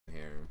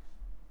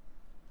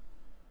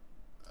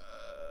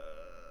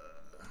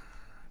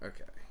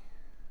Okay.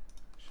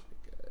 Should be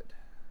good.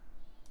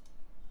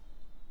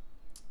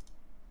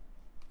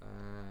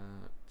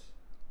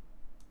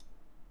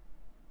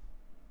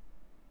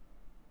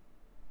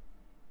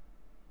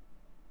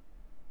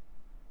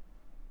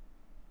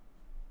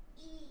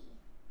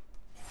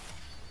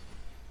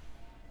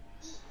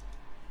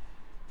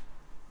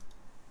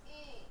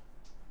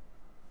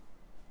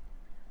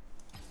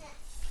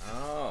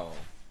 Oh.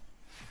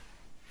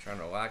 Trying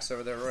to relax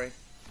over there, Roy?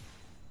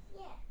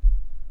 Yeah.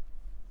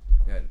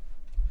 Good.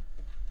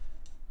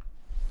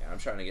 Yeah, I'm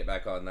trying to get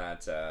back on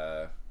that,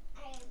 I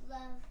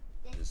love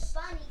this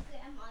bunny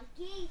Grandma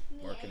gave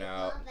me. working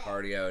out,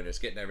 cardio, and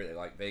just getting everything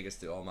like Vegas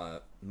through all my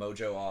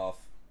mojo off.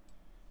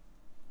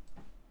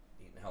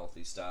 Eating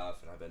healthy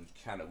stuff, and I've been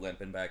kind of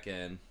limping back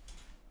in.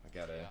 I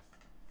gotta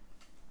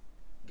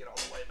get all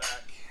the way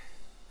back.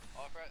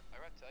 Oh, I forgot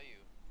to tell you,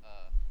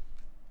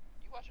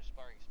 you watch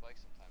Aspiring Spike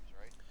sometimes,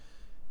 right?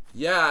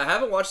 Yeah, I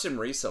haven't watched him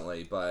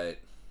recently, but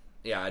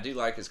yeah, I do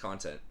like his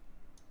content.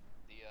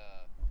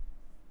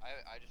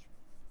 I just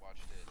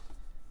watched it,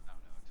 I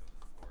don't know, until it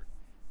was bored.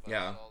 But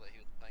Yeah. I saw that he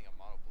was playing a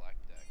mono black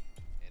deck,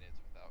 and it's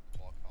without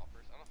wall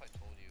coffers. I don't know if I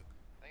told you.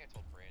 I think I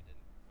told Brandon,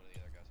 one of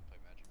the other guys I play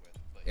Magic with.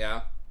 But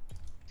Yeah.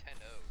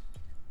 10-0,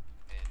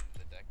 and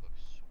the deck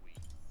looks sweet.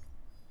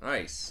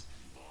 Nice.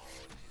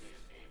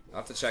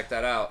 I'll have to check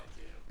that out.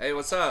 Hey,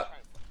 what's up?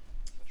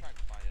 I'm trying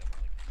to find it. I'm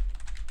like,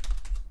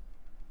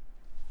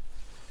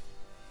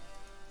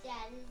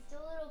 Dad, is the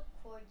little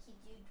corky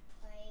dude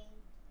playing?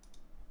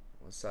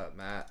 What's up,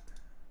 Matt?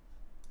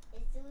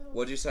 Is the little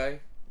What'd you say?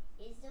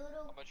 Is the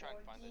little I'm gonna try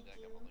and find the deck.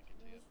 I'm gonna link it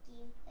to in you. this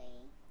game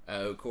playing?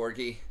 Oh,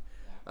 Corgi.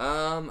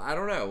 Yeah. I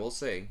don't know. We'll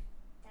see.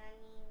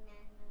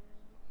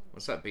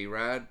 What's up,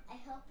 B-Rad? I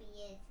hope he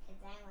is,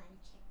 because I want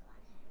to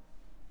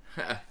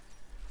check on him.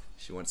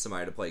 She wants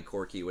somebody to play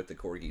Corky with the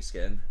Corgi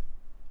skin.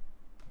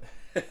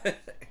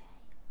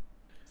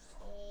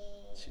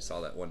 She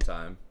saw that one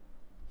time.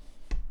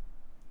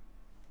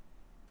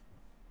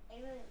 I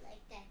really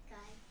like that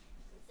guy.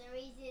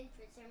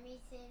 For some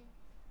reason,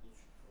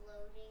 he's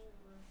floating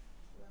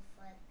with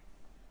like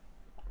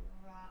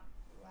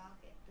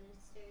rocket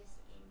boosters,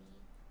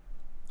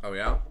 Oh,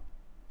 yeah?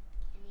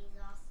 and he's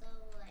also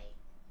like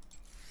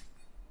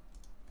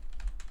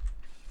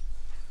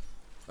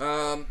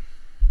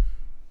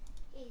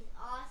he's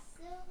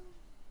awesome.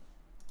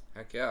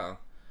 Heck yeah.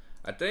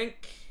 I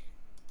think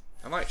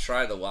I might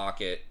try the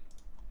Locket.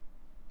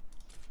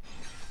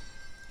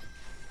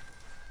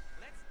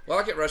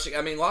 Locket rushing.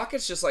 I mean,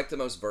 Locket's just like the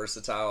most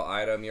versatile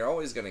item. You're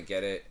always going to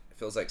get it. It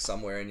feels like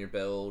somewhere in your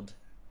build.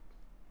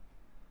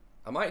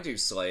 I might do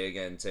Slay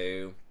again,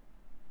 too.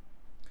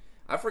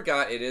 I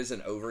forgot it is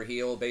an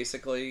overheal,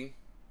 basically.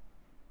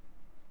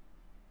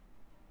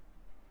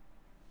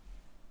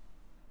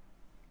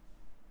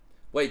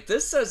 Wait,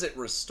 this says it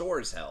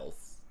restores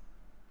health.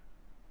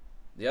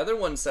 The other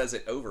one says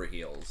it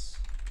overheals.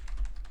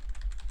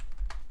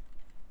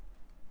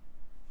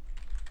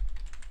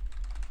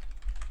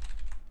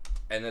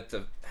 And that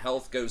the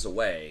health goes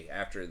away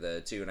after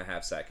the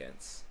 2.5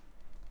 seconds.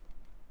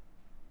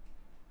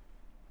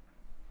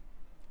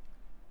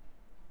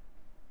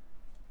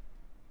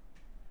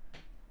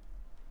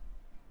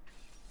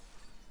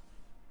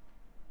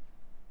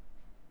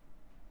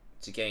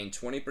 To gain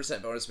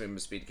 20% bonus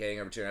movement speed decaying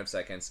over 2.5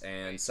 seconds,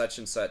 and such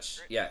and such.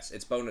 Yes,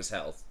 it's bonus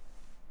health.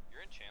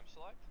 you're in Champ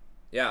Select?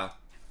 Yeah.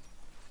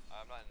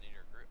 I'm not in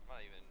your group. I'm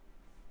not even.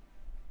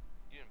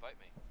 You didn't invite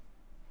me.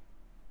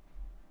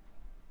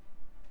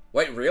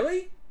 Wait,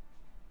 really?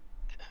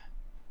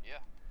 Yeah.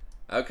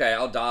 Okay,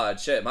 I'll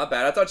dodge. Shit, my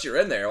bad. I thought you were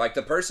in there. Like,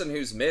 the person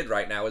who's mid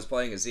right now is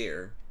playing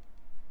Azir.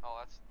 Oh,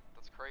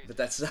 that's crazy. But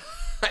that's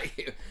not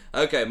you.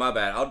 Okay, my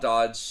bad. I'll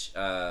dodge.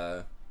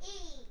 I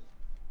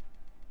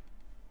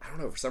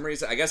don't know, for some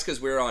reason, I guess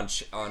because we were on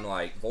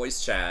like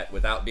voice chat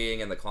without being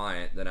in the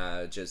client, then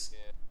I just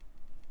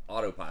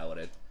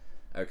autopiloted.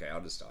 Okay,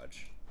 I'll just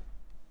dodge.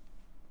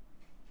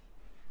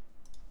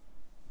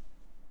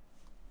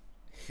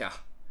 Yeah,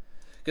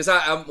 because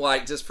I'm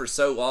like, just for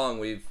so long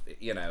we've,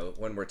 you know,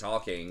 when we're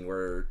talking,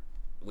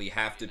 we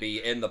have to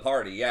be in the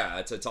party,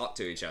 yeah, to talk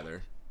to each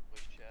other.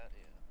 Voice chat,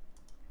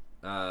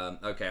 yeah.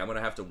 Okay, I'm gonna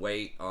have to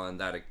wait on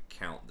that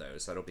account though,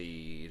 so it'll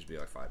be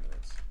like 5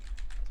 minutes.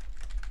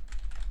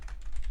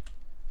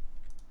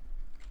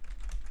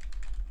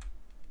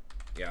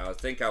 Yeah, I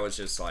think I was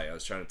just like, I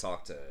was trying to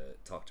talk to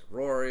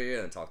Rory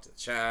and talk to the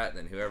chat, and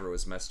then whoever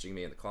was messaging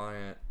me in the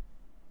client,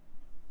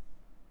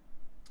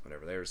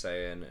 whatever they were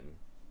saying, and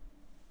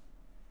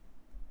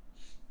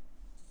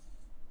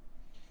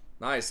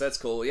nice, that's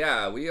cool.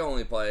 Yeah, we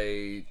only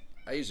play.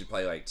 I usually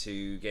play like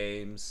 2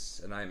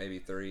 games a night, maybe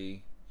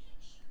 3.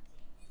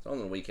 So on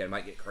the weekend,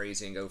 might get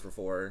crazy and go for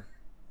 4.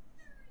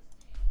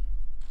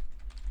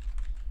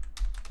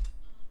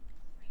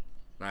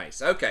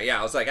 Nice. Okay, yeah,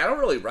 I was like, I don't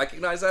really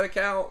recognize that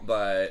account,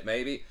 but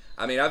maybe.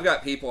 I mean, I've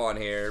got people on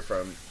here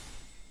from,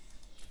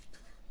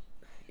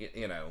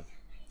 you know,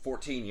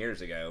 14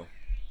 years ago.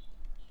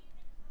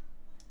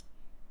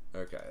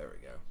 Okay, there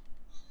we go.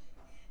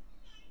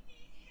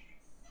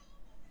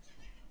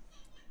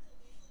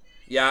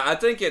 Yeah, I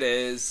think it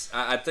is.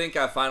 I think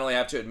I finally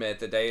have to admit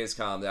the day has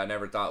come that I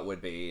never thought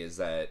would be, is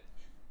that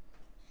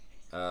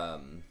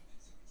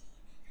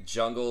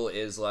jungle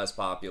is less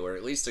popular,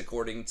 at least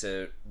according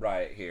to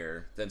Riot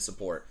here, than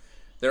support.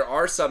 There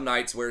are some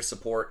nights where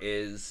support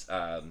is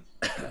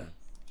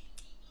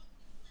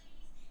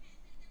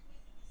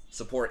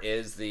support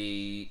is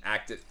the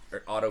active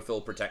or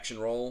autofill protection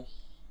role.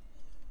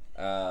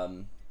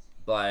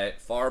 But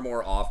far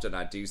more often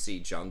I do see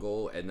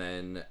jungle, and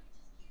then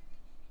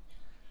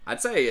I'd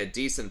say a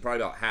decent,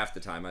 probably about half the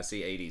time I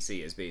see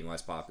ADC as being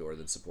less popular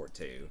than support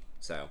too.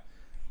 So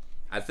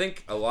I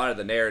think a lot of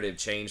the narrative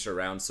changed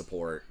around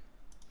support,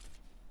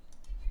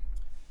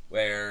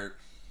 where,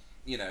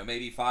 you know,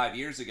 maybe 5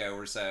 years ago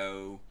or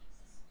so,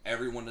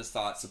 everyone just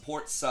thought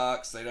support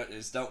sucks. They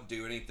just don't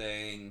do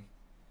anything.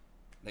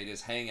 They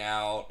just hang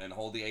out and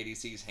hold the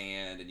ADC's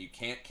hand, and you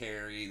can't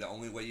carry. The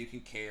only way you can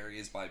carry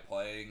is by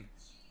playing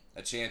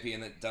a champion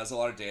that does a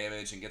lot of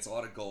damage and gets a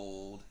lot of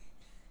gold.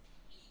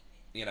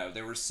 You know,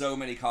 there were so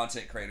many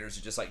content creators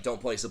who just like,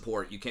 don't play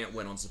support. You can't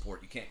win on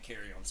support. You can't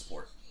carry on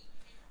support.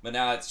 But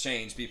now it's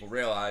changed. People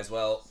realize,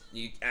 well,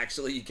 you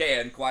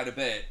can quite a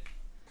bit,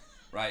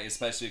 right?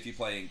 Especially if you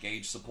play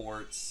engaged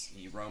supports,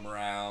 you roam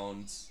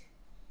around,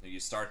 you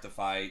start the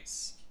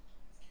fights,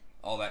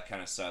 all that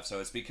kind of stuff.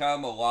 So it's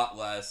become a lot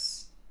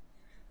less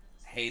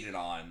hated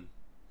on.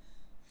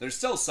 There's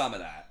still some of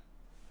that,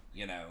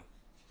 you know,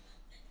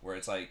 where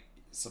it's like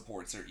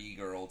supports are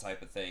e-girl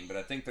type of thing, but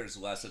I think there's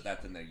less of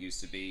that than there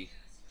used to be.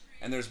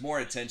 And there's more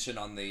attention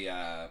on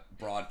the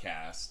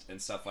broadcast and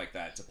stuff like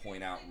that to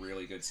point out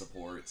really good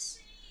supports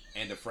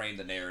and to frame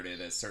the narrative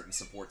as certain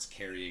supports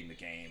carrying the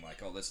game.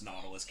 Like, oh, this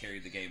Nautilus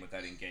carried the game with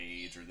that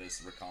engage, or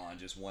this Rakan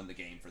just won the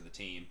game for the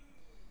team.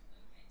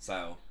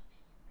 So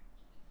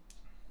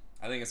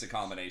I think it's a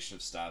combination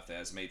of stuff that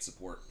has made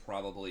support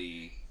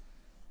probably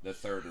the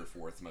third or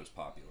fourth most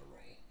popular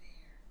role.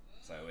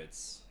 So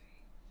it's...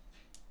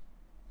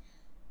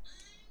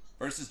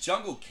 Versus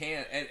jungle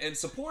can't... And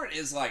support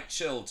is, like,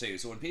 chill, too.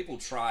 So when people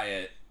try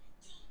it,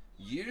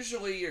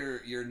 usually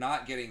you're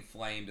not getting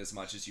flamed as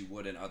much as you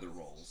would in other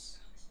roles.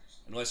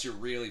 Unless you're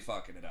really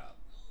fucking it up.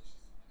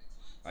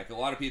 Like, a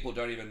lot of people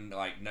don't even,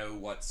 like, know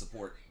what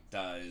support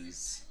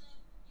does.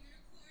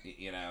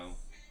 You know?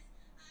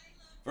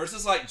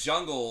 Versus, like,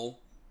 jungle,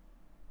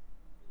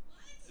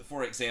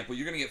 for example,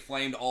 you're going to get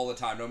flamed all the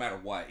time, no matter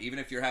what. Even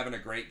if you're having a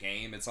great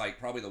game, it's, like,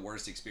 probably the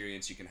worst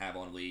experience you can have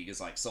on League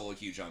is, like, solo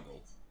queue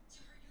jungle.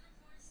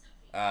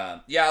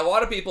 Yeah, a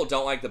lot of people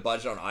don't like the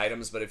budget on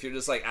items, but if you're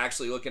just, like,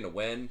 actually looking to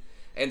win,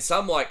 and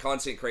some, like,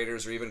 content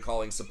creators are even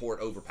calling support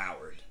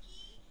overpowered.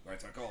 Right?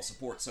 It's like, oh,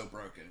 support's so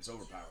broken, it's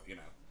overpowered, you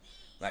know.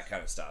 That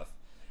kind of stuff.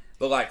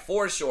 But, like,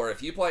 for sure,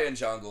 if you play in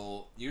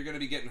jungle, you're going to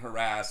be getting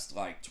harassed,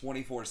 like,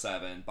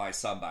 24/7 by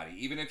somebody.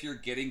 Even if you're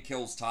getting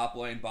kills top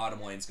lane,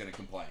 bottom lane's going to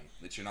complain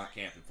that you're not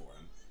camping for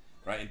him.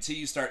 Right? Until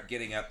you start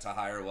getting up to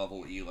higher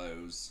level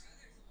elos,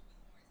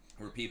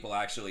 where people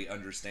actually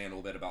understand a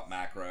little bit about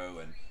macro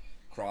and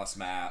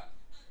cross-map.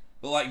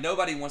 But, like,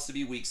 nobody wants to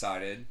be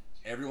weak-sided.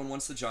 Everyone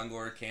wants the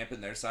jungler camping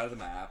their side of the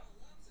map.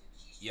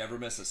 You ever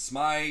miss a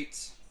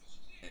smite,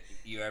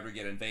 you ever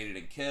get invaded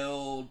and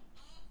killed,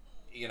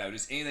 you know,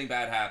 just anything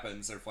bad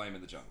happens, they're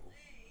flaming the jungle.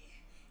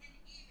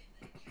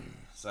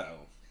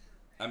 So,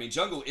 I mean,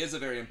 jungle is a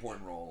very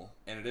important role,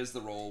 and it is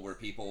the role where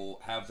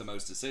people have the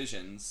most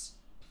decisions,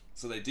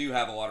 so they do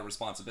have a lot of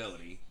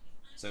responsibility,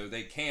 so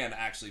they can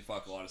actually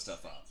fuck a lot of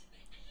stuff up.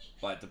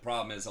 But the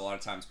problem is a lot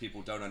of times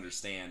people don't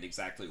understand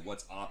exactly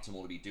what's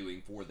optimal to be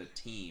doing for the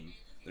team.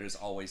 They're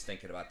just always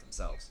thinking about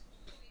themselves.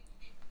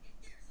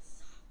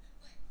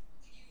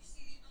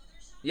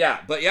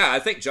 Yeah, but yeah,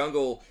 I think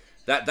jungle,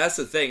 that's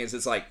the thing, is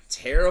it's like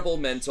terrible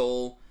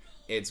mental.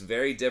 It's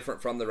very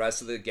different from the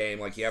rest of the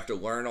game. Like, you have to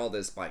learn all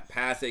this, like,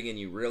 pathing, and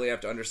you really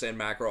have to understand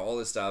macro, all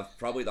this stuff.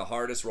 Probably the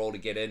hardest role to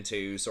get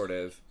into, sort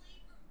of,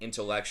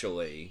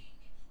 intellectually,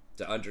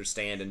 to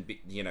understand and,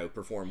 be, you know,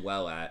 perform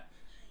well at.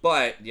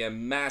 But, yeah,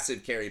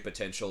 massive carry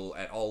potential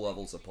at all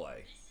levels of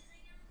play.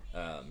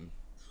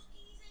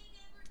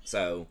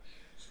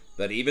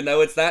 But even though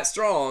it's that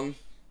strong,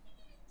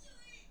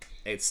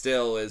 it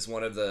still is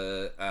one of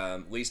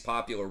the least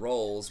popular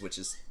roles, which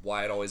is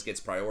why it always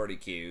gets priority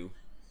queue.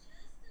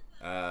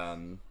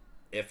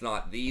 If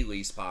not the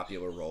least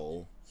popular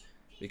role,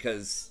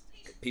 because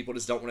people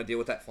just don't want to deal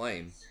with that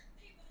flame.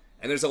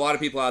 And there's a lot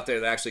of people out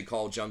there that actually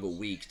call jungle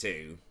weak,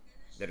 too,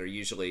 that are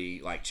usually,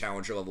 like,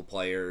 challenger level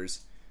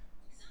players,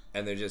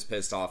 and they're just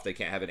pissed off they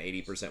can't have an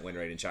 80% win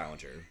rate in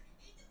Challenger,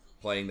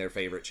 playing their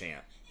favorite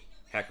champ,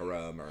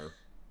 Hecarim, or,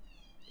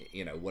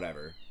 you know,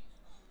 whatever.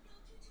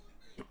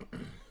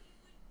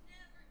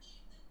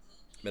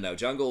 But no,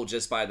 jungle,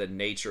 just by the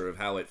nature of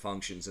how it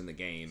functions in the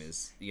game,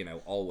 is, you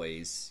know,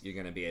 always, you're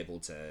going to be able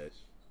to,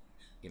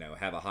 you know,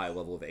 have a high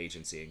level of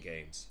agency in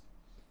games.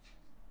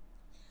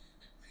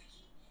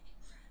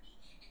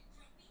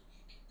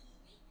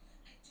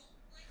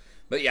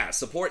 But yeah,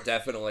 support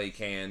definitely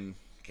can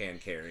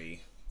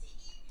carry.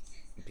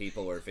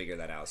 People are figuring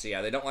that out. So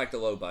yeah, they don't like the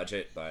low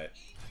budget, but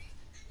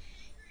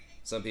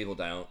some people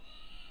don't.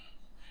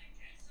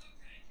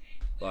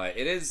 But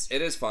it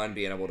is fun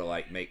being able to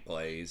like make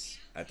plays,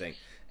 I think.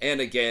 And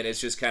again,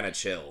 it's just kind of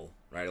chill,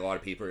 right? A lot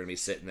of people are gonna be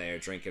sitting there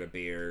drinking a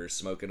beer,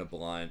 smoking a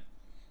blunt,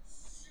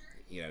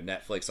 you know,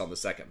 Netflix on the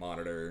second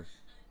monitor,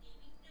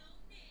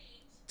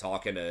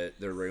 talking to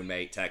their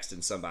roommate,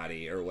 texting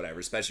somebody or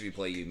whatever. Especially if you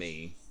play you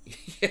me,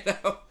 you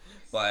know.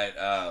 But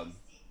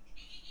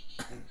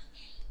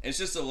it's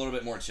just a little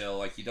bit more chill.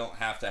 Like you don't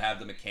have to have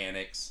the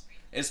mechanics.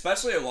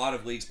 Especially a lot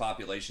of League's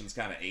population's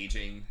kind of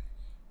aging.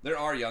 There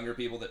are younger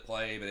people that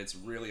play, but it's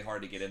really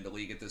hard to get into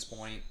League at this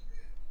point.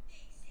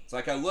 It's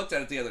like I looked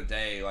at it the other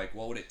day, like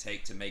what would it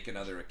take to make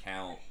another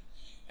account?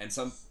 And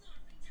some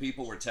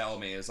people were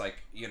telling me it's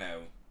like, you know,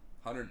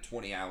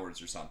 120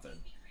 hours or something.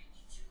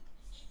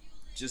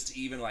 Just to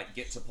even like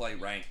get to play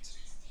ranked.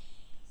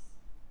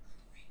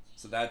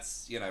 So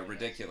that's, you know,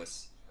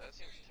 ridiculous. That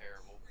seems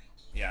terrible.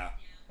 Yeah.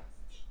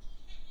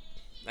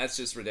 That's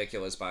just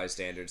ridiculous by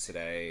standards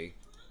today.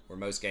 Where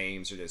most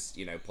games are just,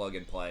 you know, plug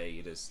and play.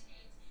 You just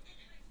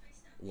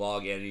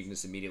log in and you can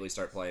just immediately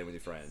start playing with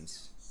your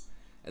friends.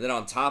 And then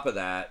on top of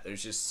that,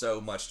 there's just so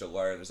much to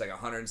learn. There's like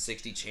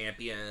 160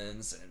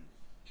 champions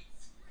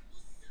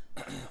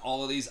and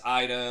all of these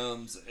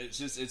items.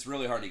 It's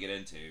really hard to get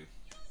into.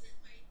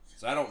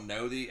 So I don't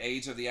know the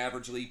age of the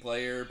average League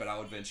player, but I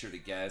would venture to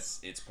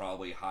guess it's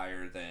probably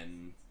higher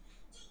than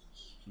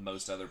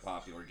most other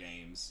popular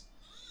games.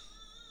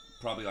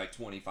 Probably like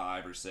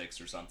 25 or 6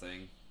 or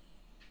something.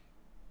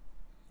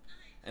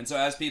 And so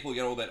as people get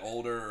a little bit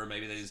older, or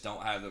maybe they just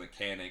don't have the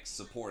mechanics,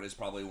 support is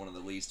probably one of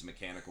the least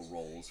mechanical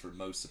roles for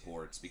most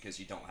supports because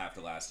you don't have to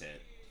last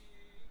hit.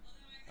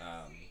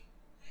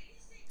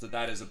 So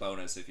that is a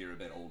bonus if you're a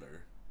bit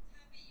older.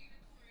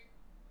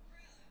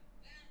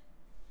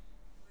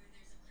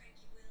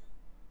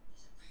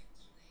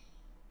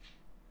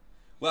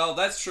 Well,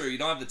 that's true. You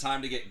don't have the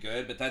time to get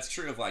good, but that's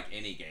true of like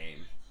any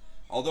game.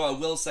 Although I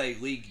will say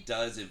League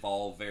does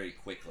evolve very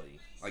quickly.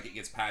 Like it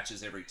gets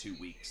patches every 2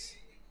 weeks.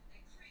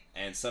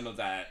 And some of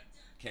that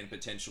can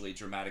potentially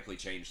dramatically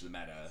change the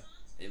meta.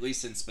 At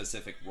least in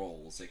specific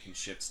roles, it can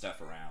shift stuff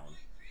around.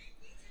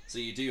 So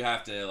you do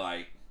have to,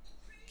 like,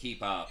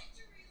 keep up,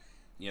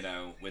 you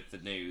know, with the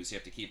news. You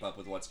have to keep up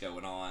with what's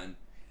going on.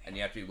 And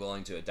you have to be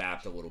willing to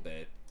adapt a little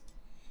bit.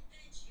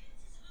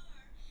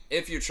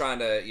 If you're trying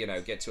to, you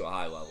know, get to a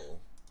high level.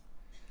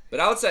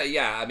 But I would say,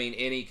 yeah, I mean,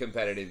 any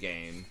competitive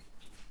game.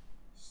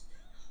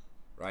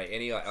 Right?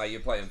 Any, you're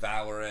playing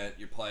Valorant,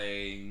 you're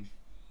playing,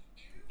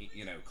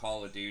 you know,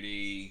 Call of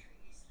Duty,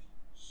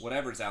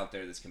 whatever's out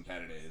there that's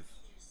competitive,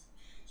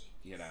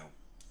 you know,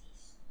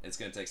 it's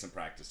going to take some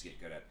practice to get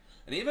good at.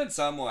 And even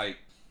some, like,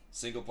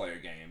 single-player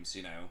games,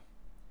 you know.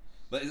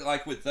 But,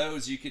 like, with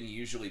those, you can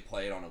usually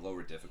play it on a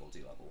lower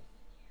difficulty level.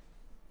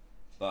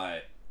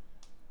 But,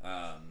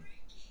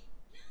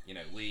 you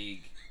know,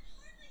 League,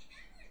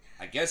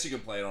 I guess you can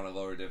play it on a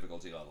lower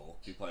difficulty level.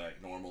 If you play,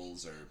 like,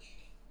 normals or,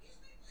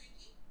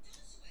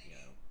 you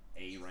know,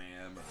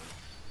 ARAM or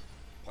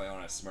play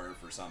on a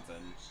Smurf or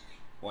something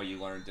while you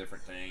learn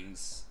different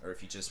things, or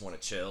if you just want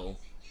to chill,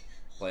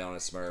 play on a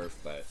Smurf,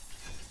 but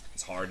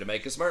it's hard to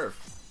make a Smurf.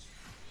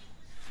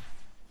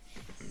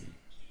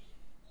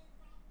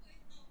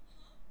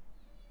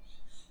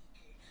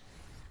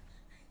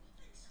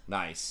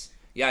 Nice.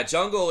 Yeah,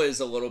 jungle is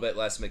a little bit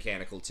less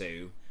mechanical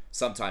too,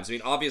 sometimes. I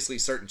mean, obviously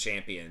certain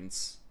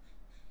champions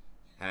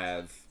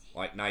have,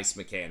 like, nice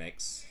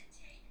mechanics,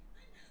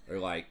 or,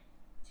 like,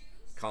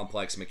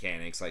 complex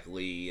mechanics like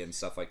Lee and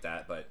stuff like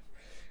that, but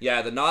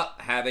yeah, the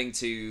not having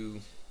to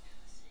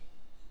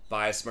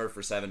buy a Smurf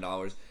for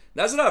 $7.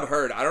 That's what I've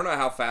heard. I don't know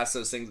how fast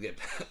those things get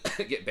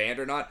get banned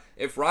or not.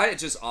 If Riot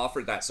just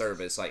offered that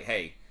service, like,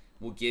 hey,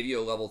 we'll give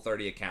you a level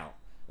 30 account.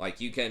 Like,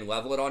 you can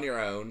level it on your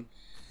own,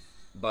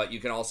 but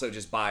you can also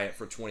just buy it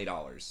for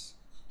 $20,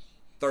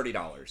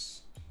 $30,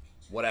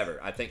 whatever.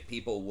 I think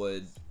people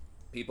would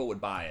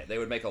buy it. They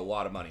would make a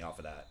lot of money off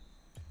of that.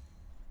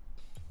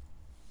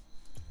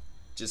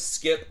 Just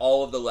skip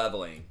all of the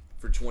leveling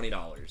for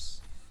 $20.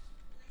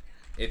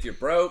 If you're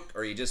broke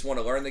or you just want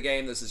to learn the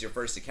game, this is your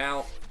first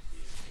account,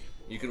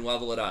 you can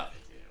level it up.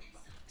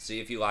 See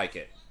if you like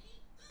it.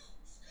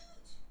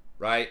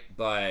 Right?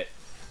 But,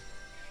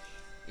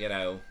 you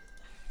know,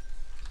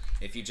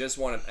 if you just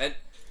want to...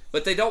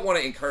 But they don't want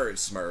to encourage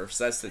Smurfs.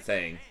 That's the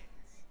thing.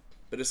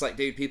 But it's like,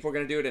 dude, people are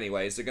going to do it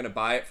anyways. They're going to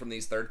buy it from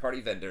these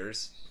third-party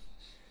vendors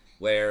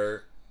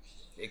where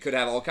it could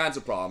have all kinds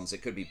of problems.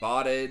 It could be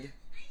botted.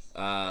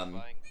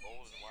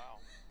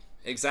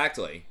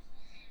 Exactly.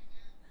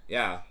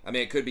 Yeah. I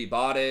mean, it could be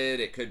botted.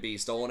 It could be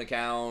stolen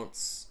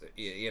accounts.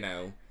 You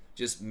know,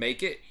 just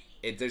make it.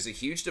 If there's a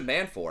huge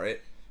demand for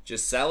it,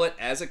 just sell it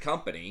as a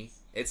company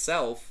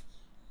itself.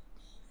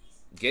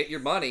 Get your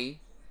money.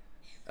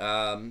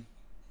 Because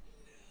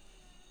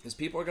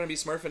people are going to be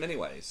smurfing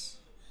anyways.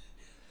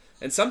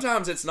 And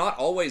sometimes it's not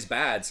always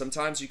bad.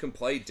 Sometimes you can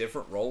play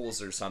different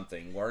roles or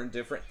something. Learn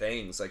different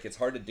things. Like, it's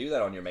hard to do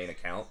that on your main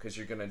account because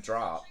you're going to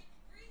drop.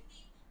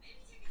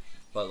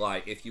 But,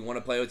 like, if you want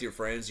to play with your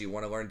friends, you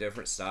want to learn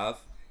different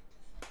stuff,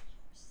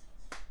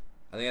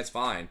 I think that's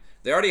fine.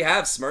 They already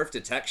have Smurf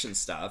detection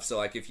stuff, so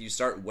like if you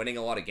start winning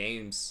a lot of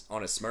games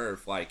on a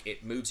Smurf, like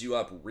it moves you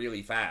up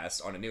really fast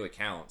on a new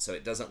account, so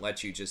it doesn't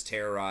let you just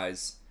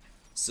terrorize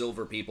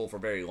silver people for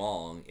very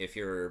long if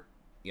you're,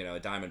 you know, a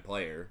diamond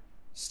player,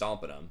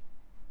 stomping them.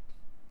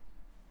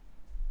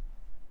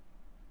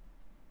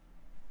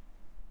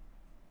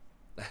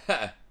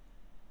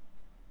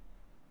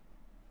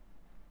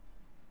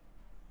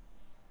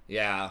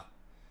 Yeah.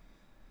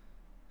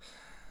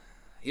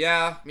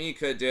 Yeah, I mean, you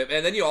could do it.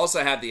 And then you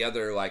also have the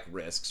other, like,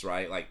 risks,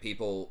 right? Like,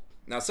 people...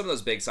 Now, some of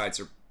those big sites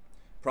are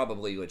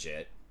probably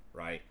legit,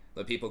 right?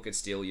 But people could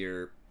steal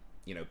your,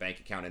 you know, bank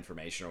account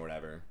information or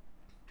whatever.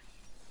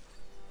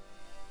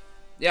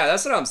 Yeah,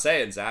 that's what I'm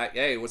saying, Zach.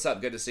 Hey, what's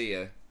up? Good to see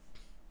you.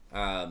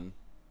 But,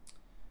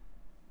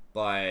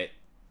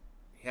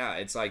 yeah,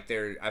 it's like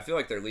they're... I feel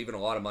like they're leaving a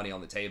lot of money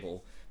on the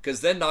table. Because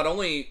then not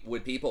only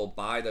would people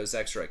buy those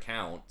extra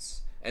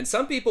accounts, and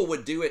some people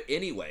would do it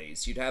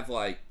anyways. You'd have,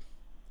 like...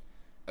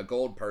 a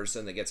gold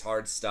person that gets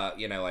hard stuck,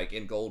 you know, like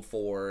in gold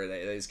 4,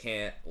 they just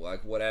can't,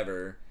 like,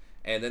 whatever,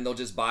 and then they'll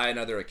just buy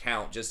another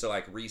account just to,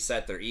 like,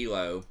 reset their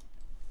elo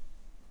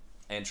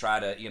and try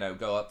to, you know,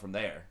 go up from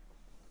there.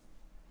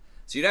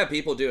 So you'd have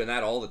people doing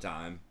that all the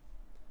time.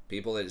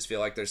 People that just feel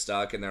like they're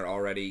stuck and they're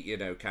already, you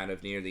know, kind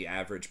of near the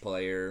average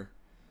player.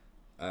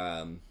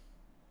 And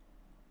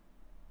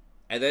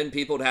then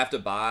people would have to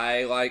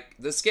buy, like,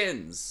 the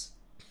skins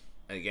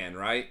again,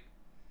 right?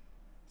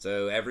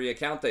 So every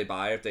account they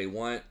buy, if they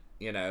want,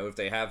 you know, if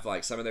they have,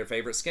 like, some of their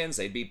favorite skins,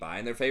 they'd be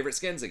buying their favorite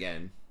skins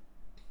again.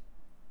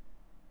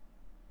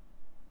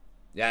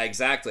 Yeah,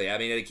 exactly. I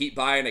mean, they keep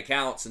buying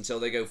accounts until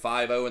they go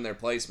 5-0 in their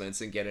placements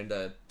and get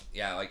into,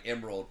 yeah, like,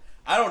 Emerald.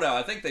 I don't know.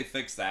 I think they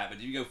fixed that, but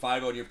you go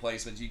 5-0 in your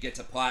placements, you get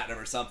to Platinum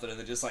or something, and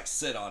then just, like,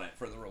 sit on it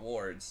for the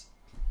rewards.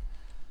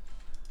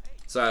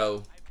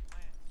 So,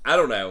 I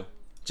don't know.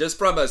 Just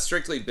from a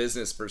strictly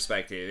business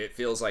perspective, it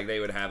feels like they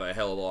would have a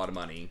hell of a lot of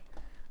money.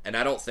 And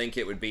I don't think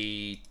it would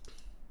be...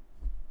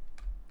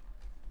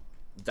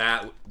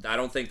 that I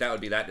don't think that would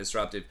be that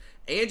disruptive.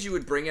 And you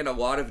would bring in a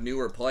lot of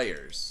newer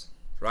players,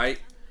 right?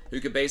 Who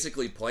could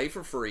basically play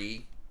for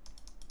free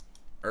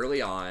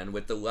early on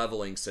with the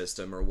leveling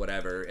system or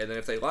whatever. And then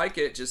if they like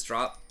it, just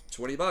drop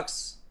 20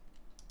 bucks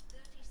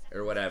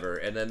or whatever.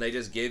 And then they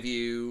just give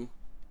you,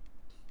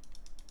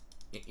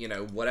 you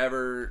know,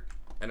 whatever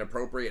an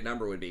appropriate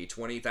number would be.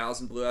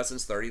 20,000 blue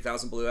essence,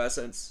 30,000 blue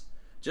essence.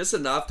 Just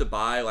enough to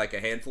buy, like, a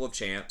handful of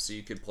champs so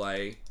you could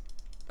play...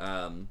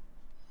 Our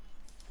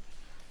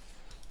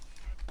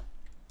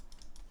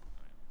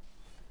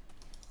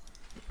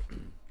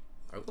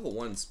level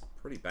 1's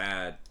pretty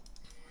bad.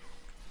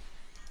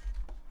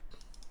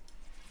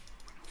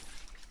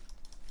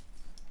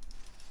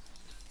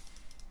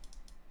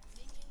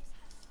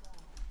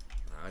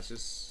 It's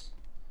just...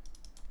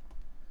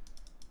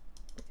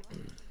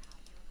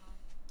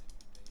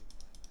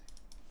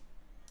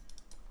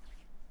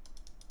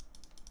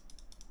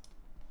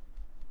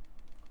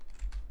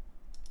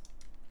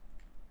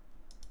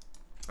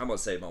 I'm gonna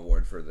save my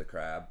ward for the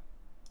crab.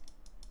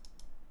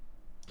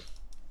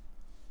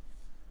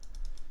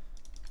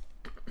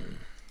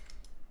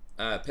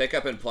 Pick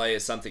up and play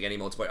is something any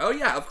multiplayer. Oh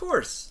yeah, of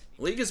course.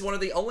 League is one of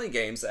the only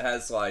games that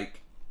has,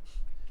 like,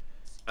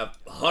 a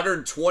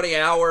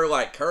 120-hour,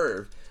 like,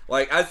 curve.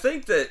 Like, I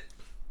think that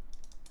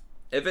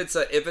if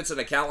it's an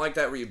account like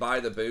that where you buy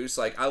the boost,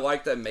 like, I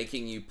like them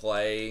making you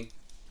play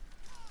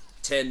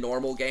 10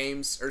 normal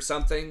games or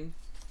something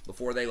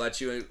before they let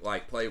you,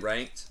 like, play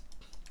ranked.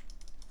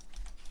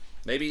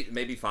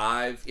 Maybe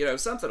 5, you know,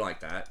 something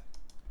like that.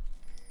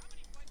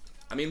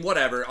 I mean,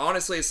 whatever.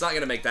 Honestly, it's not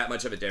going to make that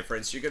much of a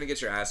difference. You're going to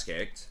get your ass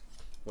kicked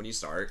when you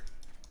start.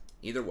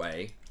 Either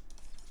way.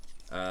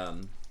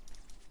 And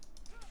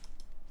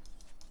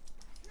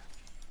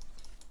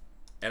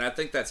I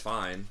think that's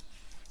fine.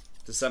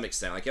 To some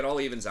extent. Like, it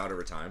all evens out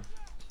over time.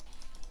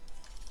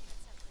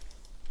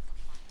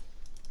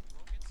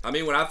 I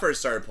mean, when I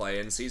first started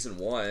playing, Season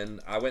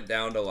 1, I went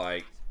down to,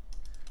 like...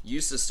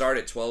 Used to start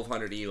at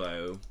 1200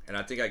 elo. And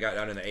I think I got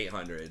down in the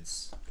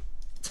 800s.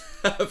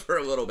 For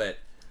a little bit.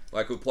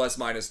 Like, with plus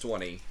minus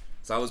 20.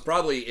 So I was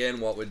probably in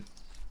what would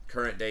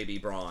current day be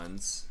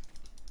bronze.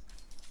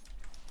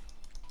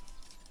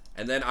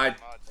 And then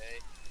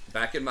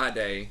back in my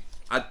day,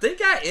 I think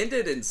I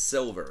ended in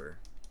silver.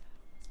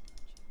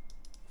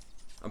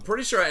 I'm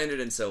pretty sure I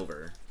ended in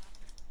silver.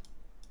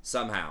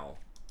 Somehow.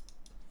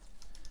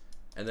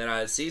 And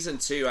then Season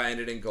 2, I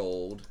ended in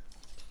gold.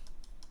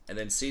 And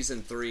then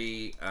Season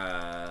 3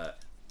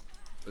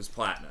 was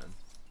platinum.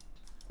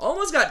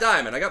 Almost got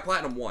diamond. I got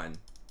platinum 1.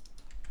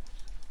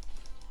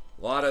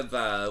 A lot of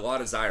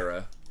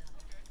Zyra.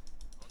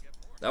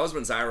 That was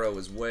when Zyra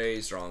was way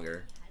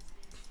stronger.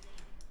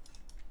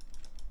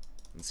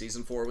 And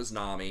Season 4 was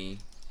Nami.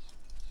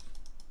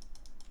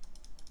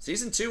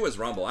 Season 2 was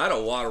Rumble. I had a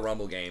lot of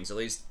Rumble games, at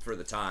least for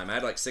the time. I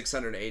had like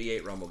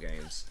 688 Rumble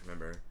games,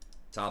 remember?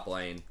 Top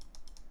lane.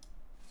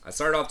 I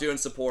started off doing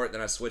support,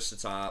 then I switched to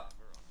top.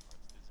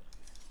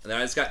 And then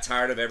I just got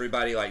tired of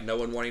everybody, like, no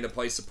one wanting to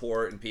play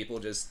support and people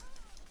just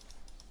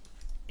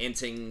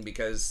inting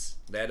because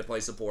They had to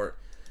play support.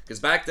 Because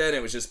back then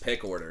it was just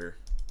pick order.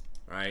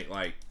 Right?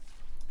 Like,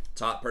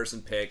 top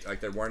person picked.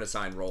 Like, there weren't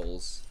assigned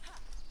roles.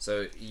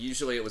 So,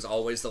 usually it was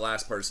always the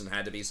last person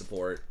had to be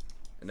support.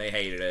 And they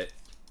hated it.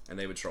 And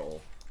they would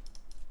troll.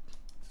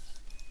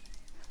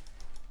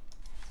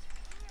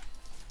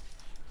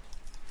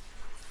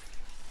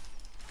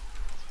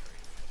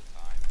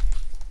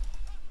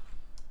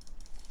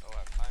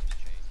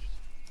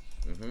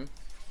 Mm-hmm.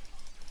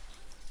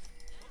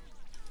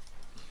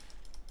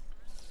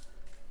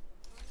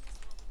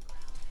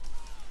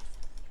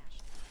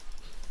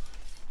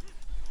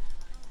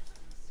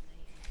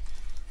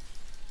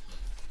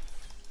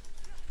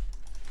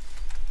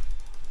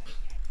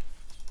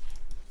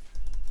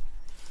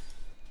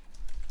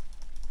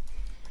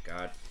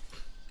 God.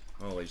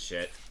 Holy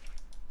shit.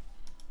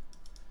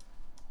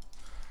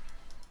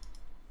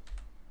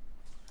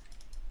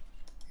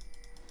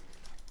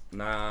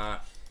 Nah.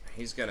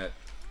 He's gonna...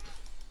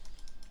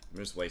 I'm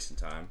just wasting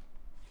time.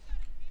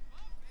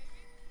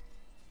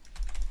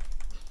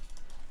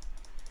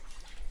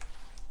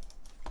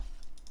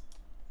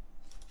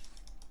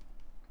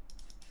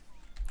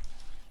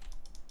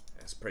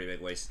 That's a pretty big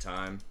waste of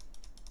time.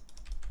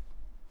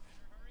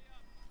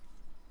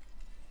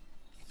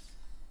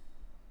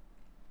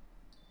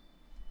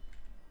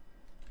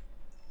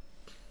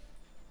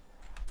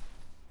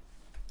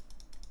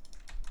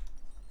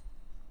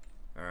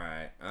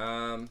 Alright,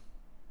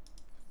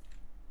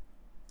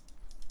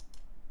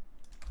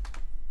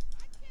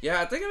 yeah,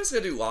 I think I'm just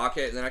gonna do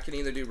Locket, and then I can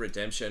either do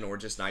Redemption or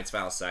just Knight's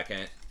Vow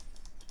second,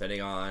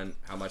 depending on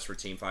how much for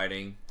team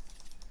fighting.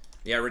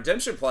 Yeah,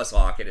 Redemption plus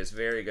Locket is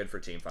very good for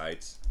team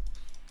fights.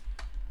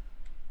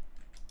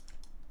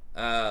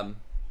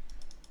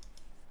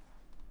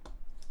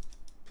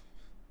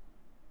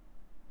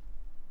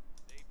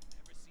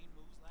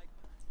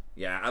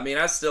 Yeah, I mean,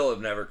 I still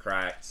have never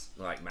cracked,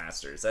 like,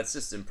 Masters. That's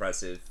just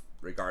impressive,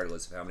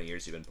 regardless of how many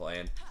years you've been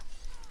playing.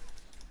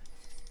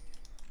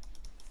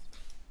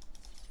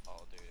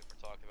 Oh, dude, if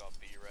we're talking about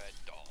B-Red,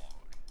 dog.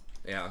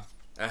 Yeah.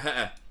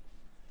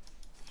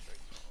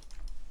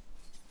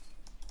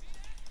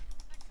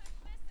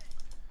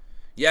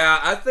 Yeah,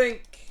 I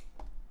think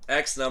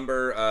X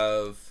number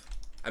of...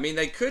 I mean,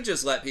 they could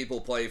just let people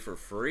play for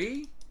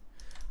free.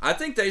 I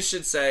think they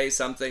should say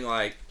something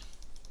like,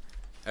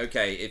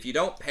 okay, if you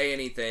don't pay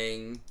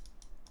anything...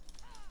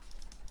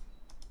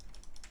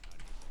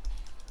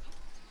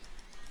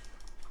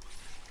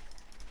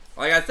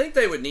 Like, I think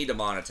they would need to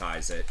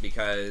monetize it,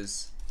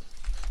 because...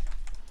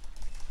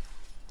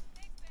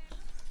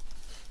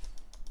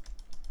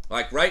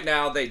 Like, right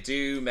now, they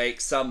do make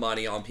some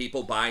money on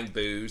people buying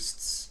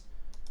boosts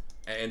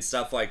and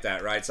stuff like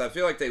that, right? So I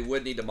feel like they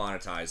would need to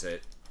monetize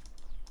it.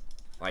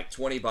 Like,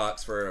 20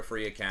 bucks for a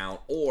free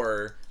account,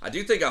 or... I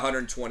do think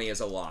 120 is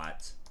a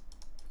lot,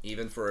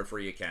 even for a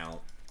free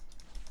account.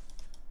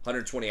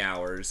 120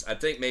 hours. I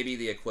think maybe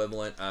the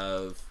equivalent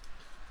of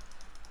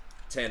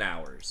 10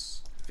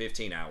 hours,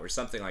 15 hours,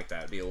 something like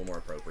that would be a little more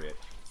appropriate.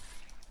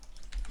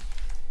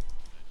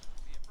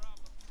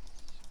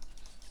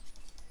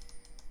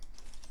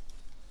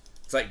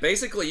 It's like,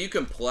 basically, you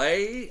can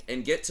play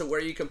and get to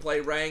where you can play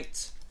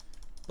ranked,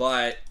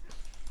 but,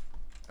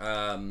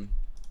 you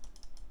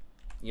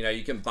know,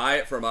 you can buy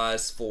it from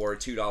us for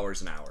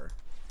 $2 an hour,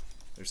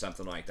 or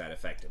something like that,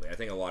 effectively. I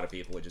think a lot of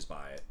people would just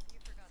buy it.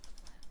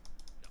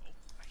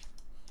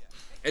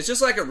 It's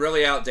just like a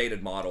really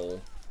outdated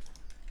model.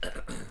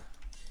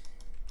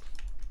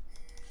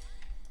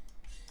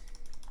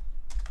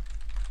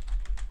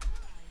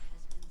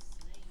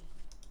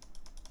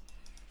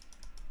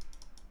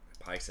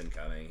 Pike's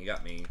incoming. He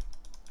got me.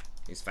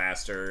 He's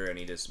faster, and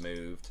he just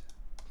moved.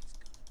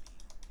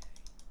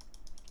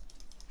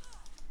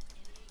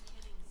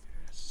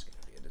 This is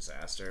gonna be a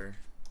disaster.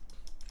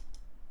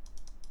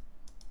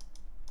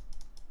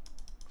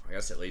 I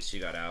guess at least you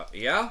got out.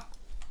 Yeah?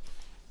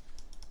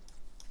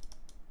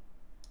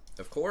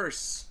 Of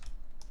course.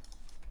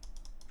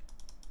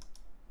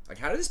 Like,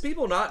 how do these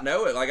people not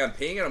know it? Like, I'm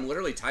pinging and I'm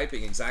literally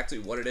typing exactly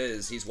what it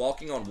is. He's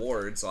walking on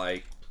wards,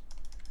 like...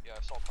 Yeah,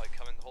 I saw Pike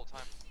coming the whole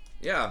time.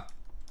 Yeah.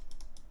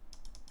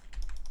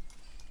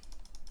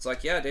 It's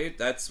like, yeah, dude,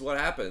 that's what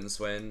happens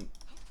when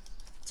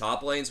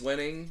top lane's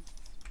winning.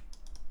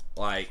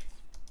 Like,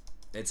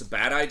 it's a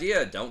bad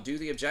idea. Don't do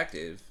the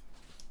objective.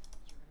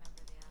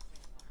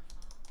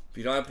 If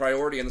you don't have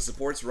priority and the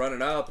support's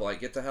running up, like,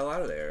 get the hell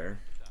out of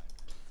there.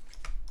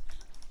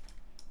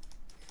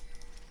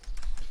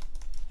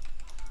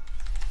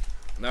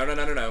 No, no,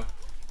 no, no, no.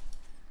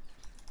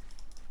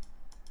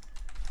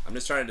 I'm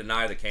just trying to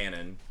deny the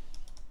cannon.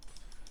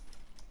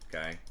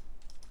 Okay.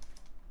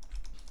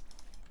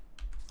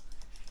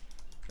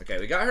 Okay,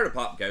 we got her to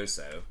pop Ghost,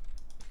 though.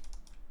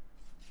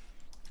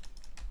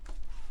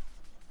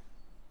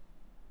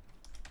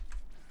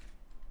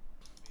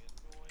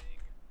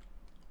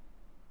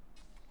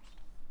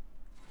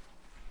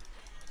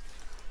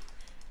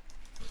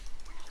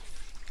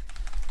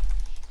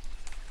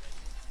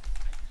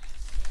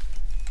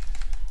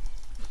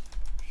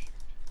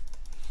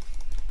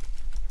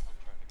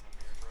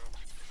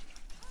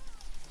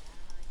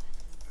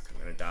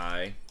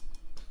 die.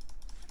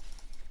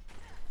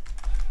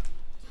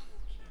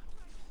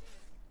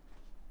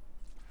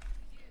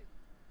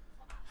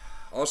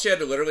 All she had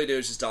to literally do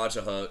is just dodge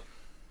a hook.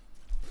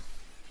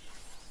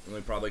 And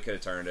we probably could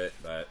have turned it,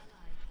 but...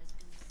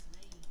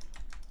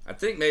 I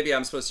think maybe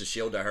I'm supposed to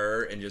shield to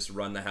her and just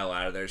run the hell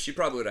out of there. She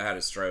probably would have had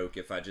a stroke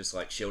if I just,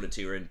 like, shielded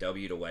to her and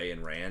W'd away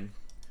and ran.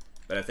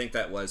 But I think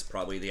that was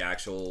probably the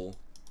actual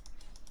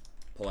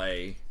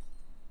play.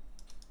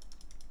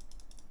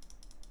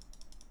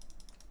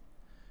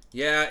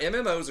 Yeah,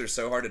 MMOs are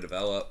so hard to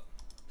develop.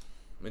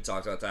 We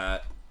talked about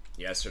that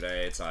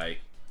yesterday. It's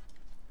like...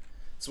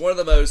 It's one of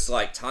the most,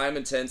 like,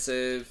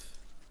 time-intensive...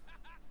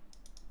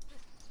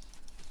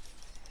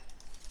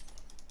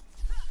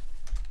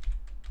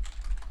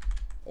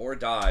 Or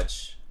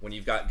dodge when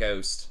you've got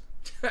Ghost.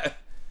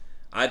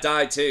 I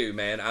died too,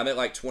 man. I'm at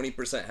like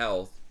 20%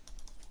 health.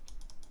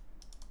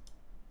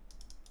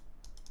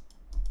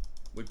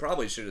 We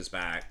probably should have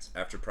backed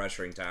after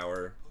pressuring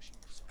tower. Let's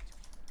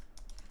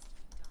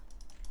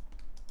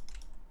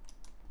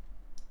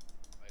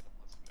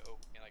go.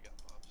 And I got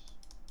buffs.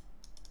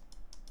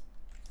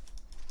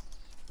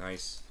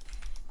 Nice.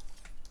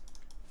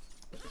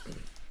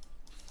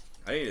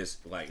 I need to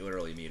just, like,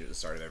 literally mute at the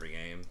start of every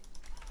game.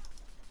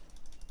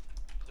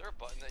 Is there a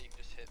button that you can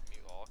just hit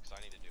mute all? Because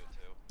I need to do it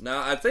too.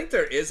 No, I think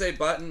there is a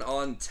button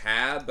on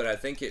tab, but I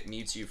think it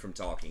mutes you from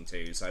talking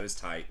too, so I just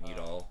type mute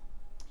all.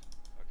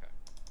 Okay.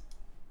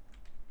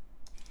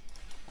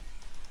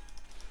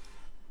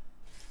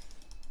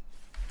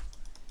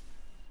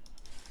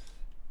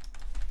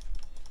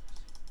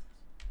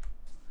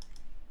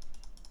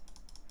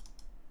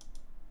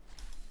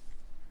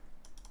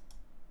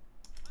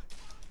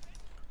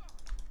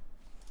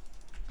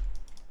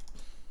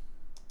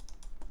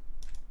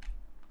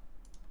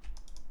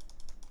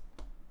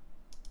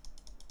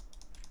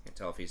 Can't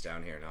tell if he's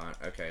down here or not.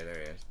 Okay, there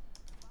he is.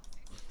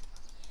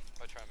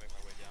 I try and make my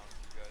way down,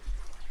 you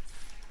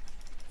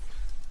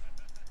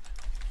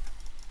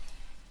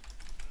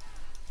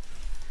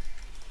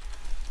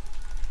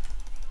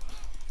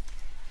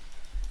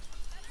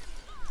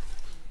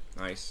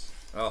guys. Nice.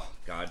 Oh,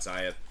 God,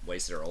 Zaya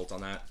wasted her ult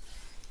on that.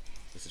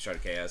 Just to try to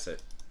KS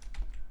it.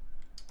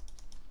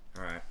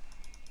 Alright.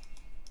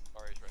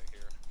 Ari's right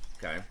here.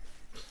 Okay.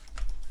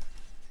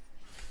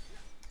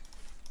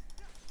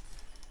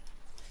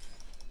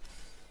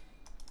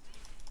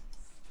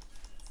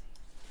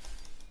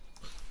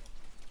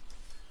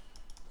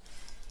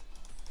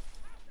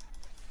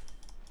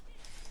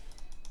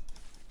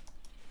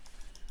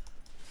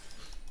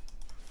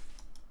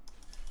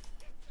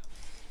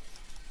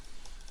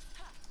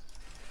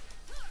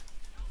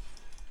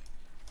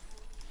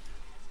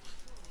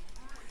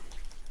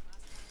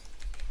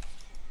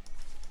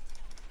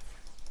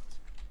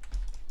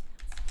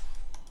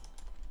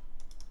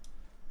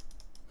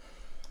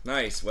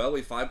 Nice. Well,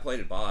 we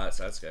 5-plated bots.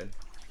 That's good.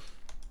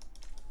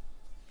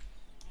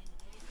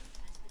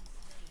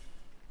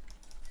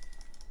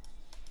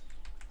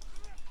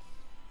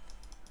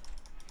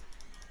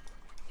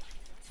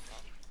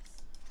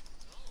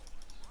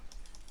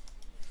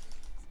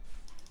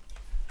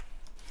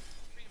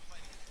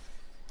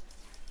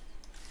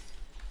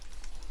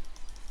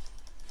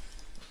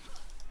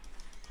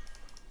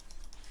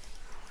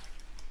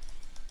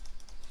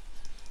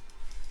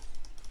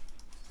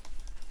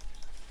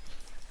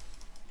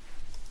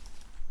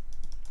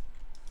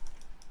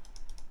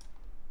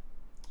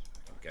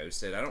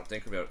 Ghosted. I don't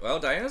think we're able... Well,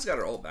 Diana's got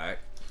her ult back.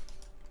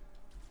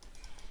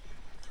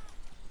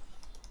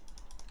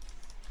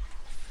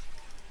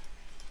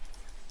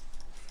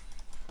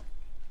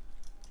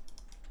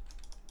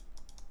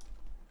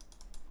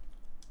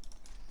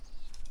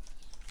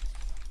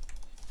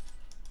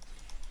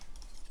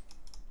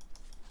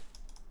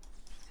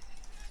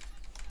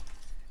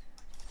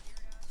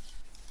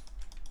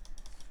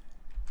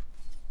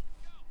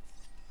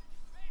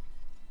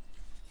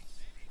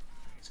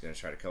 He's gonna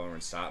try to come over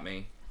and stop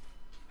me.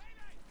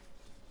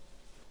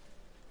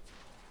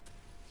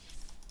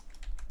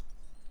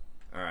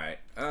 Alright,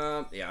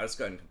 yeah, let's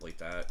go ahead and complete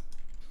that.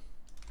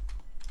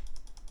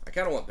 I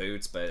kind of want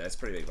boots, but that's a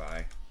pretty big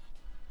buy.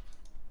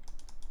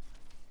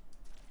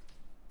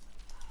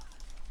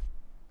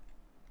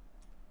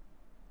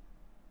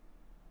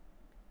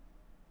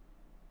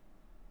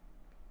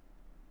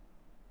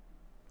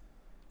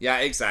 Yeah,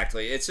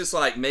 exactly. It's just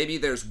like, maybe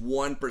there's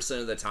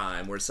 1% of the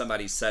time where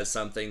somebody says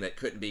something that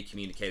couldn't be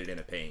communicated in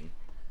a ping.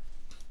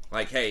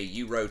 Like, hey,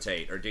 you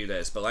rotate, or do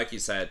this. But like you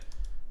said,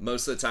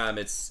 most of the time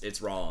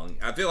it's wrong.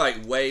 I feel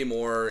like way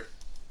more,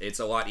 it's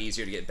a lot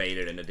easier to get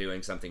baited into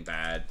doing something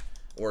bad,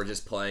 or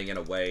just playing in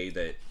a way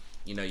that,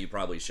 you know, you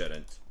probably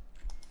shouldn't.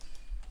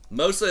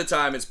 Most of the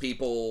time it's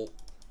people,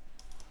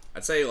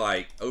 I'd say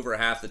like over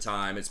half the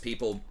time, it's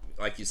people,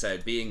 like you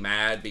said, being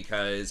mad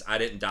because I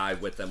didn't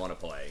dive with them on a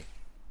play.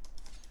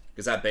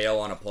 Because I bail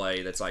on a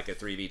play that's like a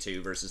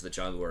 3v2 versus the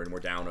jungler and we're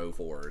down 0-4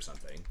 or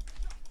something.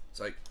 It's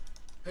like,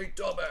 hey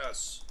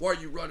dumbass, why are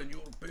you running, you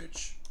little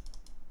bitch?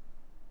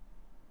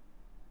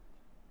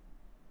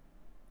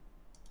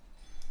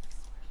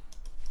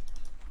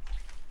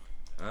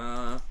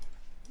 I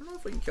don't know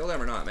if we can kill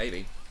them or not,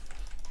 maybe.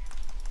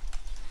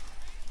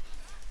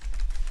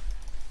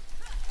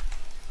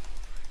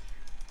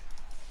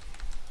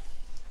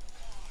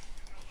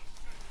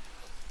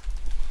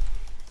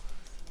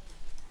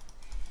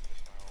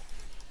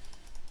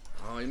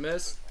 Oh, he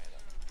missed.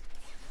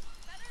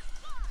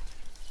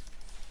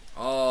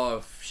 Oh,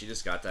 if she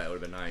just got that, it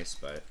would have been nice,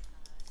 but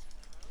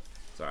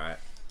it's alright.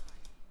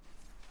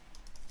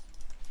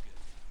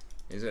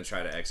 He's gonna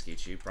try to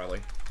execute you,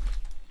 probably.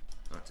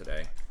 Not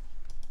today.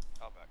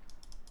 I'll back.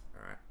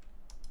 Alright.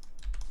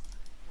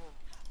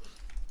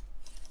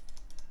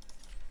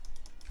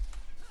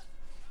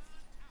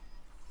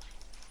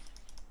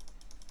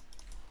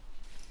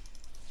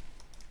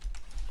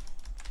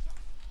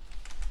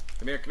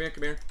 Come here, come here,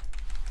 come here.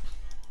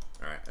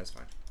 Alright, that's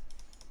fine.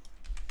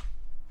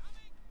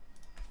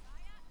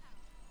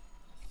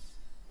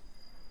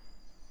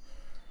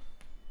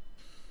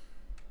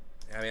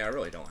 I mean, I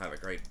really don't have a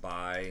great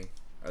buy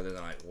other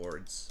than like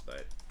wards,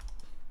 but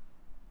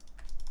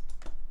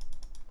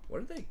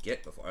what did they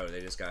get before? Oh, they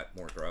just got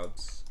more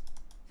grubs.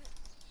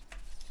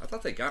 I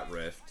thought they got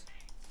Rift.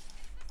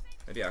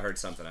 Maybe I heard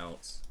something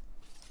else.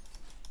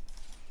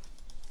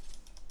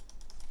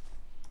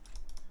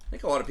 I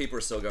think a lot of people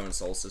are still going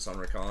Solstice on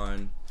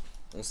Rakan.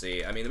 We'll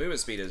see. I mean, the movement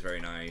speed is very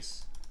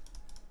nice.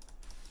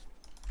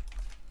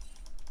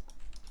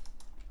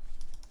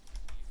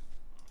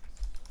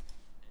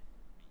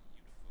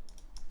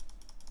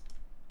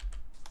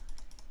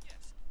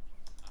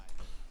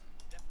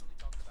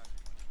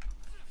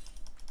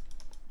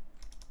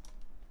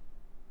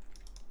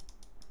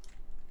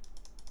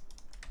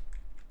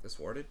 This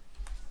warded?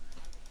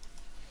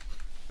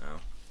 No.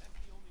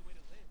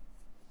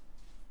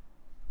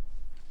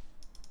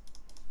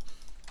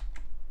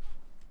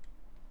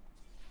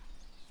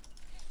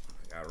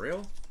 Got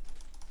real?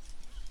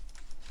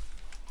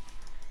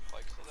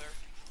 Like still there?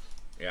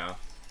 Yeah.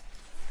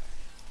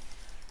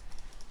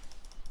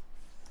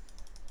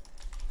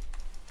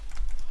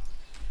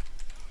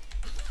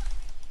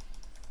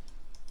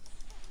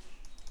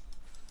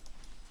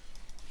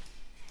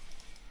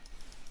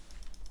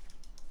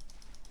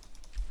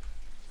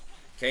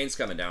 Kane's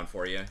coming down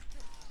for you.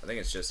 I think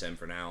it's just him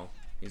for now.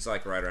 He's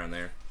like right around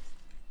there.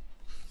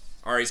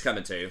 Ari's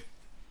coming too.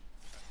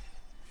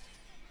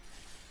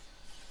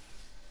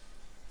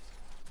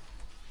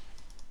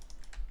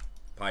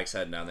 Pike's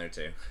heading down there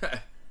too.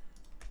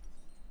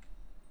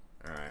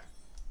 Alright.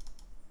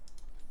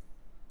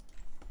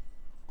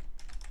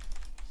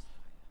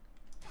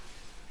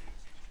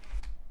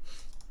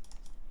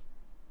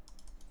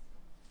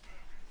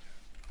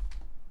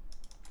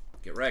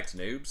 Get wrecked,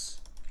 noobs.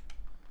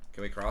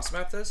 Can we cross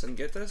map this and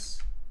get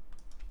this?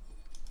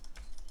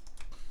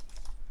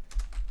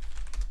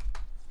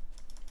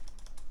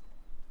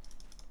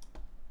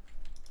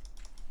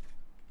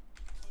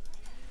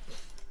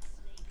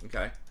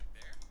 Okay.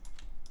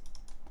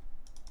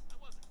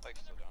 Like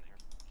still down here.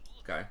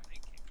 Okay.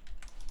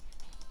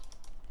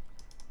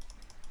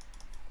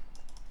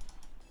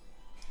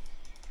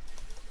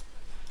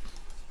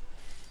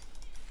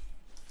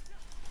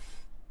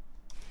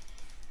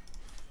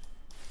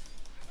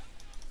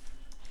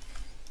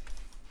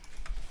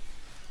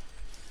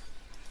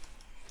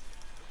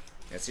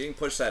 Yeah, so you can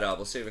push that up.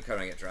 We'll see if we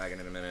can get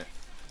Dragon in a minute.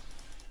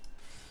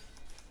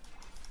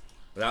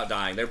 Without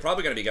dying. They're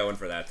probably going to be going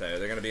for that, though.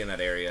 They're going to be in that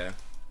area.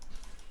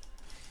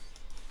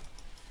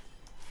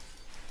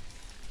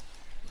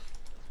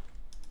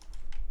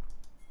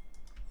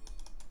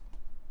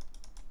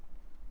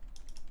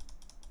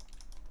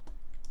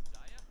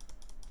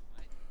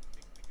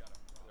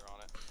 They're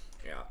on it.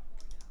 Yeah.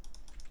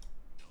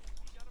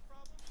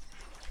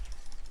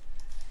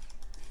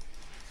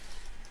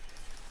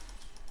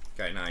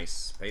 Okay,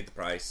 nice. Paid the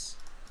price.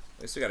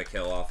 At least we got a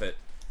kill off it.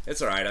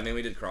 It's alright. I mean,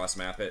 we did cross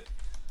map it.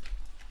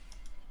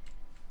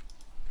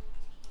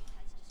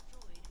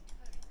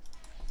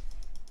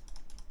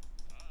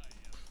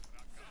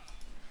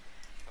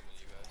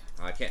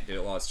 I can't do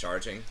it while it's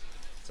charging.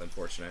 It's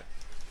unfortunate.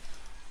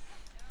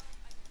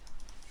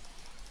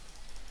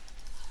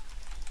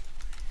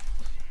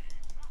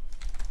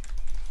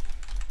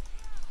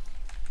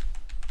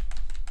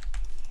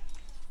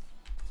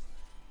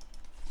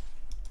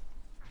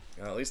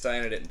 Well, at least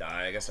Diana didn't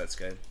die. I guess that's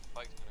good.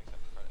 Pike's gonna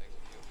accept the credit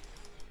execute.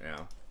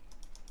 Yeah.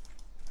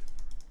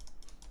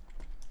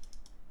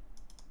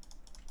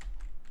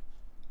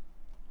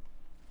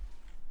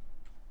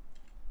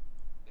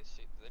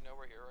 Do they know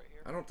we're here right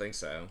here? I don't think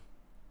so.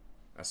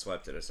 I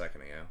swept it a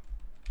second ago.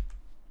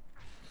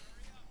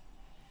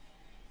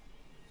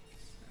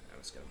 I'm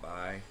just gonna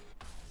buy.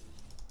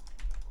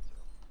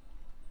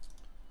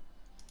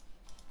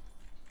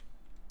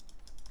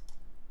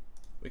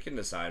 We can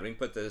decide. We can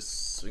put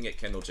this. We can get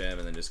Kindle Gem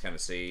and then just kind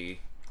of see.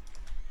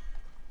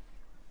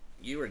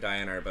 You or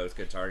Diana are both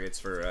good targets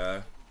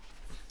for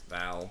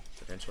Val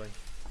potentially.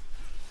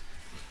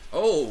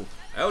 Oh,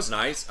 that was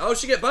nice. Oh,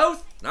 she get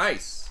both.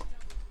 Nice.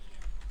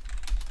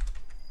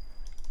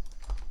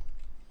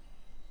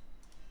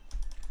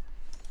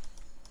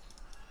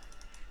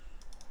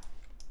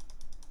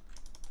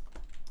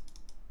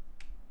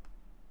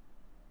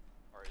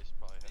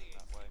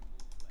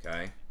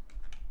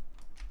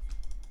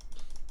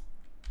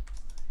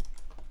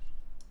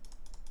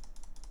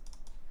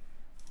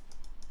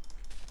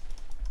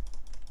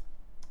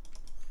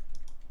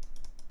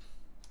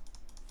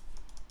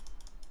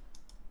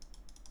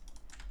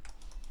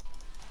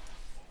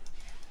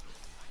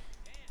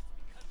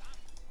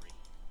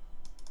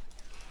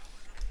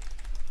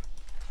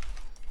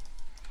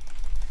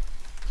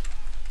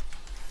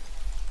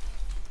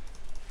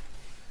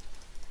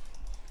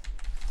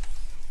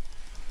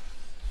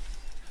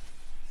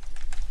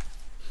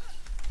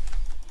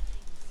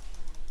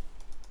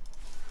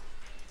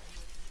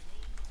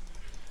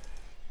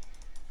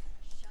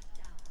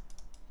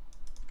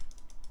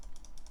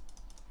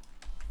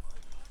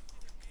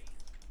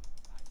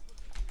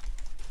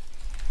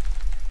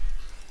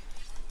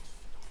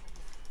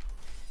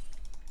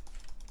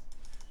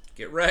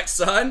 Get wrecked,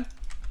 son.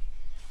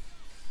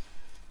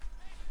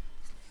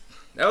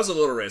 That was a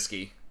little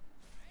risky.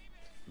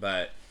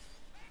 But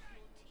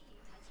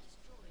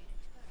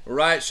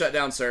Riot shut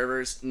down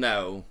servers?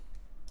 No.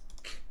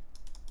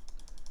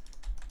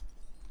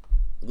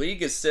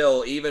 League is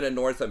still, even in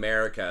North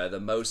America, the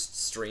most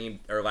streamed,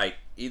 or like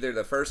either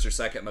the first or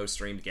second most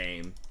streamed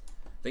game.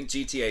 I think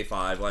GTA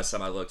 5, last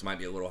time I looked, might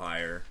be a little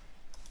higher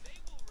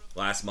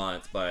last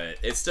month, but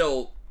it's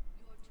still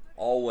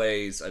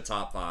always a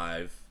top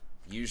 5,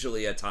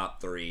 usually a top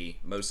 3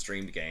 most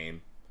streamed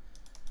game.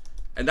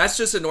 And that's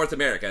just in North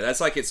America. That's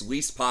like its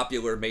least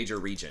popular major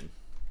region.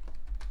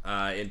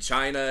 In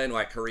China and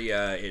like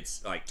Korea,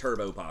 it's like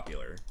turbo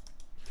popular.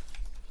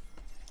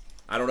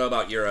 I don't know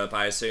about Europe.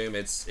 I assume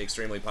it's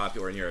extremely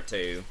popular in Europe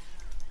too.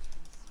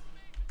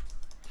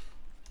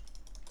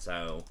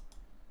 So,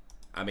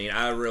 I mean,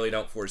 I really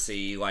don't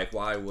foresee, like,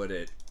 why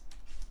would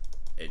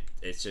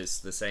it's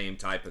just the same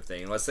type of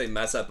thing. Unless they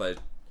mess up a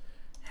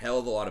hell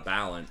of a lot of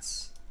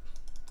balance.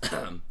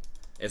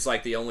 It's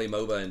like the only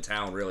MOBA in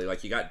town, really.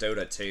 Like, you got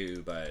Dota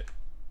 2, but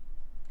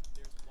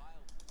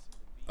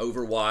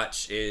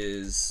Overwatch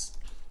is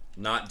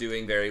not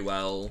doing very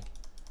well.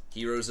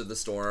 Heroes of the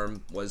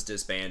Storm was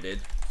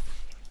disbanded.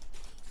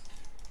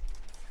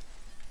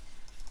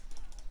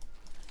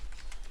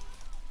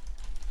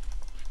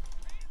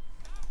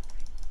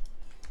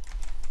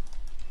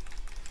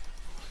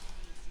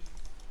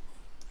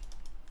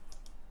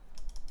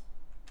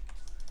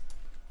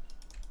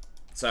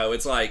 So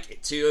it's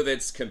like 2 of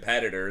its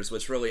competitors,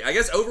 which really, I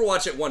guess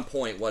Overwatch at one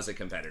point was a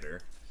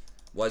competitor.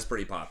 Was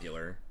pretty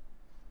popular.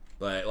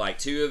 But like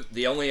 2 of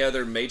the only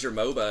other major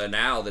MOBA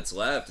now that's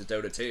left is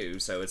Dota 2.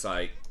 So it's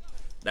like,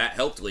 that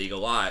helped League a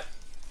lot,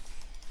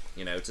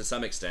 you know, to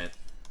some extent.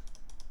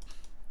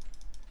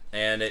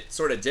 And it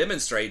sort of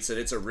demonstrates that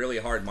it's a really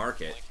hard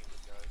market.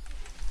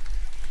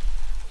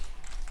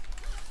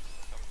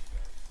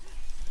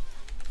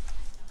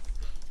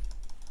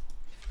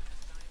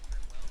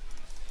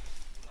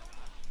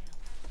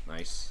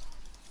 Nice.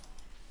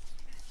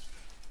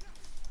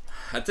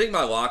 I think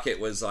my locket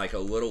was like a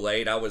little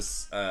late. I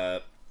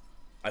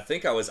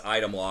think I was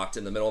item locked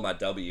in the middle of my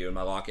W, and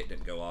my locket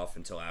didn't go off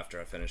until after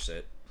I finished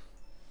it.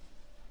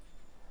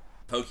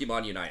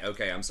 Pokemon Unite.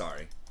 Okay, I'm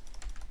sorry.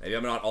 Maybe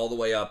I'm not all the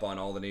way up on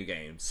all the new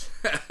games,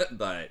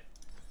 but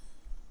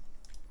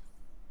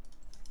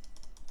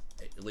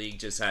League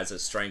just has a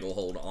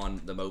stranglehold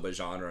on the MOBA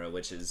genre,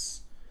 which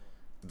is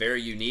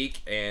very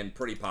unique and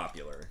pretty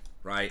popular,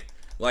 right?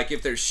 Like,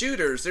 if there's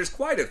shooters, there's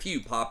quite a few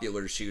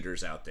popular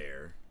shooters out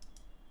there.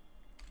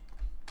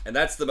 And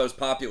that's the most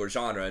popular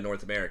genre in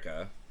North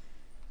America.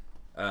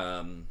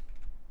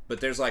 But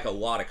there's, like, a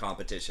lot of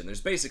competition. There's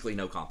basically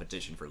no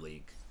competition for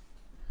League.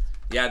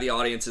 Yeah, the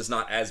audience is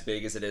not as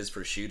big as it is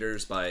for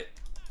shooters, but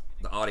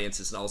the audience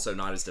is also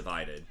not as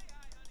divided.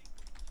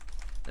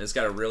 And it's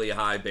got a really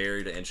high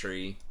barrier to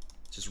entry.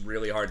 It's just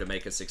really hard to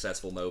make a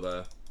successful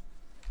MOBA.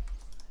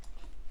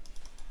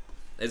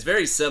 It's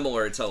very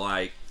similar to,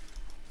 like,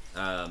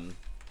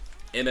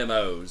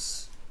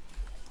 MMOs,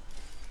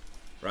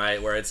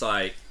 right? Where it's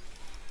like,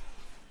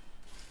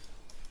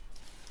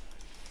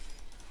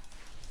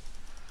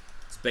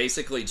 it's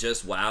basically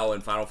just WoW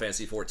and Final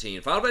Fantasy 14.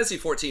 Final Fantasy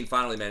 14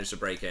 finally managed to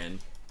break in.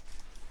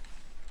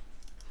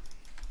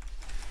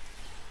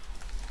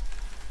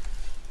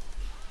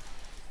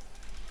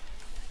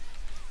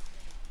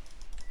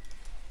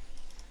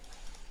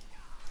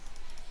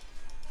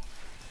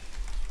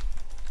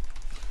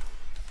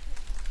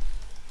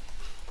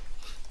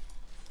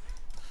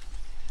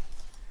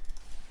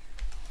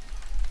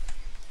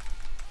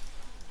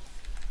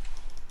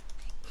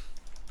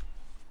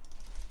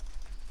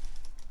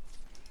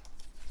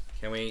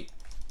 Can we...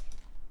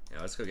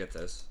 Yeah, let's go get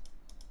this.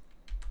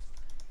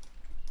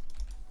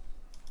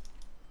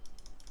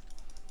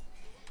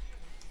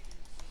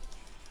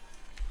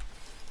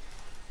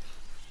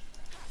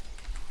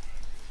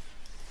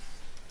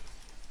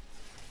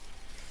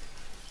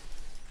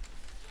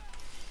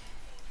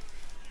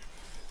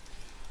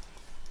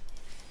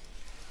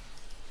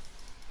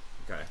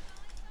 Okay.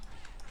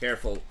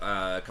 Careful,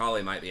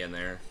 Kali might be in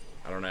there.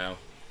 I don't know.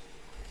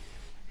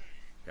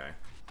 Okay.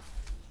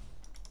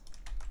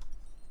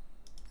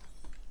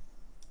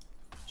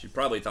 She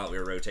probably thought we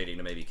were rotating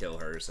to maybe kill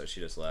her, so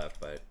she just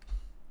left, but...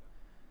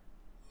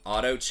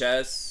 Auto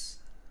chess?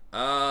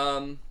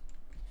 I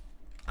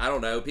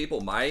don't know.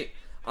 People might.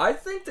 I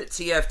think that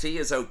TFT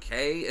is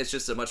okay. It's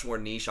just a much more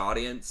niche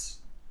audience.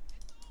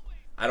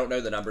 I don't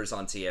know the numbers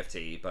on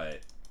TFT,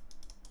 but...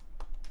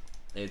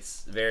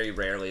 It's very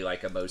rarely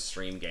like a most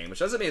streamed game, which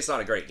doesn't mean it's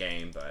not a great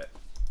game, but...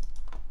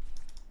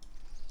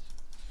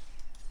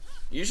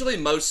 Usually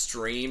most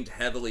streamed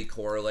heavily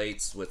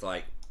correlates with,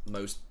 like,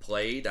 most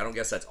played. I don't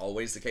guess that's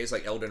always the case.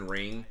 Like Elden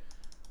Ring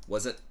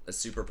wasn't a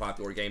super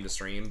popular game to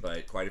stream,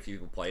 but quite a few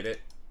people played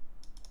it.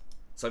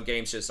 Some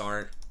games just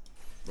aren't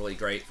really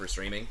great for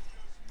streaming.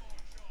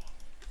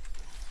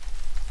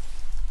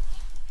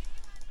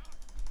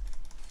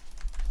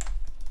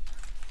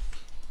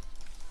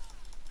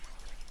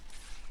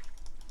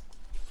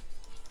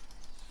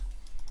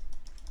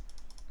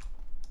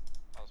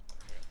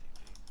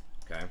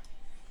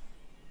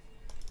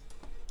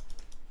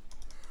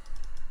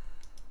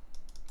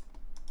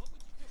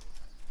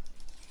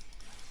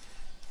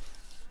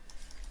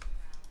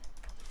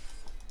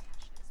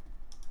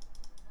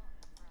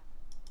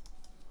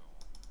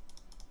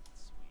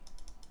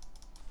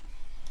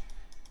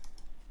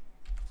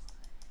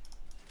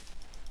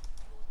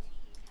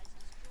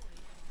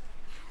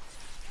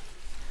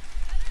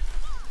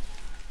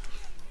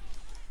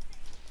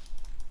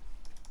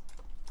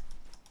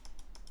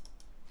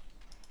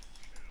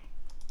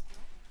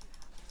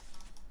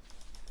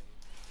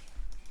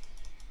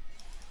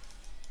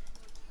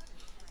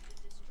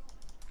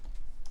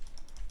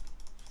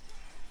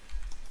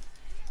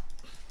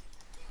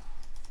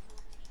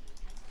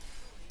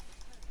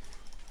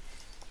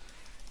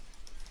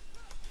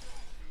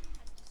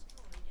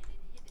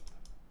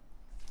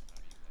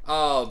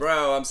 Oh,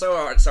 bro, I'm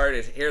so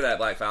sorry to hear that,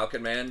 Black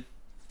Falcon, man.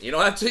 You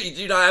don't have to. You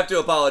do not have to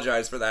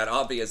apologize for that.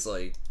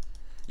 Obviously,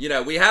 you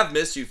know we have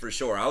missed you for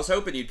sure. I was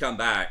hoping you'd come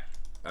back.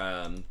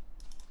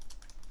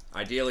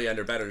 Ideally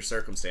under better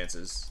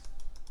circumstances.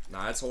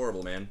 Nah, that's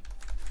horrible, man.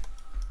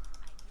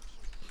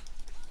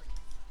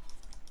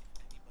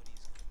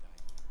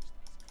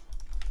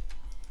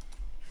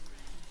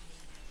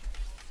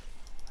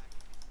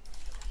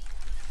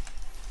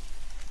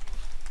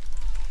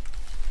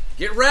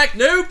 Get wrecked,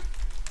 noob!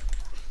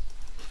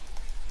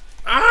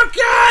 Oh,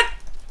 God!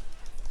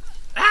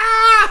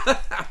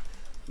 Ah!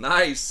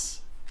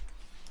 Nice.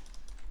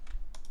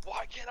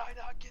 Why can't I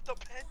not get the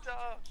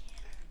penta?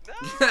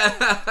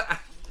 No!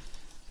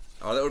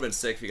 Oh, that would have been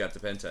sick if you got the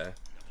penta.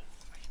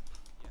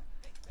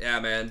 Yeah,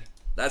 man.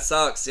 That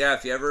sucks. Yeah,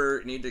 if you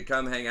ever need to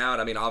come hang out,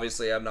 I mean,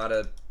 obviously I'm not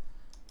a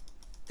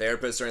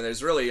therapist or anything.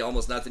 There's really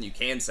almost nothing you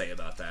can say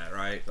about that,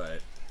 right? But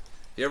if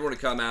you ever want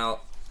to come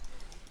out,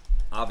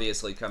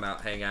 obviously come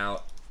out, hang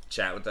out,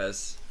 chat with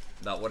us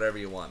about whatever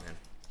you want, man.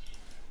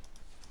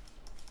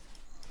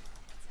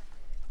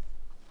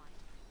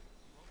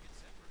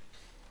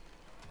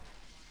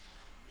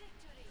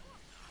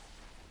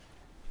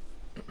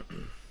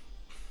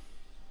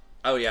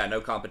 Oh yeah, no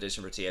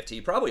competition for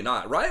TFT. Probably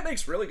not. Riot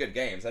makes really good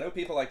games. I know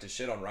people like to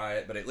shit on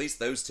Riot, but at least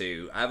those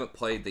two. I haven't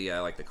played the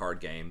like the card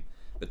game,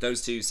 but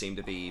those two seem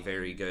to be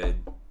very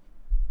good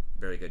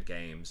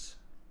games.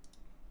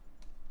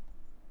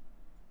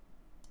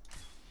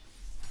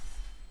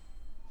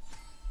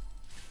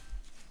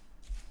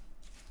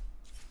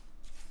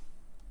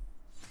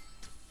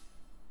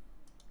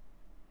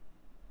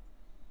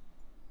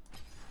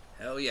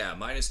 Hell yeah,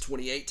 minus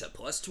 28 to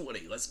plus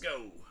 20. Let's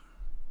go.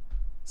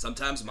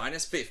 Sometimes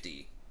minus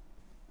 50.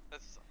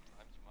 That's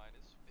sometimes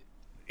minus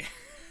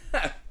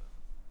 50.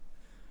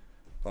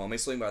 Well, let me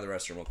swing by the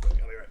restroom real quick.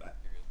 I'll be right back.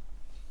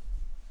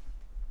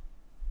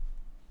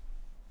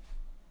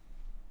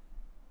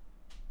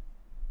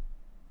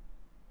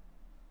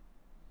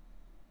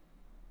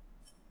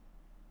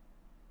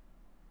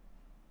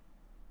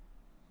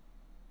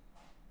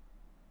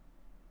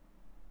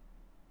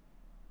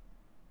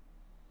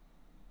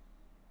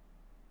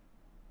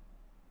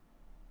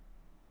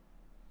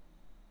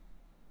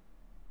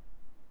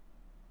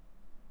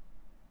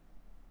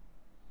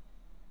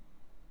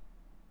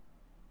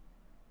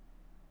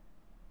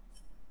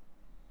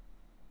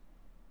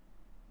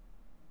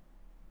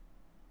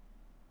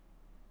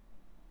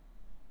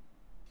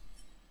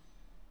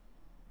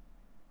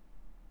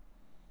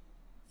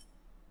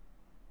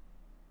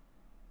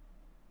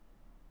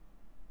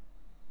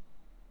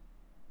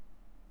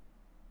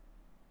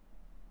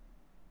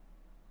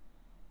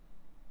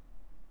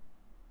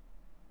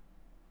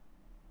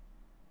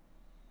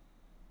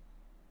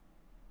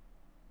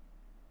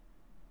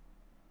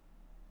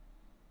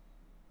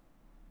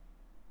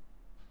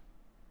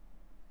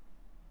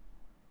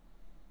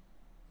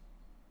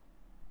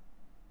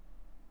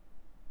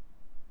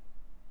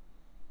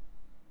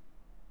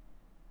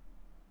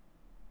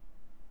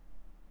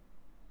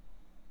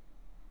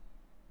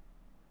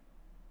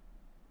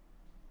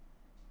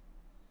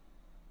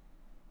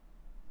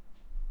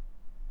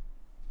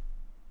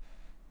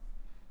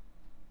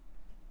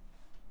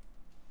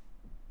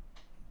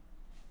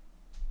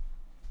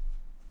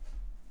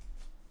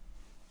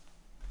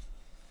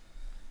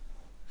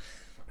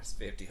 Minus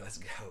 50. Let's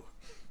go.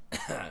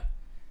 All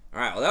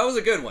right. Well, that was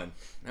a good one.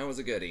 That was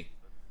a goodie.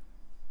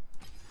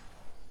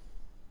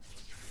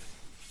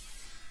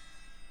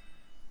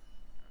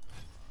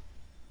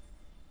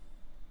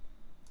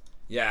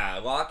 Yeah,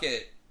 lock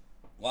it,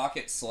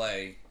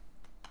 slay,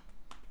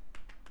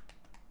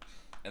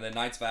 and then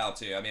Knight's Vow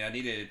too. I mean, I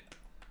needed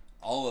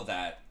all of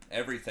that,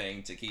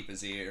 everything to keep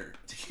his ear,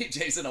 to keep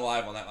Jayson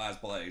alive on that last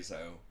play. So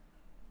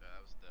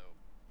That was dope.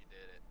 You did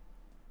it.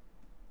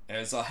 and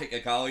it's like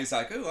Akali's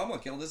like, "Ooh, I'm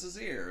gonna kill this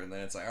Azir," and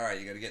then it's like, "All right,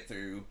 you got to get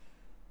through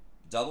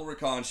double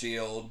Rakan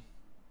shield,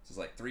 this is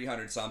like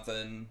 300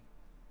 something,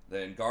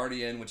 then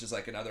Guardian, which is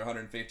like another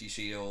 150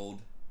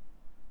 shield,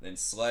 then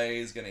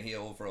Slay's gonna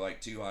heal for like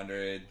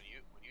 200." When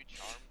you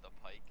charmed the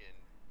Pike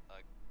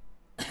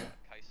in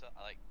Kaisa,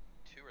 I like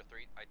 2 or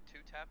 3. I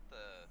 2-tapped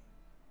the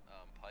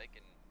Pike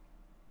and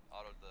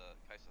autoed the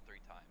Kaisa 3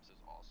 times. It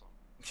was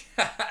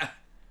awesome.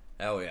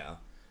 Hell yeah.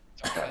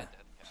 Sorry, I had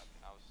death cap.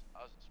 I was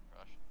just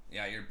crushed.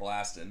 Yeah, you're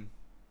blasting.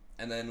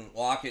 And then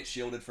Locket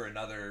shielded for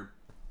another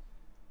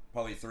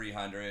probably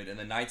 300, and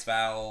then Knight's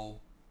Vow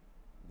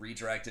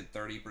redirected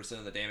 30%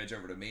 of the damage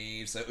over to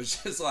me, so it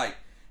was just like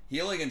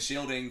healing and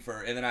shielding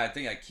for, and then I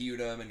think I queued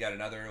him and got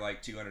another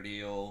like 200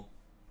 heal.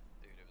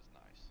 Dude, it was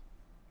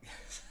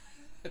nice.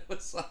 It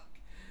was like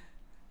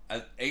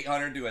a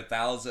 800 to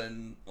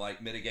 1,000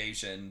 like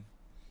mitigation.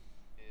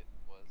 It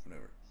was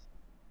Whatever.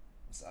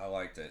 So I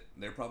liked it.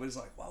 They're probably just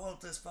like, why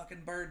won't this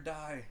fucking bird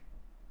die?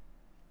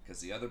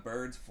 Because the other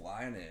bird's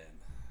flying in.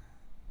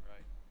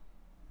 right.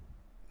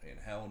 And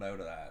hell no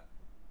to that.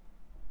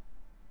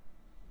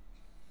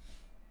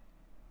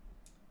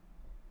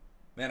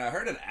 Man, I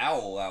heard an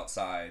owl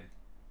outside.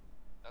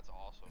 That's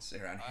awesome.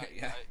 Sit around here,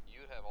 yeah. You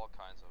have all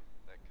kinds of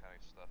that kind of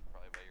and stuff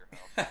probably by your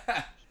house,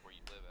 just where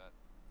you live at.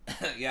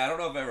 Yeah, I don't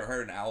know if I've ever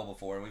heard an owl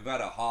before. We've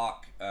got a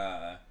hawk.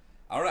 I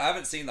don't know. I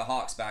haven't seen the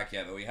hawks back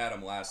yet, but we had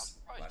them last.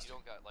 I'm surprised last you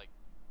don't got like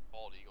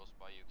bald eagles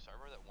by you, because I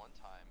remember that one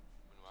time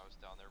when I was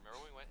down there. Remember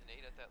we went and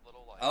ate at that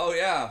little like Oh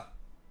yeah.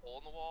 hole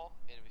in the wall,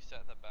 and we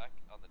sat in the back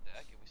on the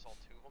deck, and we saw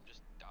two of them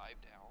just dive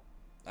down.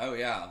 Oh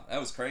yeah, that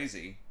was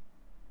crazy.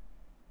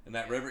 And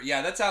that river,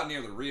 yeah, that's out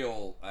near the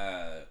real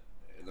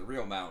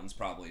mountains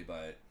probably,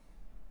 but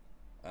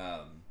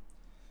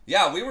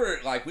yeah, we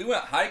went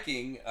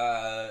hiking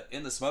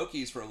in the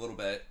Smokies for a little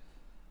bit,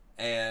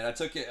 and I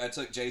took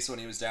Jayson when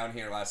he was down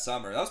here last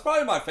summer. That was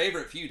probably my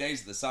favorite few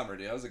days of the summer,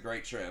 dude. That was a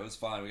great trip. It was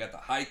fun. We got the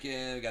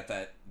hiking, we got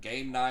that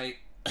game night,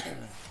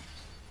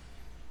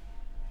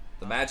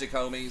 the Magic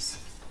homies.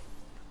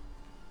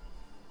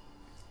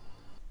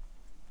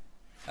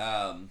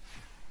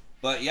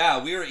 But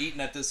yeah, we were eating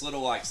at this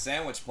little like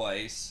sandwich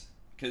place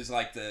because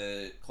like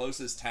the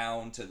closest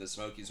town to the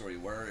Smokies where we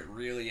were, it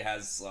really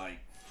has like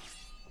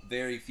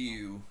very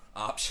few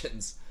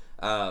options.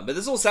 But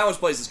this little sandwich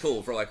place is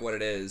cool for like what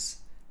it is,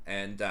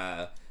 and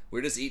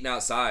we're just eating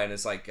outside, and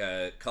it's like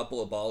a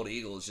couple of bald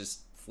eagles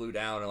just flew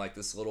down in like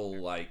this little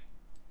like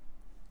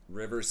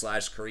river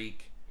 /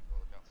 creek. Go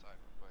look outside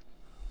real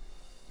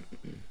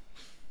quick.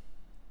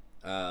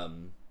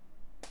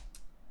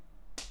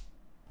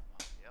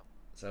 Yep.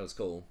 So that was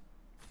cool.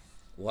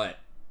 What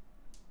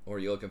were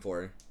you looking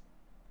for?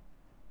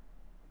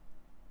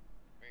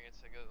 Marianne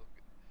said,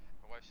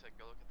 my wife said,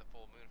 go look at the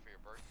full moon for your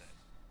birthday.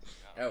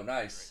 Oh,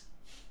 nice.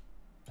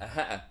 She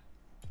said,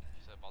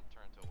 about to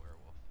turn into a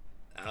werewolf.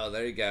 Oh,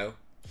 there you go.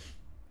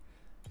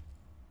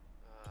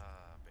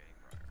 Banning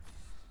Briar.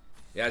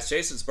 Yeah, it's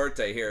Jason's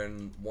birthday here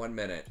in 1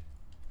 minute.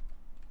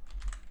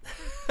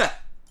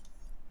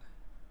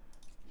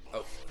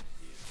 Oh.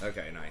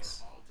 Okay,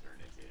 nice.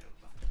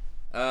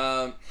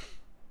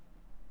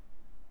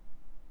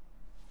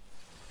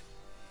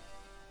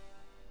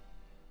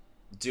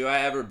 Do I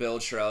ever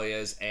build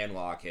Shirelias and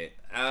Locket?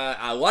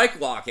 I like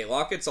Locket.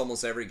 Locket's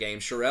almost every game.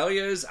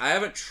 Shirelias, I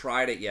haven't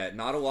tried it yet.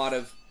 Not a lot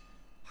of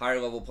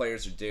higher level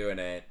players are doing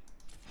it.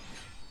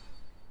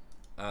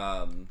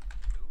 I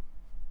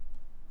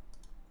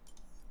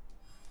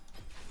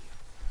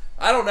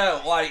don't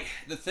know. Like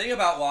the thing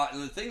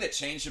that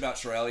changed about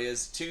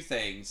Shirelias, two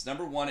things.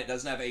 Number one, it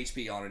doesn't have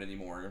HP on it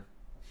anymore.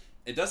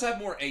 It does have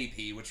more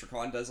AP, which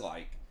Rakan does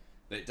like,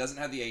 but it doesn't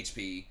have the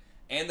HP.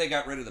 And they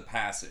got rid of the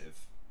passive.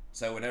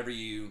 So whenever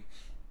you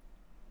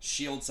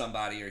shield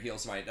somebody or heal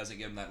somebody, it doesn't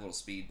give them that little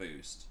speed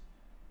boost.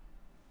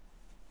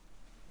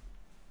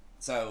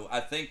 So I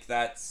think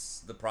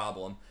that's the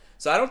problem.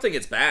 So I don't think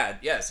it's bad.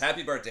 Yes,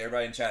 happy birthday.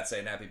 Everybody in chat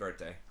saying happy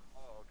birthday.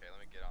 Oh, okay. Let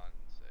me get on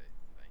and say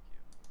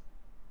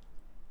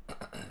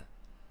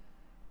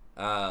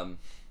thank you.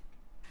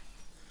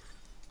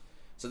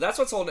 So that's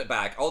what's holding it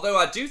back. Although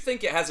I do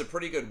think it has a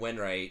pretty good win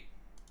rate.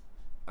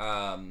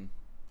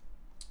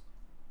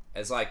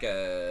 As like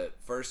a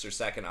first or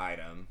second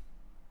item.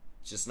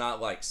 It's just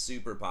not like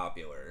super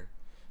popular.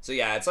 So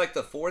yeah, it's like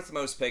the 4th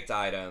most picked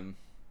item,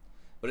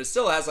 but it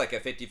still has like a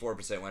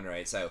 54% win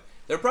rate. So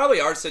there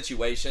probably are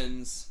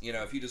situations, you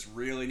know, if you just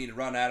really need to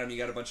run at them, you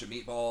got a bunch of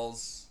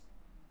meatballs.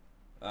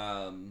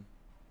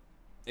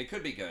 It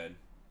could be good.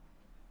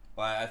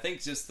 But I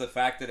think just the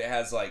fact that it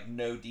has like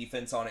no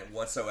defense on it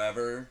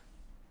whatsoever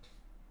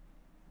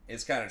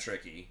is kind of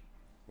tricky.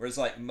 Whereas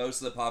like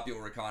most of the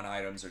popular recon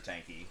items are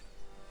tanky.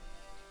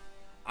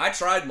 I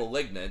tried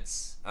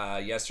Malignants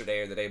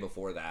yesterday or the day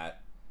before that.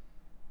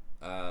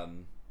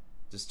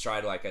 Just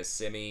tried like a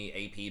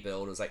semi-AP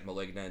build. It was like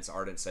Malignants,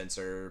 Ardent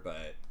Sensor,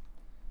 but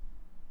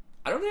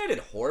I don't think I did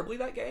horribly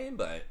that game,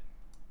 but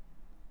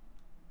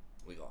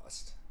we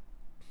lost.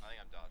 I think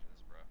I'm dodging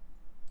this,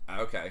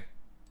 bro. Okay.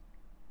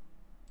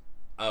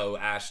 Oh,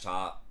 Ash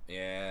Top.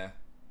 Yeah.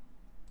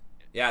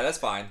 Yeah, that's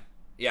fine.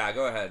 Yeah,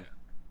 go ahead.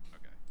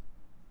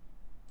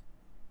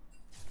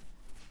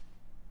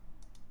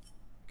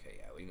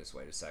 We can just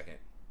wait a second.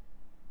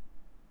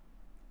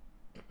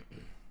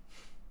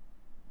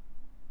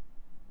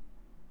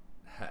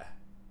 Yeah,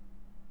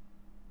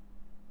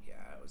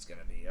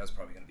 that was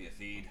probably gonna be a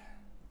feed.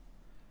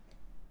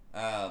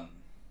 Yeah,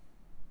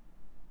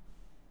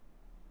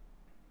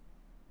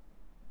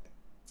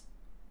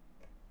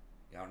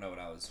 I don't know what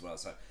I was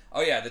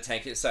oh yeah, the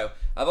tank. So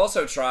I've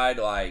also tried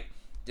like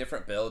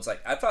different builds. Like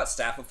I thought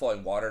Staff of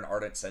Flowing Water and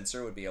Ardent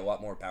Sensor would be a lot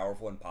more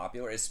powerful and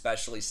popular,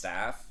 especially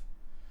Staff.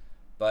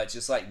 But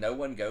just like no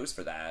one goes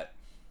for that.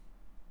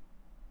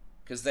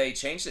 Because they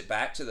changed it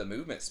back to the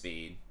movement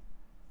speed.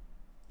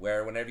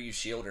 Where whenever you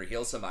shield or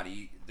heal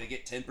somebody, they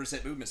get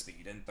 10% movement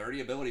speed and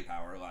 30 ability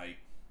power. Like,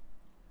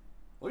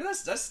 look at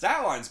this. That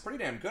stat line's pretty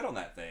damn good on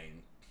that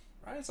thing.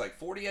 Right? It's like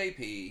 40 AP.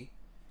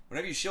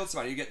 Whenever you shield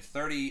somebody, you get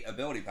 30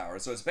 ability power.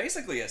 So it's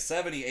basically a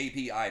 70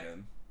 AP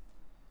item.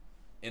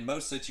 In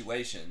most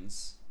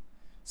situations.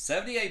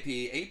 70 AP,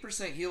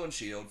 8% heal and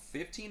shield,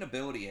 15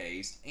 ability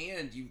haste,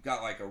 and you've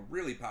got like a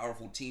really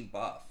powerful team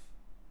buff.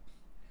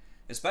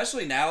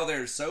 Especially now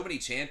there's so many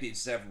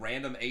champions that have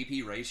random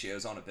AP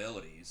ratios on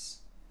abilities.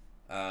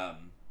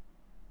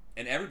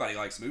 and everybody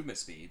likes movement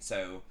speed.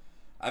 So,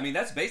 I mean,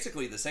 that's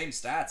basically the same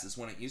stats as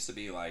when it used to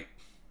be like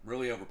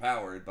really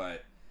overpowered.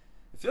 But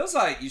it feels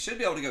like you should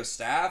be able to go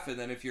staff, and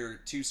then if you're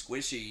too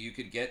squishy, you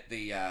could get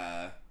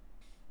the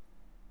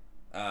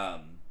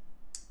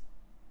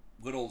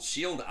little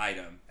shield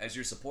item as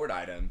your support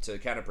item to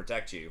kind of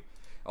protect you.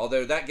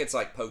 Although that gets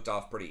like poked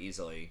off pretty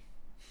easily.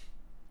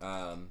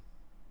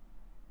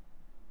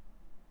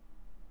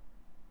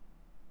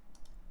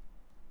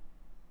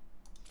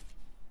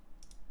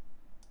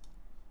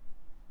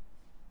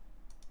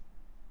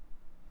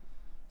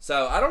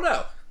 So I don't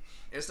know.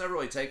 It's never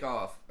really took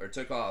off.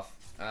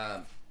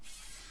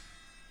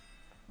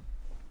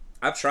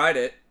 I've tried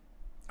it.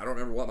 I don't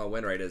remember what my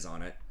win rate is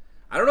on it.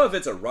 I don't know if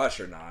it's a rush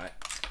or not.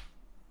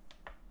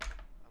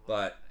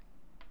 But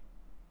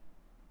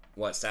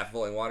what, staff of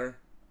boiling water?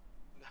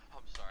 No,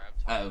 I'm sorry.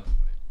 I'm talking.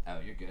 Oh,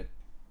 you're good.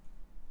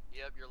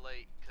 Yep, you're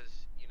late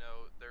because you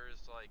know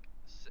there's like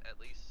at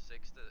least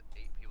 6 to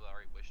 8 people that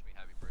already wished me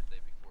happy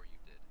birthday before you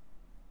did.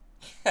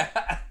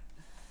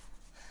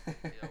 You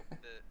know,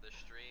 the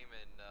stream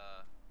and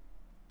the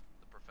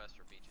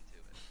professor beat you to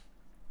it.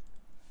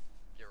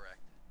 Get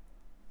wrecked.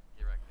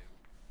 Get wrecked, dude.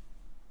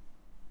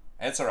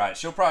 It's alright.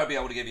 She'll probably be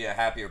able to give you a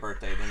happier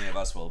birthday than any of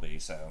us will be,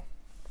 so.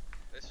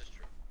 This is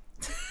true.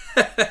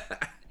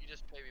 You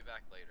just pay me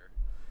back later.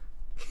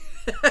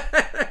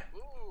 Ooh,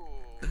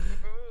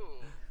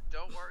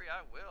 don't worry,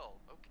 I will.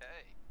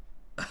 Okay.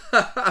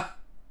 On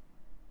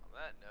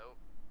that note,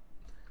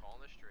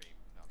 calling the stream.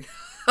 No.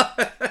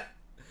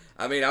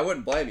 I mean, I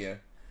wouldn't blame you.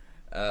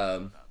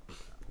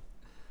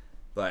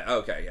 But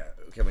okay, yeah.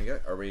 Can we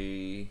get?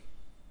 We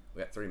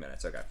got 3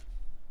 minutes. Okay.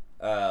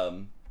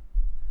 3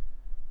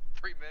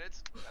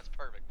 minutes? That's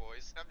perfect,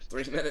 boys. I'm just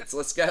 3 minutes.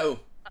 Let's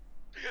go.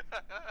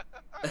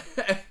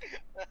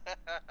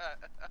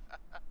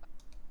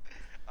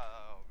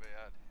 Oh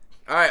man.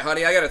 All right,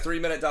 honey. I got a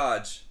 3-minute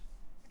dodge.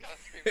 Got a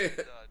 3-minute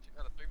dodge. You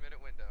got a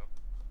 3-minute window.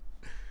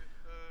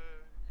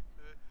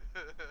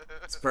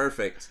 It's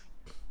perfect.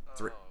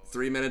 Oh,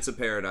 3 minutes of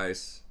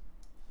paradise.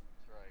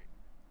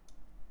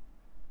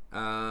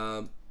 that's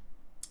right.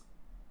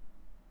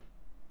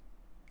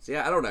 So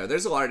yeah, I don't know.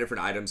 There's a lot of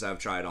different items I've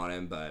tried on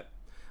him, but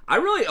a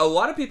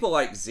lot of people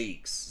like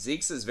Zeke's.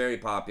 Zeke's is very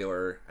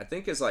popular. I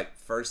think his like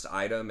first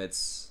item,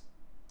 it's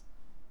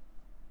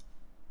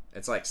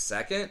like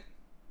second.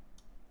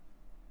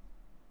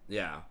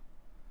 Yeah.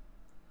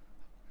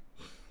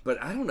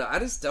 But I don't know. I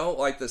just don't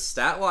like the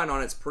stat line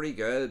on it's pretty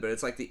good, but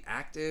it's like the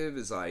active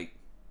is like,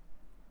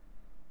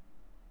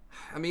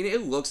 I mean,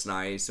 it looks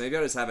nice. Maybe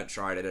I just haven't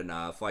tried it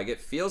enough. Like, it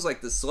feels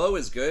like the slow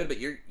is good, but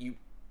you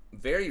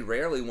very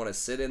rarely want to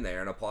sit in there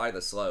and apply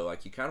the slow.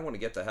 Like, you kind of want to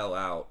get the hell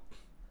out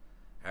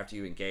after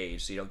you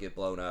engage so you don't get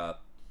blown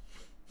up.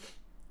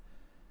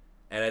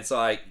 And it's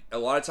like, a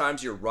lot of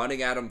times you're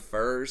running at them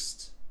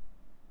first.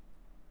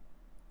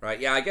 Right?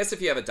 Yeah, I guess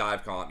if you have a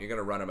dive comp, you're going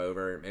to run them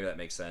over. Maybe that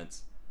makes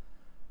sense.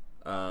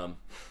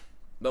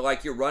 But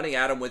like you're running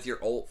at them with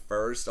your ult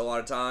first a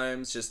lot of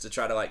times just to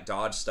try to like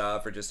dodge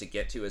stuff or just to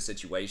get to a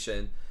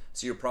situation.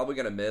 So you're probably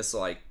going to miss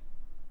like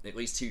at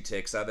least 2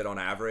 ticks of it on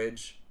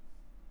average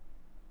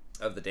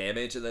of the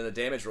damage. And then the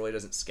damage really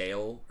doesn't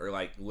scale or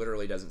like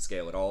literally doesn't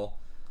scale at all.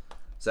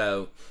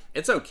 So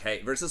it's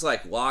okay. Versus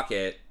like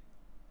Locket,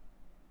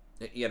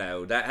 you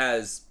know, that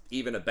has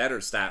even a better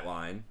stat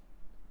line,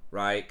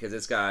 right? Because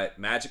it's got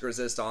magic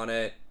resist on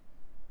it.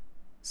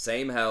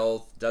 Same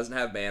health, doesn't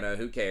have mana,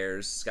 who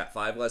cares? It's got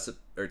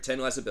 10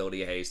 less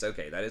ability haste.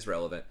 Okay, that is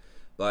relevant.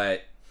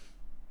 But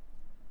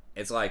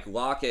it's like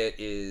Locket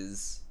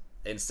is,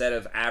 instead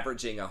of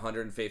averaging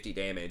 150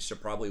 damage to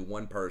probably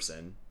one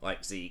person,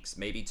 like Zeke's,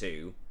 maybe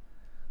 2,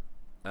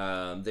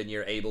 then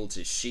you're able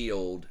to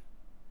shield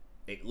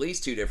at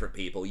least 2 different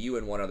people, you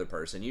and one other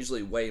person,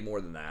 usually way more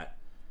than that,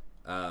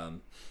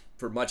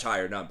 for much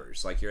higher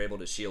numbers. Like you're able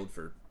to shield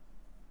for,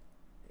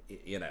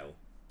 you know,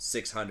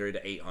 600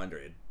 to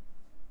 800.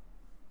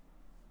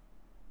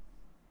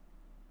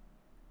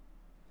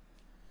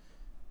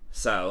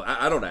 So,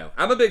 I don't know.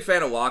 I'm a big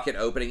fan of Locket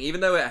opening, even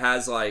though it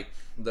has, like,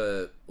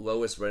 the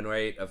lowest win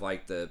rate of,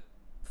 like, the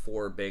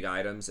 4 big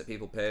items that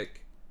people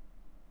pick.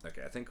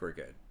 Okay, I think we're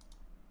good.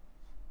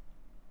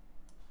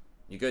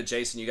 You good,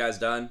 Jayson? You guys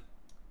done?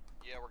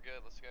 Yeah, we're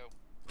good. Let's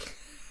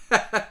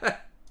go.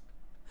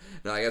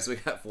 No, I guess we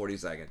got 40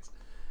 seconds.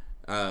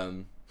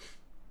 Didn't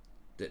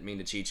mean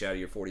to cheat you out of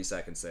your 40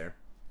 seconds there.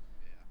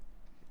 Yeah.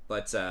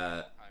 But,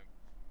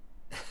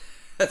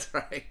 that's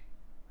right.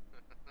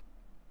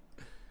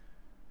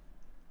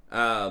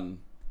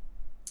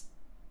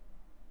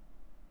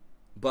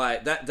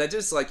 But that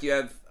just, like, you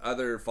have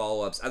other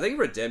follow-ups. I think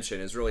Redemption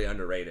is really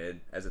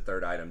underrated as a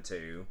third item,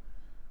 too.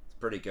 It's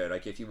pretty good,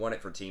 like, if you want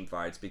it for team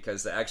fights,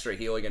 because the extra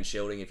healing and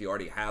shielding, if you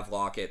already have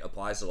Locket,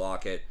 applies to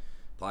Locket,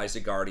 applies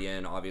to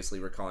Guardian, obviously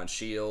Rakan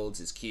shields,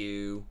 his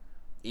Q,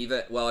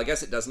 even, well, I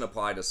guess it doesn't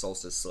apply to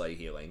Solstice Slay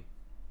healing.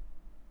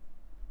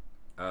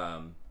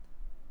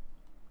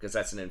 Because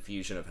that's an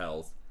infusion of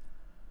health.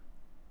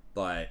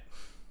 But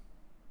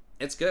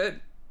it's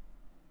good.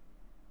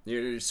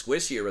 You're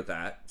squishier with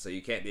that, so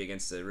you can't be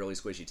against a really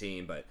squishy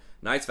team. But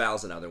Knight's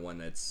Vow's another one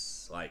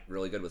that's like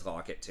really good with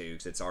Locket too,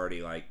 because it's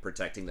already like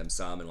protecting them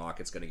some, and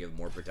Locket's going to give them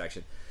more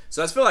protection.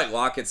 So I just feel like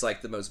Locket's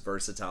like the most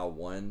versatile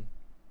one.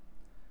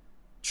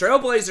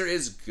 Trailblazer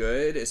is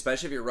good,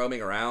 especially if you're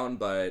roaming around,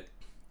 but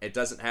it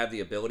doesn't have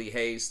the ability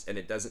haste, and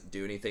it doesn't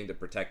do anything to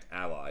protect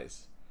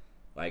allies.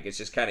 Like, it's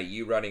just kind of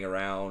you running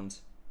around,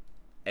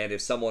 and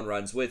if someone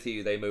runs with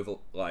you, they move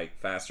like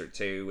faster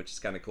too, which is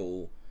kind of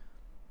cool.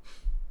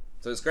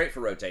 So it's great for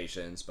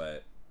rotations,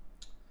 but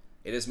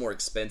it is more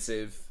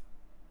expensive.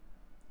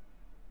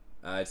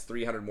 It's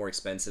 300 more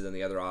expensive than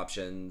the other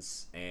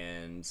options,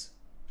 and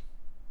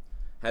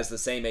has the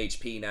same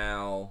HP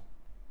now.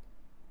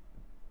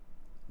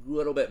 A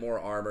little bit more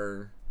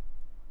armor,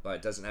 but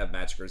it doesn't have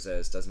magic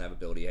resist, doesn't have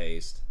ability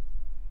haste.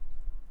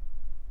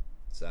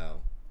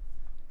 So,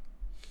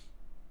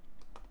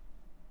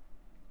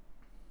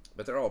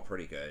 but they're all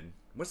pretty good.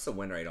 What's the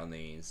win rate on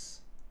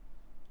these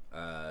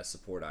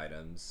support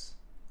items?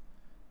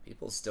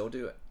 People still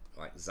do it.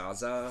 Like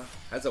Zaza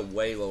has a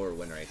way lower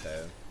win rate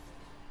though.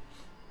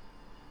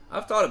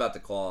 I've thought about the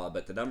Claw,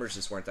 but the numbers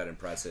just weren't that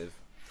impressive.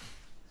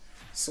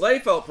 Slay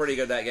felt pretty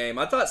good that game.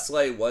 I thought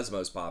Slay was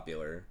most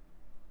popular,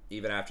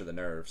 even after the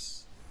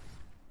nerfs.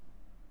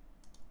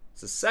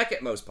 It's the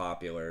second most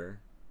popular.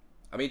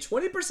 I mean,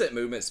 20%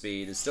 movement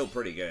speed is still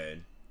pretty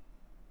good.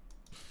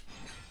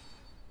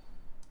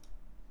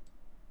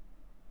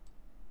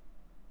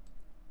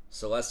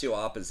 Celestial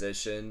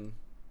Opposition.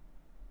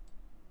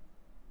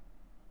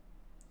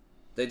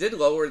 They did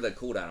lower the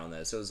cooldown on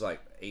this. It was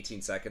like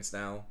 18 seconds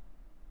now.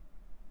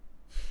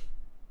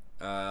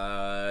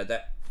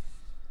 That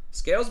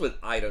scales with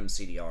item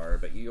CDR,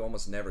 but you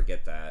almost never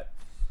get that.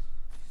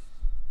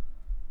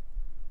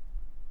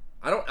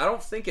 I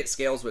don't think it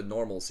scales with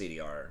normal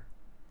CDR.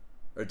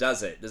 Or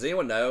does it? Does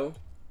anyone know?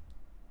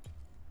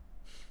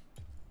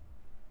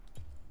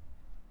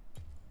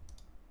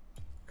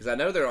 Because I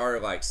know there are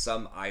like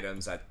some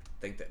items I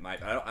think that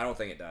might. I don't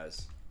think it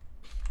does.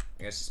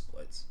 I guess it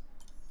splits.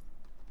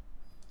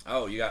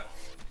 Oh, you got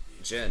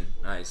Jin.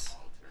 Nice.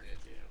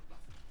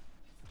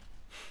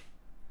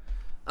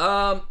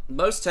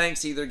 Most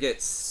tanks either get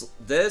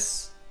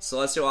this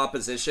Celestial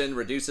Opposition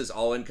reduces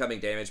all incoming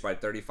damage by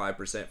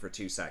 35% for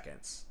 2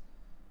 seconds.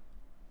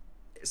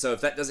 So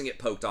if that doesn't get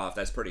poked off,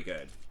 that's pretty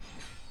good.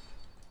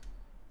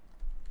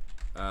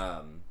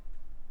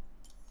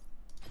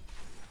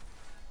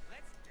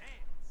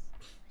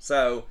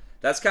 So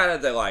that's kind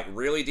of the like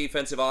really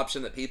defensive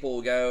option that people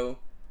will go.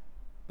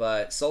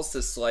 But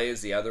Solstice Slay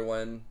is the other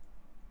one,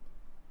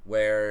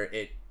 where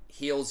it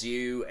heals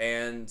you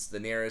and the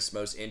nearest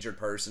most injured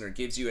person, or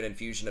gives you an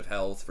infusion of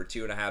health for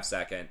 2.5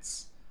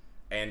 seconds,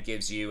 and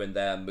gives you and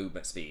them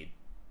movement speed.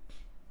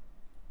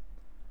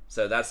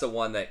 So that's the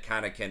one that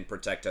kind of can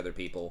protect other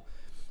people.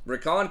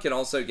 Rakan can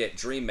also get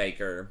Dream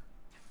Maker,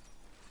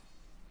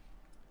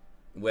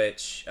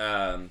 which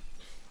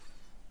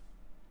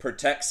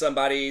protects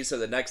somebody, so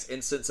the next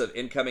instance of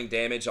incoming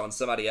damage on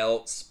somebody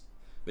else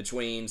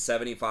between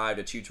 75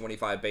 to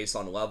 225 based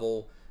on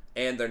level,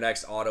 and their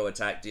next auto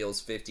attack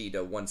deals 50 to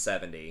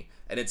 170,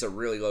 and it's a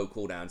really low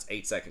cooldown. It's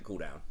 8-second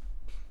cooldown.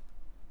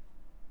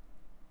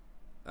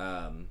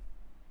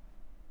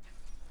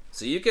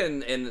 So you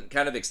can, in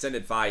kind of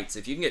extended fights,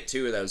 if you can get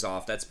 2 of those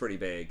off, that's pretty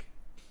big.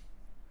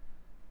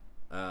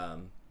 But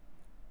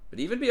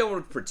even be able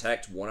to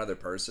protect one other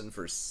person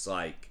for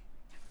like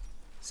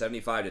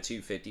 75 to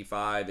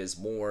 255 is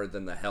more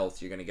than the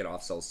health you're going to get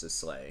off Solstice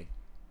Slay.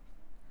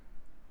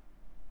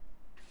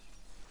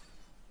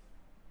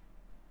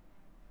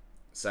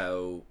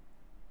 So,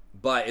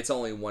 but it's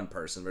only one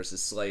person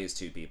versus Slay is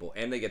 2 people,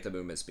 and they get the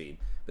movement speed.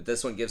 But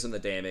this one gives them the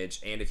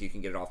damage, and if you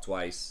can get it off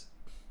twice,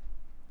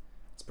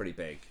 it's pretty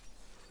big.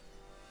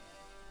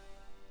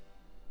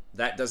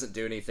 That doesn't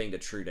do anything to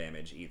true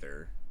damage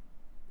either,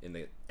 in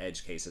the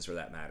edge cases where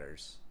that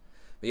matters.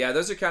 But yeah,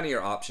 those are kind of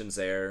your options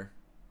there.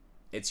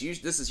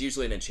 This is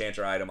usually an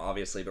enchanter item,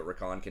 obviously, but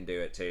Rakan can do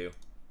it too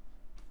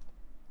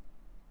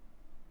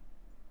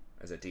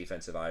as a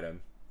defensive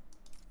item.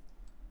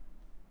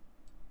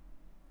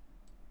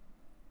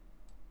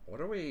 What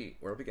are we?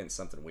 We're up against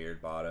something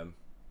weird bottom.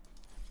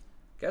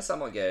 Guess I'm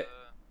gonna get.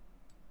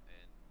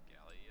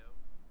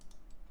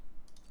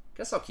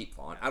 Guess I'll keep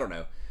Fawn. I don't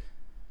know.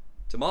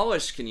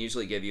 Demolish can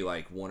usually give you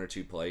like 1 or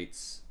 2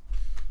 plates.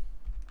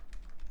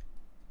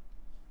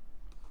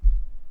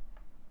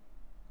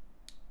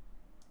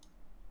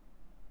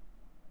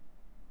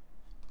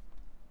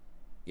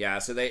 Yeah,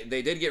 so they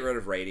did get rid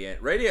of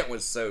Radiant. Radiant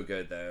was so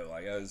good though.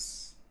 Like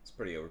it's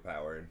pretty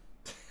overpowered,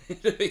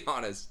 to be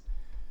honest.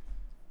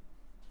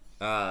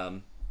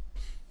 So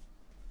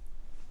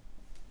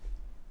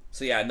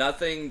yeah,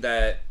 nothing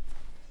that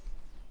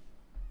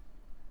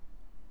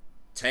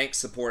tank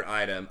support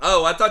item.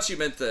 Oh, I thought you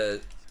meant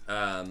the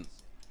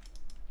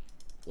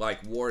like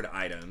ward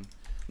item.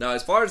 No,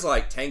 as far as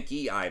like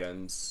tanky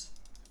items,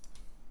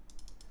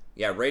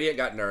 yeah, Radiant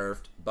got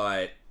nerfed,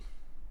 but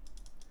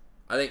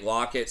I think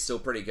Locket's still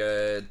pretty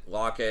good.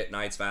 Locket,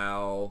 Knight's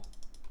Vow,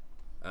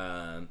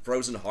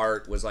 Frozen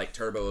Heart was like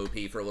turbo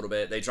OP for a little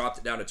bit. They dropped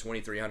it down to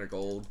 2,300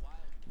 gold.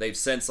 They've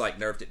since like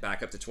nerfed it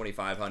back up to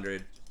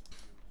 2,500.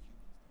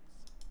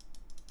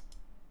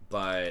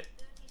 But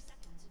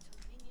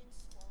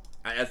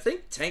I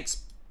think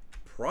tanks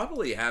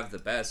probably have the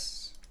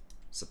best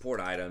support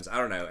items. I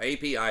don't know.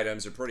 AP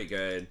items are pretty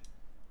good.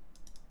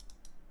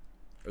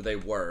 Or they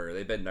were.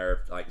 They've been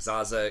nerfed. Like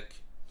Zazek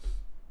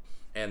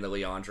and the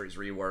Leandre's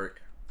rework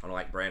on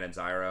like Brand and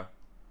Zyra.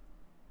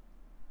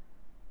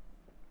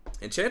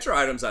 Enchanter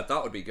items I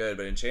thought would be good,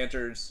 but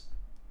Enchanters,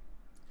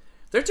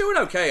 they're doing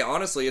okay.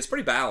 Honestly, it's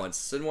pretty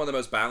balanced. It's in one of the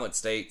most balanced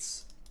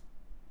states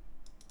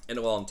in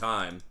a long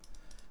time.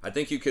 I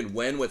think you can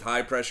win with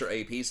high pressure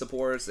AP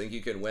supports. I think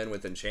you can win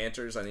with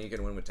Enchanters. I think you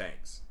can win with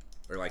tanks.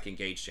 Or like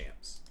Engage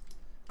champs.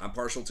 I'm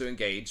partial to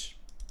Engage.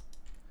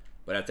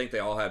 But I think they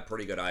all have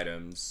pretty good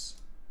items.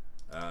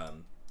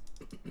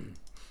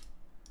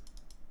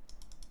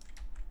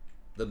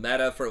 The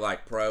meta for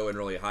like pro and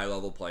really high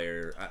level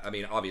player, I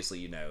mean, obviously,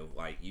 you know,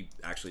 like you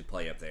actually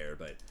play up there,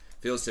 but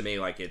feels to me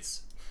like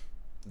it's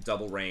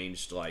double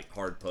ranged, like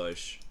hard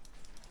push.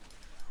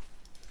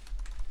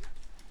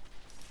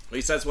 At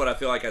least that's what I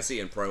feel like I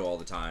see in pro all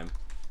the time.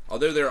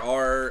 Although there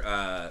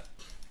are,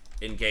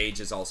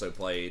 Engage is also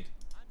played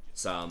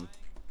some.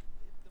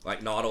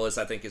 Like Nautilus,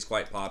 I think, is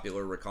quite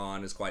popular.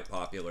 Rakan is quite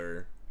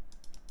popular.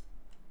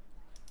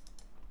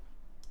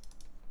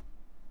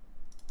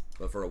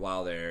 But for a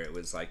while there, it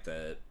was like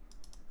the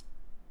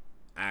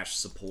Ashe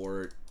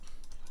support,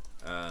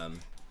 you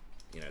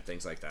know,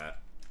 things like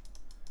that.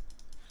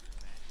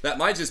 That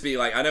might just be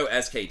like, I know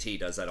SKT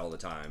does that all the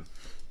time.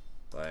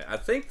 But I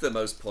think the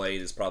most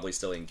played is probably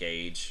still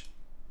Engage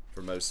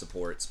for most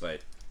supports. But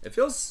it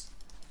feels,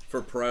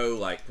 for pro,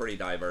 like pretty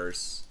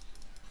diverse.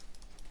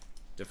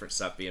 Different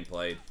stuff being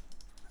played.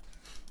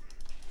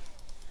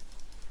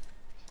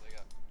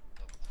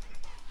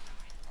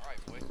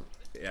 Alright, boys.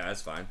 Yeah,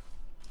 that's fine.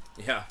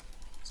 Yeah.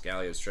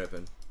 Scallio's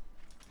tripping.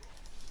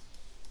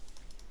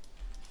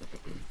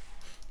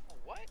 Oh,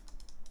 what?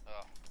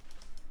 Oh.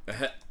 My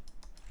bad.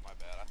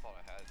 I thought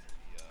I had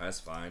the, That's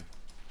fine.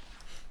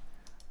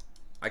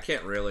 I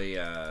can't really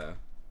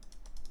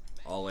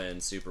all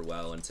in super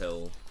well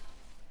until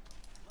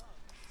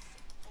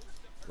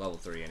level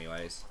 3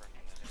 anyways.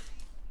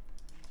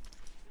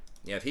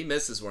 Yeah, if he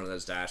misses one of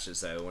those dashes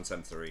though, once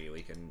I'm 3,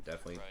 we can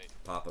definitely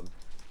pop him.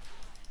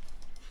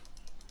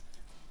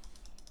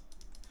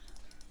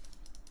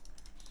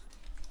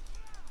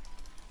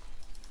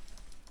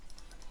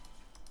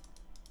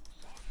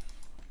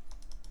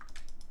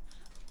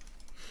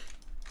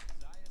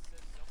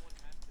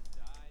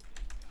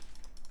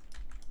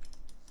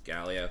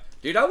 Galio.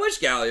 Dude, I wish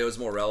Galio was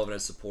more relevant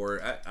as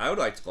support. I would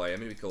like to play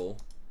him. It'd be cool.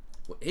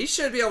 He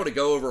should be able to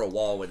go over a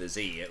wall with his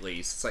E, at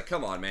least. It's like,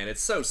 come on, man.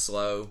 It's so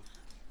slow.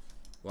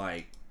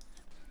 Like,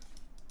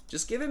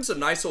 just give him some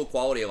nice little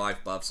quality of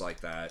life buffs like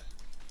that.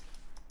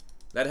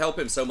 That'd help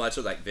him so much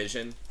with, like,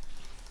 vision.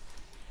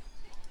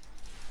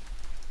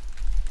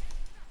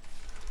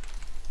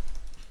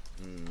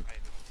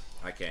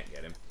 I can't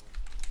get him.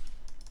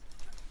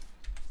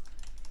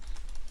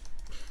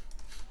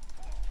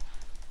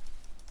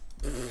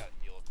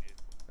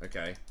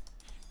 Okay.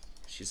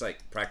 She's like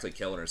practically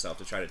killing herself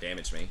to try to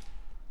damage me.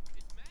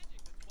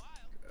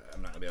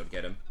 I'm not gonna be able to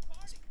get him.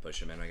 Let's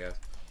push him in, I guess.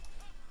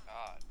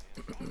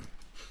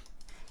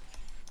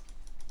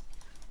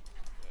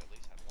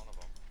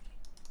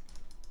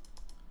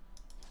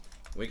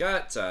 We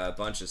got a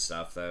bunch of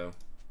stuff though.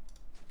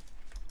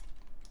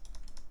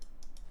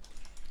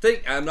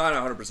 I'm not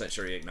 100%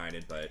 sure he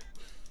ignited, but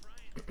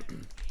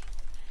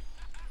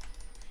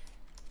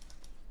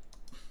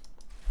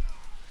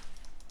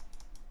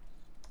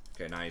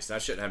okay, nice.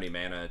 That shouldn't have any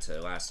mana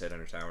to last hit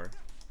under tower.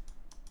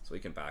 So we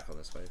can back on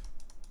this wave.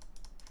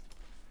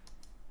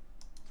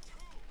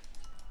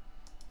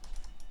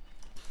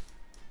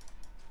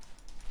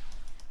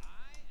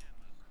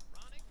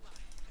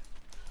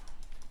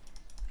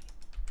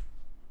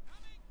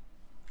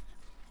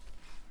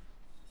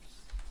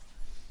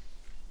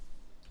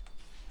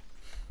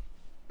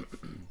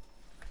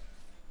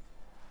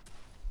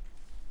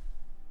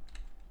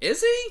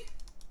 Is he?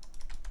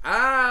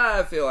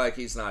 I feel like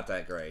he's not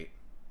that great.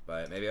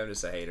 But maybe I'm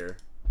just a hater.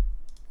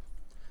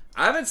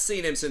 I haven't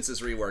seen him since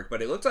his rework, but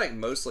it looked like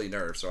mostly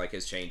nerfs, or like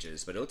his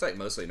changes. But it looked like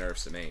mostly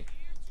nerfs to me.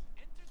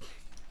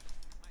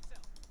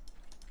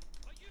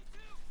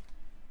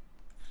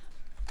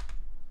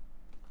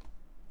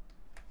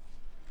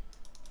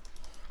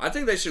 I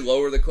think they should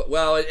lower the...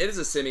 Well, it is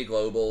a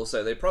semi-global,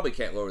 so they probably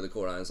can't lower the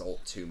cooldown on his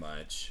ult too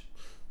much.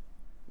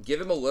 Give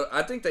him a little...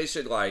 I think they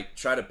should, like,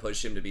 try to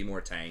push him to be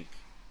more tank.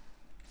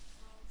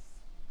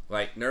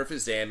 Like, nerf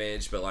his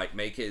damage, but, like,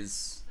 make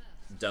his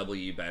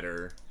W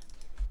better.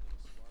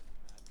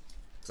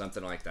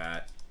 Something like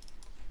that.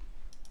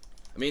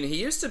 I mean,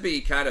 he used to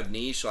be kind of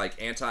niche,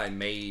 like,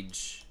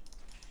 anti-mage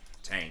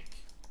tank.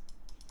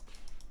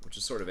 Which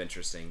is sort of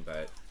interesting,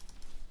 but...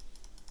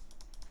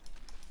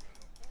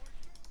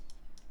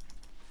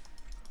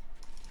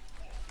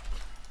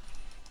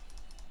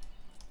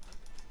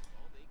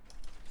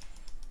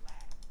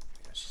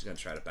 She's gonna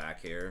try to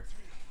back here.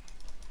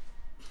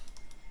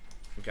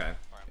 Okay. Alright.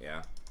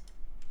 Yeah.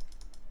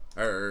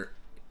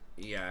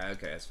 Yeah,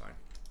 okay, that's fine.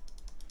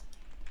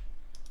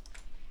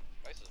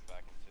 Kai'Sa's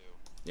backing too.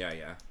 Yeah,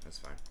 yeah, that's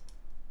fine.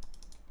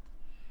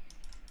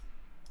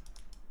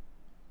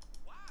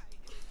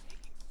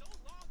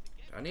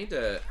 I need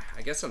to...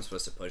 I guess I'm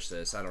supposed to push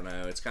this. I don't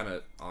know. It's kind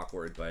of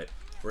awkward, but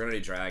if we're gonna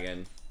do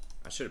dragon,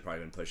 I should have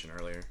probably been pushing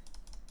earlier.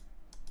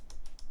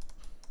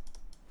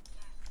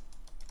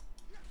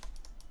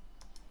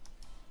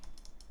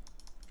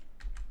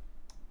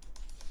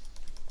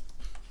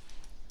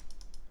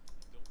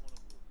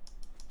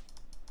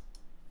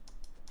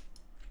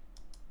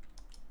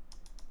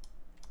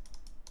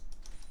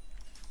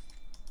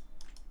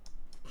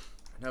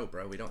 No,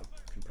 bro, we don't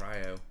can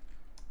prio.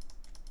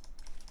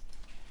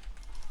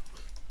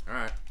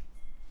 Alright.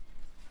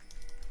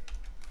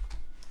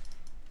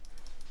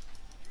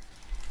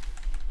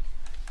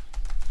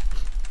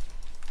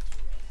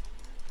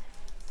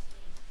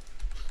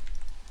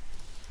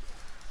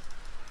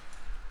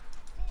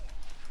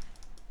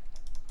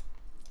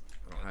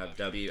 I don't have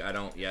W. I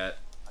don't yet.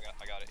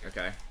 I got it here.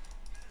 Okay.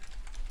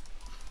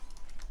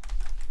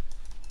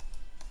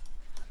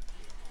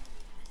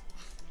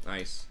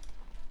 Nice.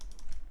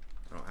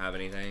 I don't have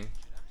anything.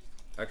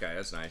 Okay,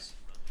 that's nice.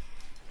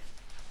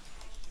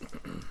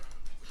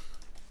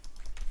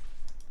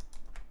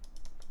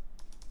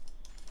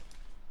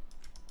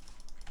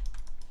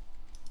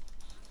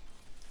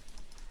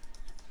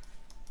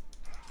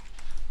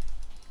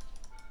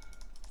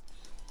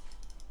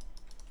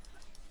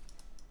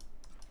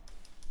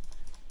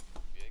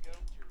 Diego?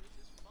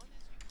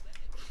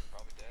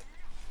 Probably dead.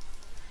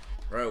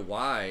 Bro,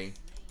 why?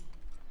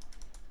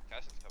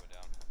 Cassie's coming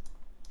down.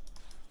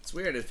 It's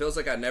weird. It feels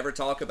like I never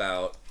talk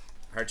about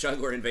our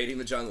jungler invading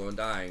the jungle and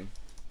dying.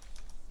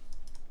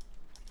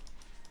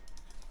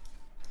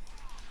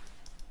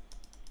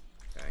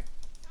 Okay.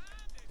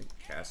 I think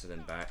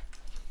Cassidon back.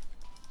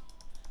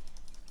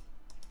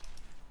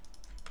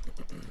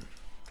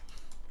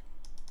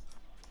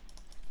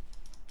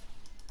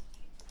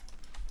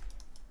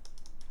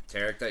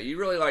 Tarek, that you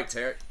really like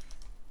Tarek?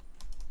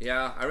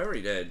 Yeah, I remember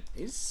he did.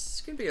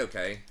 He's gonna be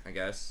okay, I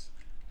guess.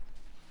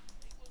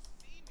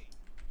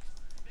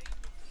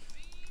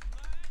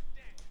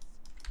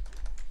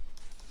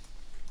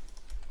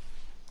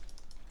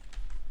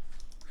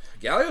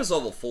 Galio's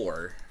level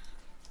 4.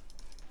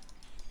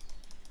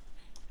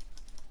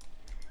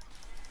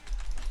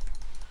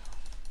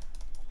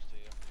 Almost to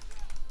you.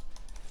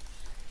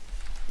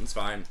 It's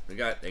fine. We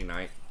got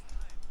Ignite.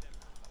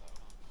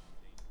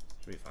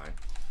 Should be fine.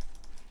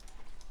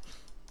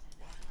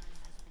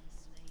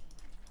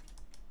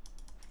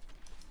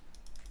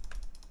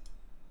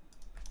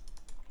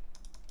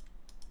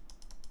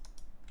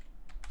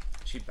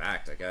 She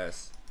backed, I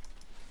guess.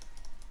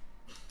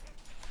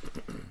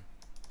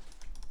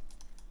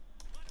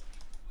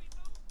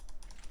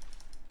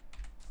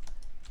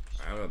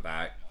 I'm gonna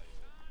back.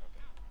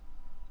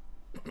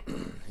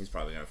 He's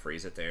probably gonna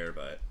freeze it there,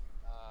 but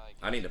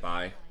I need to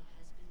buy.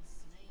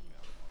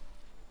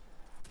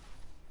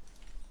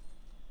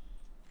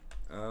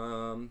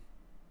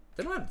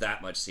 They don't have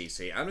that much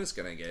CC. I'm just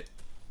gonna get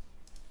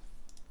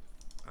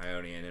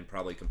Ionian and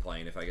probably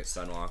complain if I get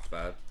stunlocked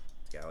by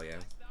Galio.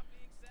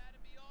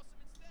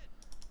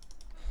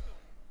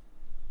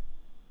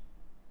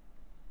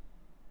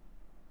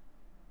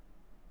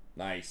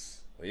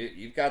 Nice. Well,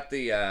 you've got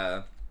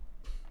the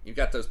you've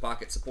got those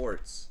pocket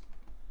supports.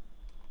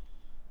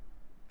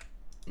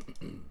 We're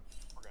gonna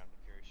have to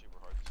carry super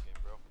hard this game,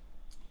 bro.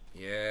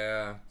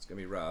 Yeah, it's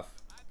gonna be rough.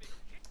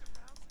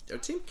 Our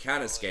team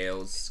kind of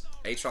scales.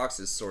 Aatrox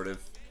is sort of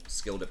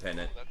skill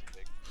dependent. Oh, that's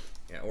big.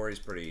 Yeah, Ori's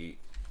pretty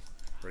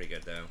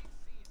good though.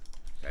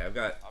 Okay, I've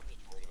got. I'm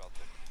just worried about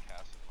the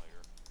Cassie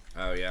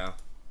layer. Oh yeah.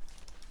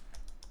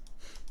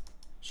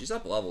 She's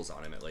up levels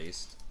on him at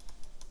least,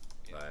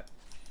 Yeah. but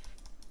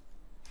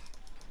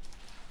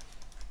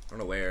I don't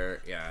know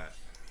where. Yeah.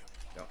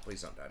 Don't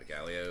please don't die to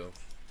Galio.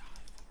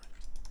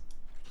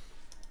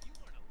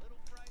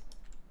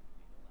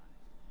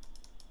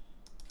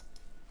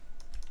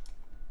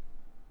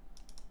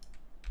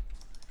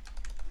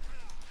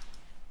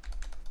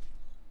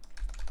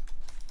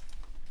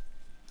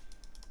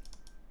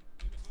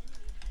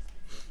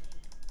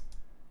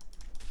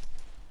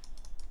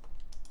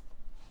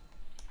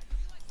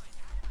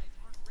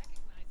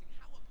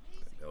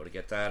 Able to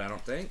get that, I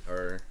don't think,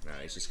 or no,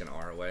 he's just gonna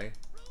R away.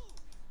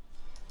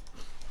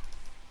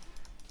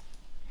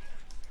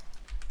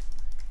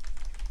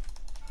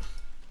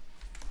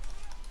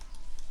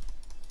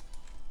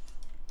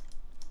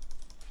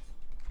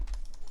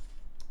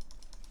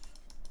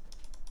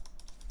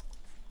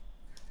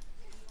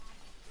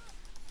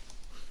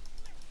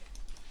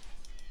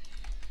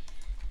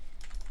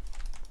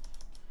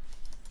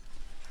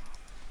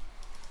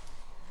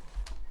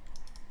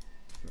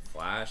 The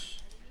flash.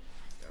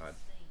 God.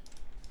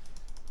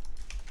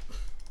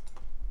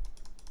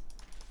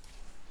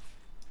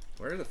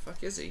 Where the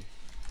fuck is he?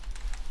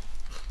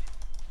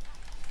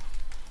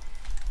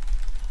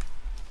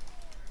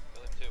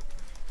 Really, too.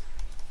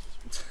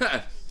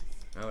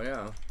 Hell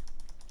yeah.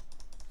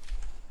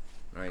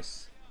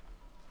 Nice.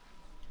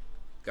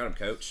 Got him,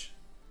 coach.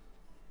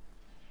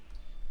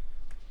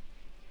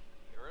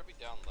 You're gonna be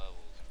down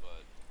levels,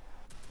 but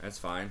That's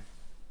fine.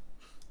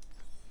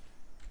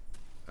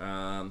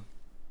 I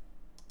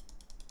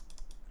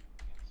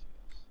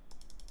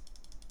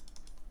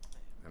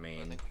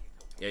mean,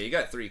 yeah, you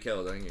got 3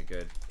 kills. I think you're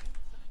good.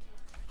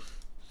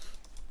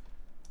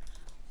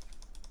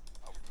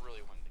 I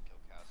really wanted to kill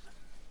Cass.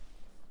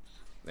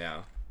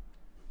 Yeah.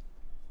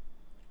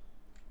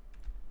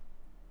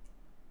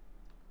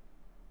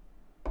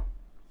 Ooh,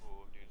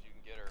 dude, you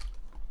can get her.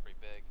 Pretty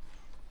big.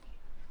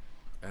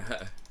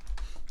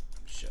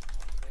 Shit.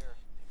 There.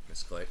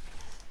 Misclick.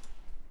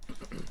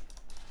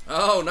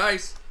 Oh,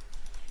 nice.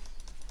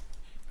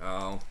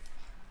 Oh.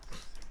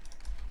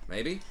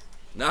 Maybe?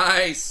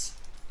 Nice.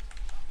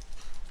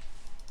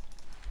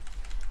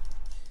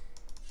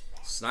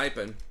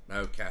 Sniping.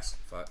 No, cast.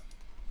 Fuck.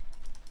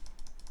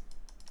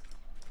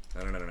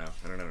 No.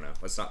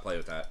 Let's not play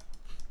with that.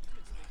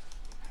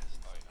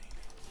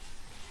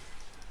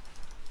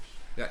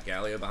 Got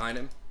Galio behind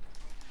him.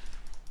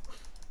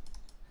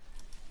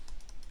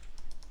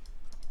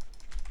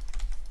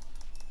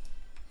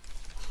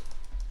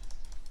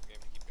 Game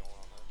to keep going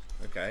on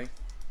this. Okay.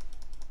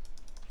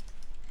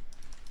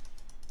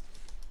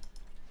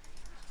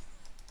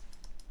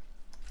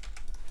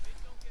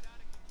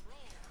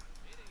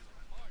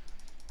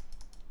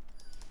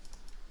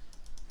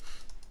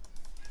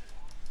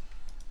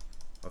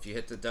 Well, if you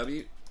hit the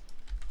W,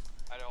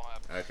 I don't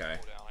have to okay.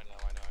 slow down. I know.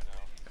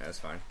 That's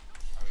fine.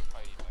 I would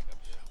probably need back up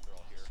here. They're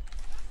all here.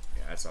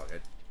 Yeah, that's all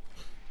good.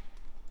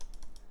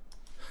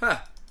 Huh.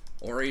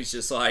 Ori's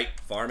just like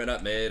farming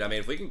up mid. I mean,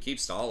 if we can keep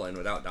stalling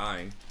without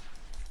dying.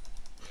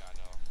 Yeah,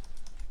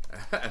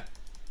 I know.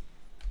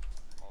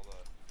 All the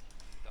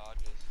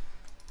dodges.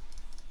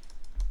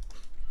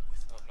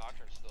 Oh,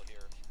 Nocturne's still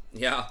here.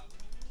 Yeah.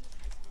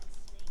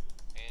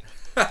 And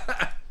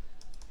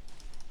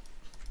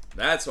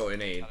That's what we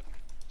need. gotta be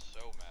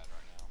so mad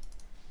right now.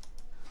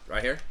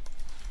 Right here?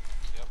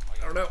 Yep,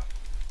 I don't know.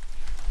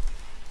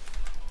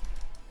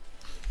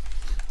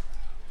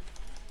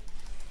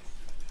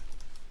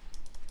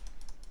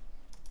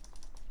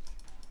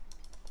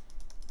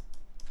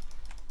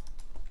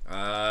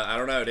 I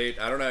don't know, dude.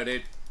 I don't know,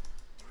 dude.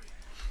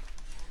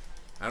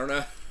 I don't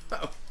know.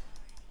 Oh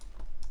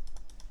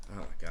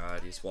my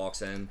god, he just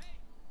walks in.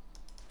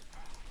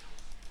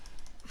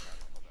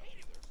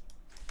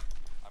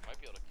 I might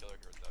be able to kill her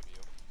here with W.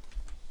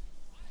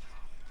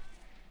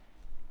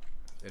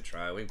 Good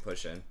try. We can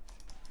push in.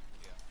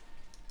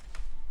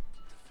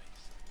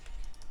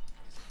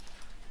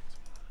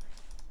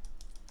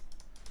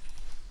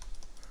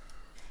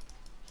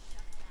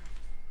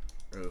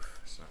 Oof,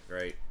 it's not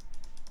great.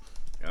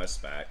 No, it's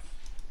back.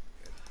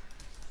 Good.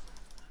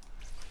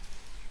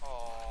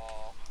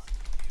 Oh.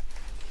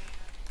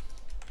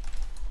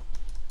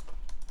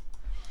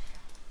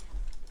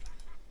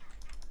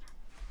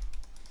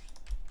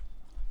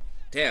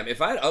 Damn,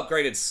 if I had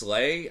upgraded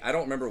Slay, I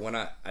don't remember when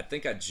I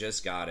think I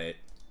just got it.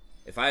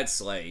 If I had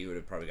Slay, you would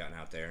have probably gotten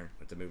out there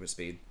with the movement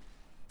speed.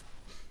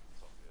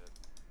 It's all good.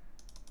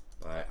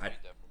 But I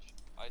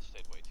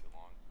stayed way too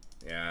long.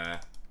 yeah.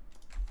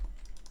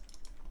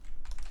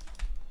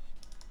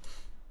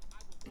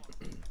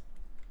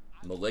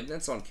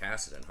 Malignance on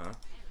Cassidon, huh?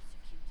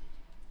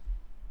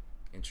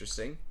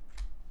 Interesting.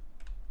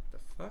 The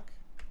fuck?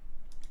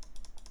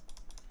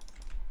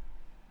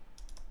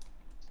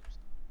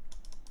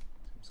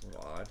 Seems a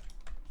little odd.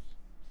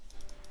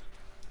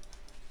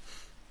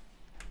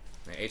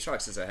 Man,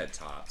 Aatrox is ahead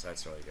top, so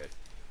that's really good.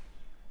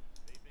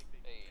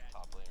 Hey,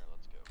 top laner,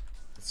 let's go.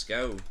 Let's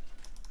go.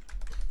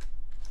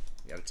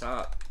 You got a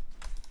top.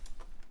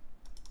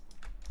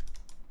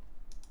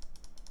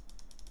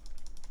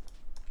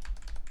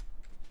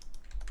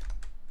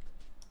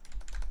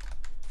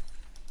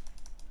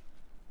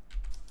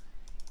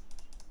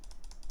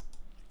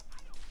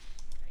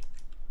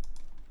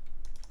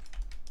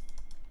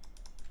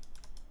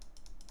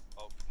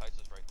 Oh,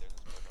 Kaisa's right there in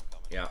this push. I'm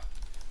coming. Yeah.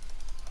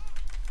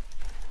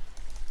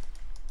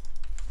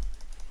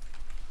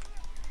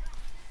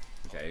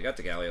 Okay, you got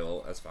the Galio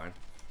ult, that's fine.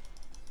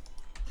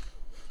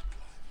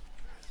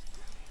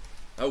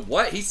 Oh,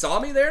 what? He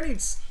saw me there and he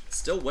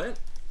still went?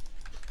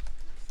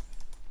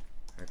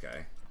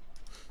 Okay.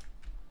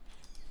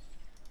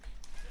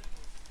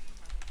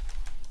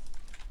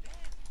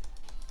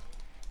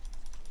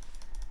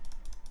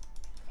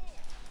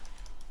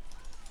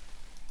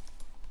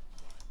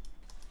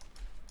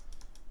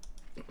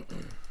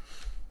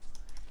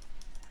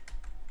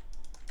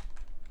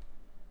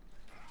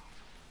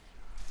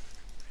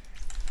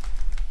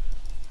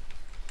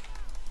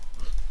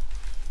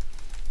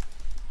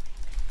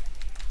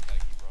 Gotta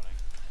keep running.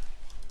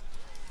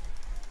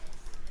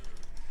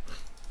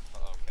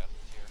 Uh-oh, Cass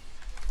is here.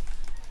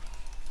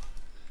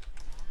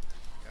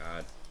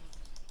 God.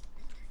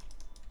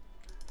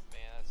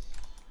 Man,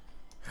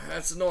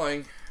 That's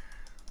annoying. it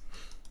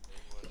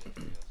was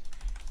yes.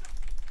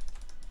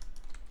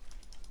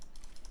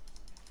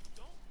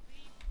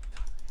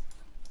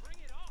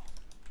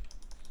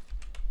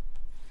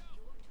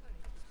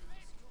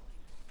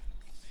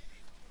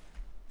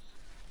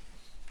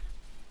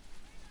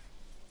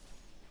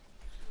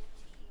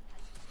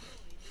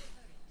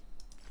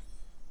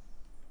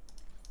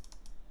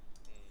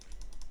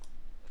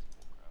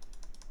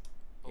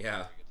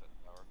 Yeah.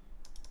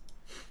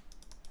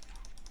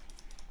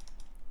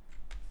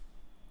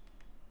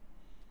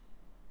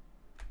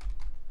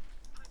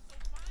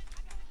 before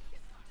he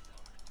gets that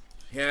tower.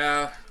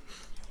 Yeah.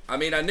 I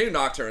mean, I knew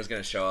Nocturne was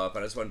going to show up.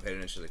 I just wasn't paying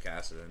attention to the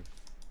Kassadin.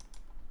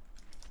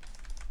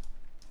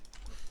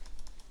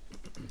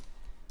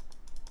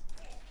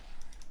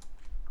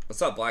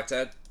 What's up, Black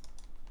Ted?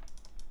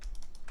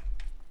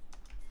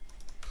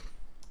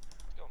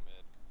 Let's go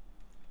mid.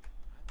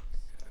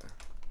 Yeah.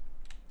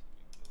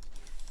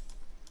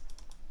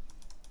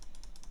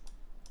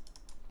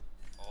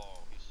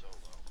 Oh, he's so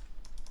low.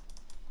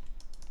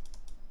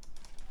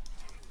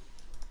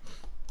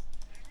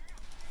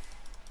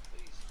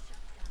 Please.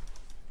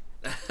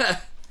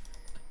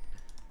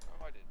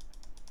 Oh, I did.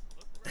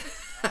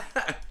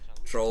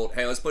 Trolled.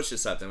 Hey, let's push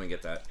this up, then we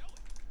get that.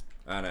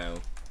 I know.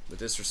 With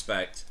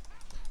disrespect.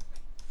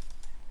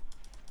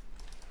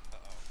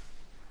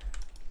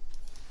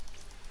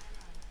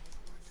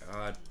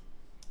 God.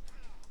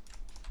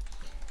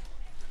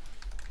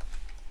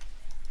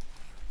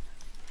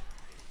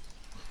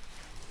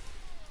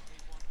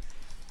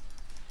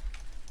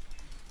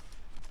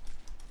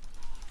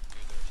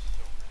 Dude, there's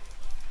so many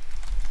of them.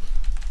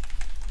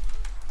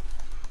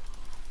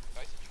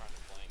 Guys are trying to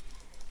flank.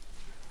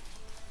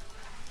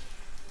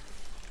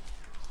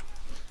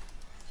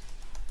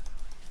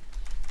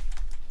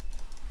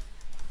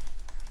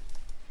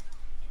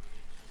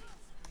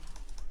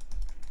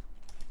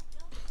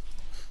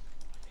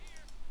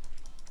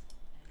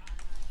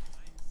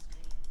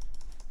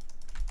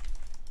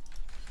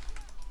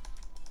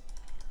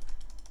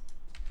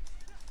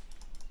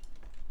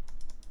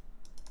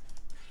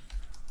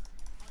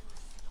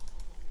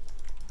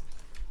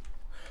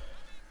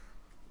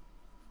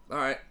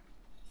 Alright.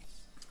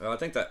 Well, I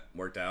think that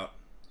worked out.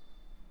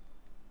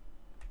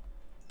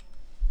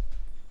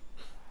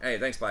 Hey,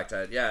 thanks, Black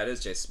Tide. Yeah, it is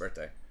Jason's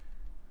birthday.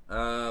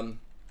 Alright,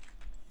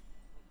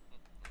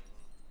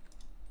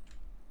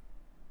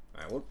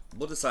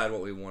 we'll decide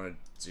what we want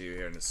to do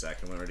here in a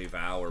second. We're going to do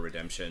Vow or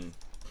Redemption.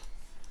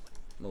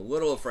 I'm a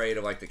little afraid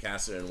of, like, the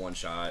Kassadin in one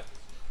shot.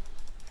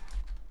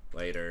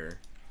 Later.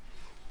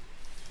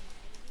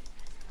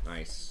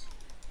 Nice.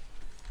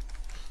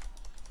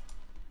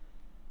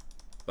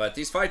 But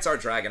these fights are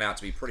dragging out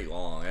to be pretty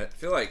long. I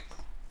feel like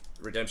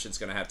Redemption's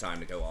going to have time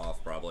to go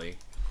off, probably.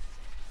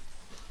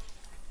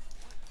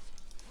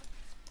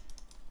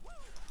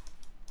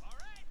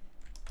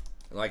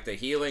 Like, the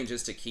healing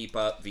just to keep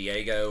up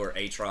Viego or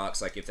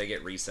Aatrox, like, if they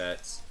get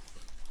resets.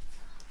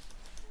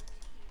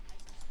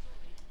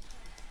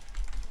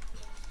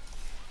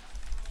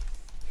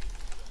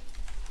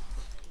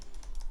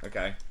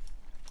 Okay.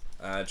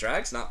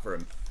 Drag's not for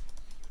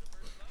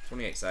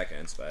 28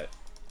 seconds, but...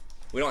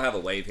 We don't have a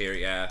wave here,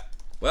 yeah.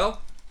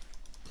 Well...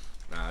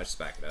 Nah, just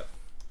back it up.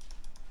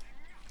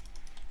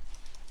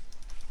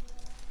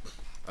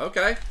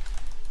 Okay.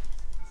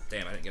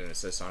 Damn, I didn't get an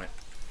assist on it.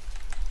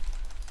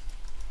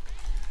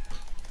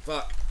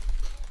 Fuck.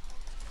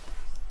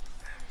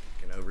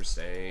 Fucking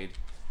overstayed.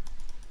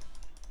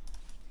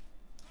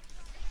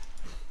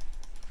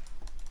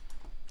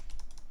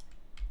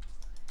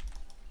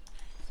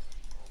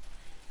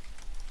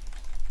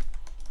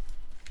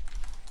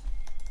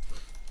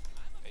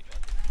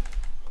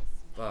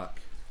 Fuck.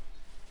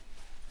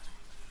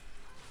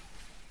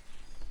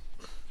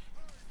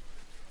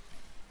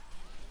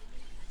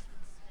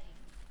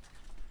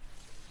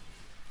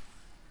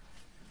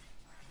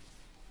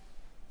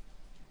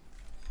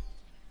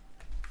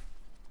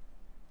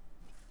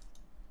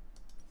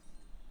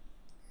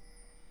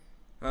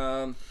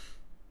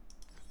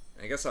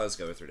 I guess I'll just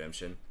go with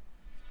Redemption.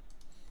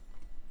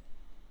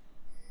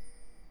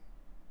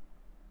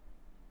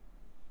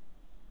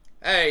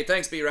 Hey,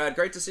 thanks, B-Rad.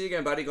 Great to see you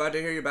again, buddy. Glad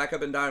to hear you're back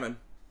up in Diamond.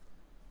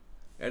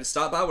 And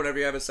stop by whenever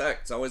you have a sec.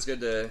 It's always good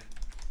to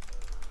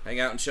hang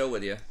out and chill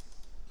with you.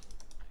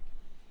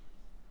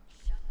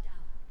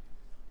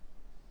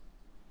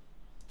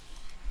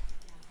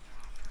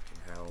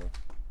 Hell.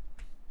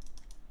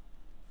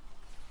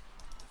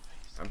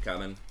 I'm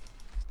coming.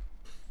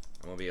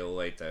 I'm gonna be a little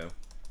late, though.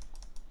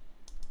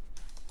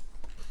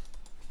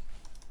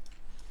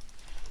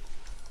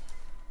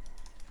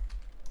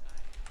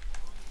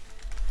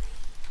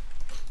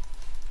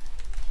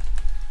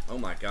 Oh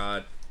my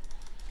god.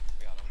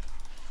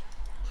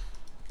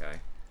 Okay.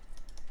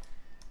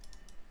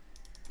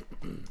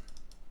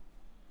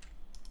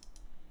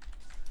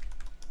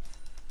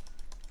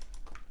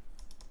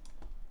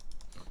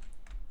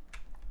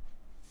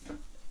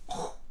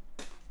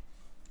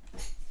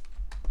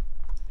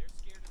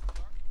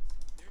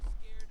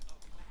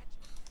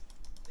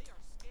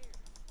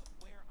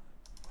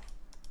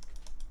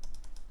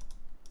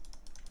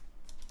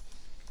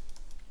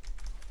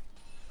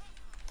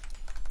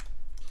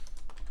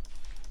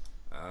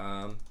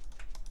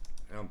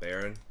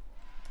 Baron.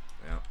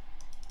 Yeah.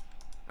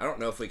 I don't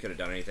know if we could have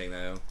done anything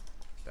though.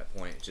 At that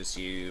point, just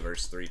you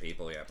versus 3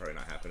 people. Yeah, probably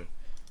not happening.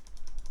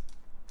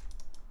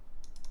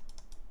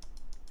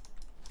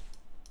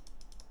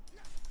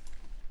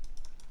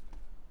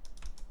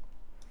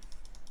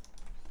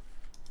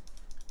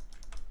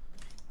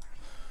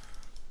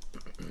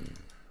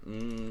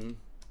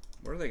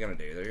 they gonna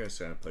do? They're just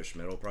gonna push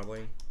middle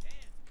probably.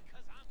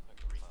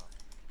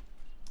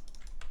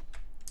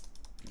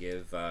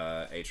 Give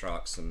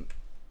Aatrox some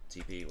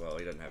TP. Well,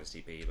 he doesn't have his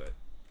TP, but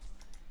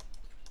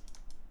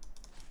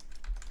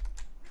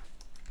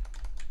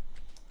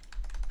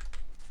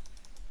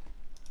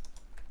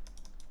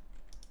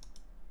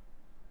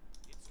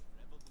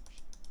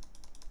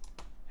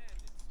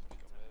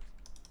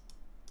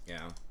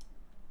yeah.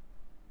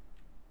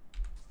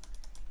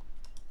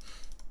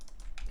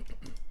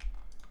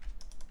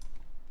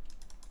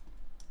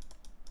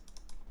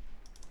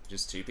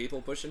 Just two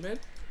people pushing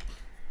mid?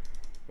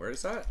 Where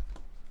is that?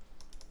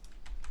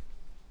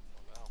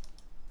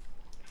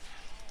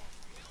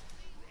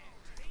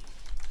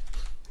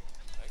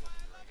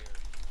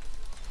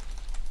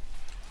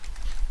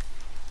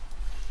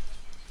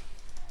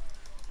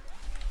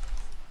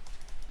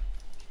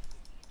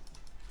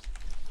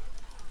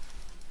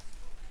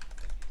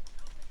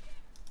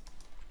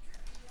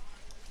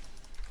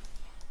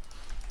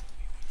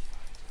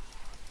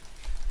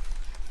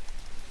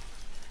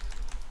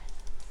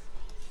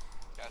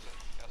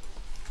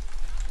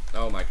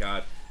 Oh my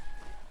god.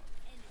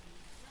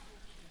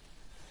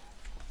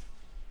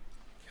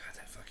 God,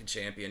 that fucking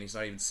champion. He's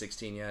not even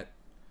 16 yet.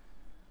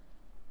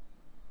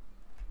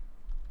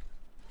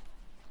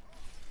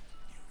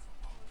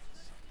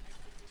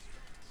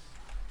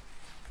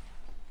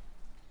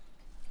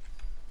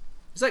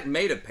 He's like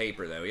made of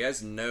paper though. He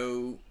has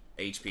no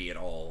HP at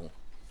all.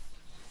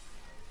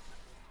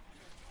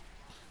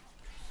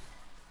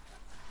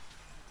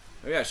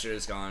 Maybe I should have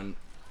just gone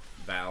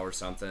Vow or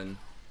something.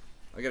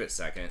 I'll get it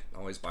second.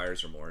 Always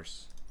buyer's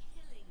remorse.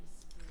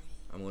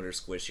 I'm a little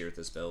squishy with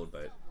this build,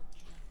 but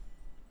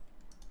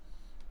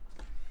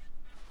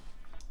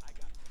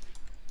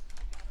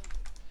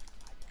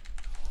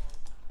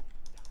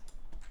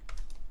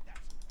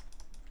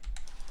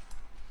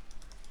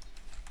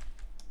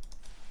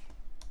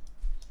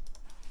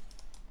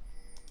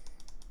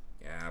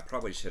yeah, I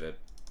probably should have.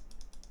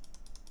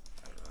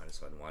 I don't know. I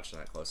just wasn't watching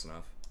that close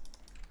enough.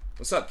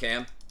 What's up,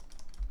 Cam?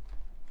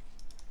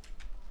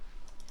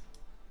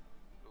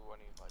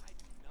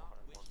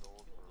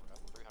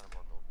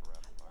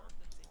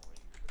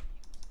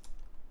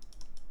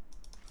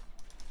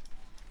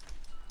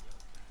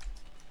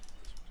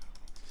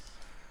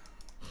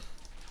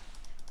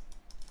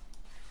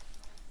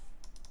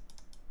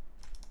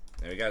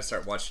 Yeah, we gotta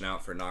start watching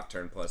out for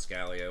Nocturne plus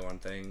Galio on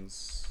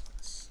things.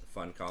 It's a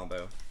fun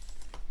combo.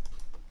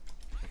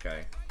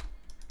 Okay.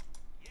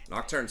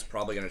 Nocturne's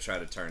probably gonna try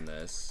to turn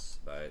this,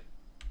 but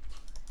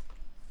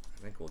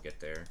I think we'll get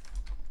there.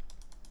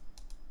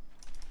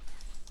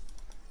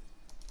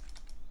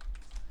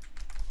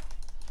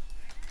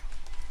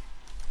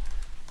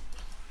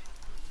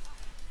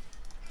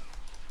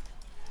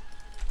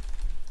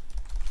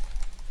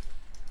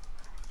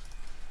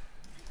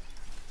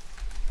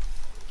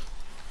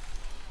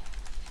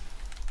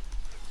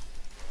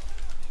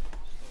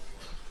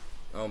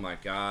 Oh my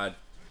god.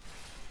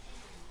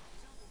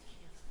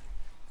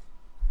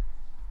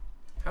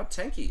 How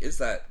tanky is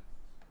that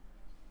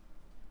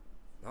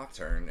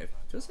Nocturne? It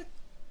feels like...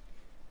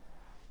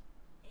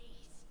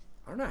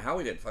 I don't know how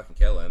we didn't fucking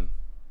kill him.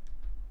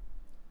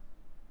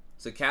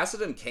 So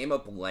Cassidon came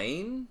up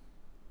lane?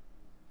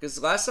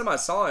 Because last time I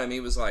saw him, he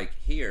was like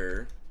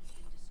here.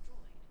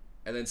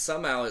 And then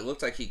somehow it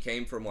looked like he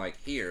came from like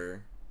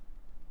here.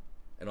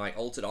 And like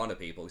ulted onto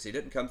people. Because he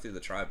didn't come through the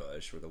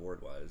tri-bush where the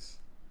ward was.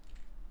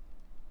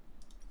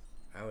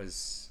 That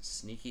was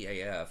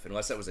sneaky AF,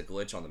 unless that was a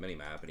glitch on the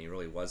minimap and he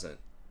really wasn't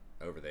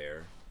over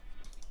there.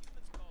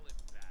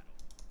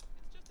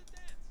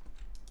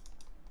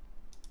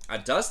 I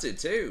dusted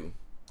too.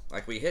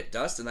 Like we hit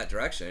dust in that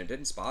direction and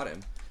didn't spot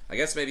him. I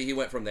guess maybe he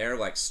went from there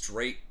like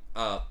straight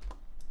up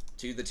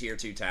to the tier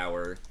 2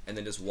 tower and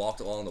then just walked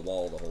along the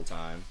wall the whole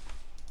time.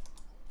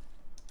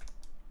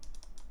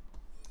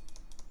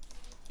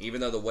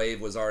 Even though the wave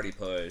was already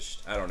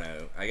pushed. I don't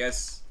know. I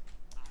guess...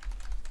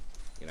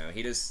 You know,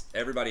 he just,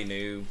 everybody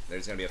knew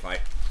there's going to be a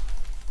fight.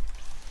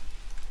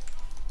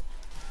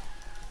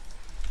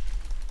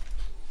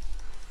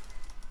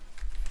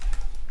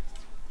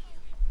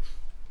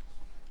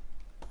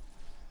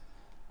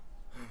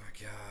 Oh my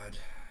god.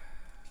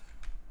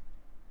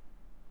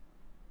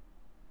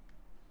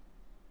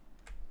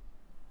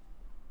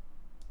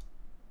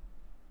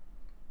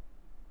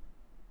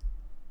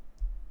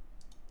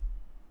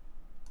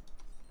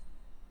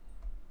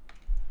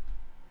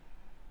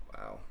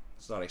 Wow.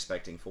 I was not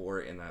expecting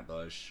 4 in that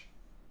bush.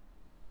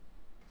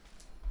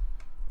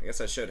 I guess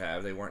I should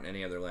have. They weren't in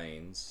any other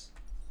lanes.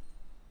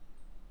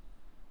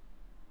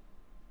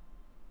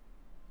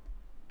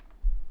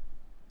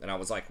 And I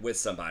was like with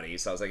somebody,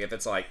 so I was like, if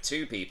it's like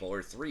 2 people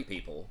or 3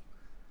 people.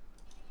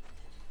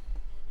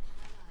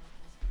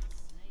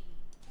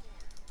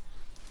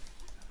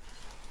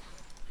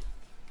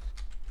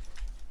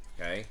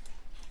 Okay.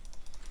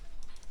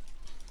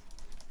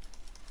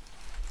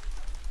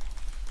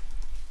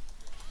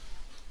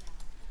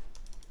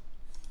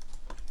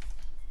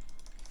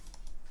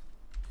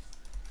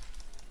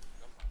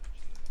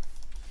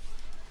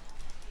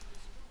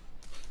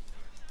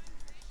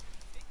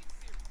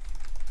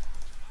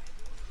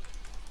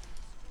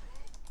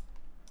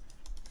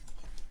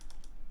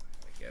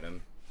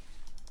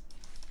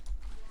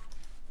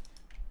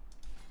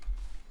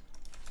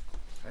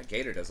 That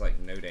Gator does like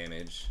no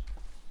damage.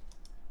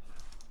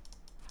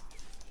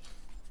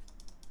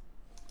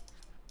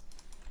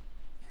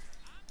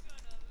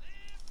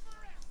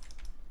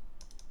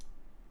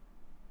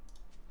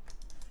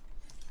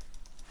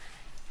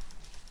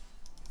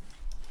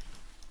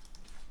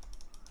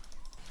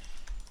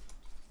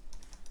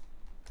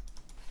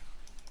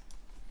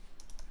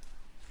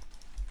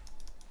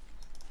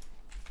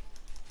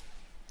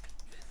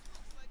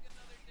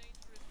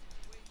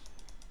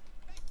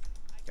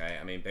 Okay,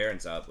 I mean,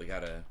 Baron's up. We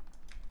gotta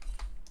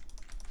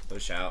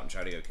push out and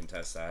try to go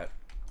contest that.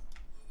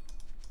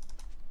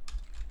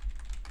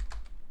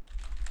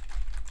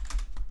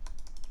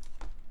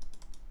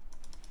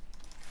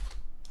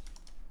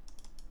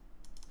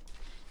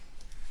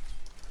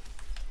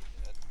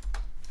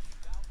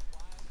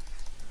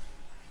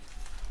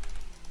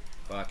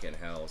 Fucking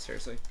hell,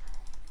 seriously?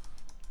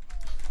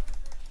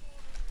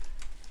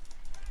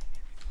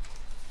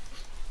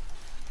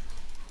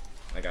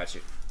 I got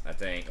you. I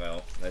think,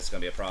 well, that's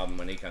gonna be a problem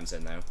when he comes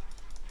in, though.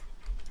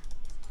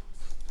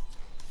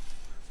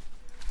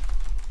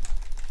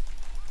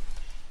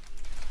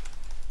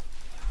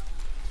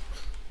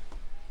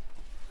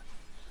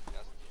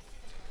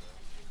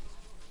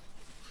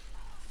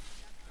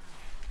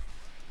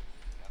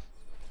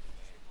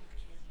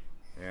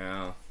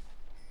 Yeah.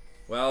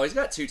 Well, he's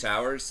got 2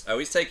 towers. Oh,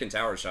 he's taking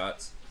tower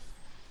shots.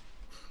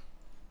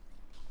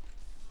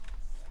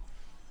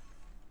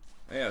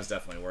 I think that was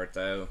definitely worth,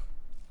 though.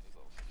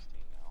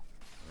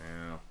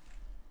 Yeah.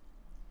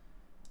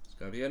 It's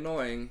gonna be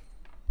annoying.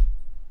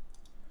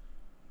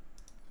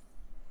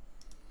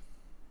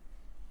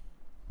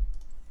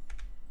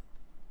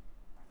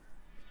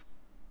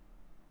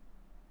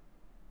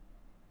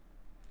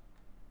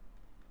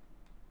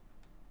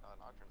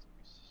 Nocturne's gonna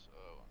be so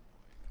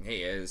annoying.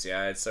 He is,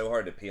 yeah. It's so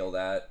hard to peel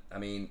that. I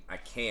mean, I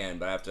can,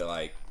 but I have to,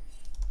 like...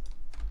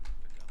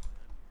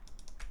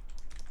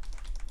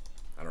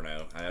 I don't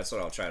know. That's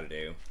what I'll try to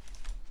do.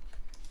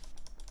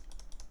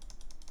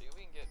 See if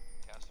we can get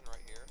Caston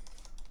right here.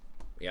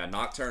 Yeah,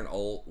 Nocturne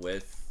ult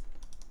with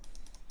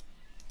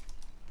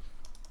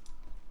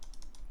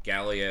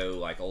Galio,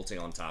 like, ulting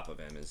on top of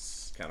him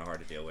is kind of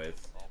hard to deal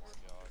with. Oh my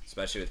god.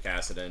 Especially with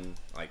Kassadin,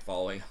 like,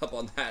 following up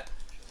on that.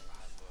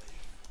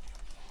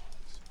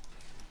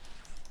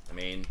 I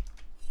mean,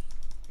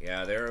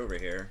 yeah, they're over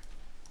here.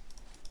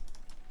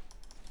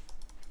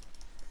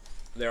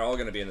 They're all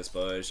going to be in this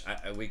bush.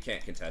 We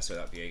can't contest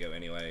without Viego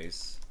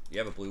anyways. You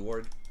have a blue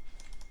ward?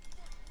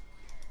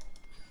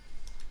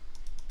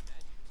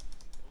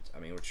 I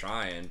mean, we're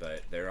trying,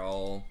 but they're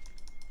all...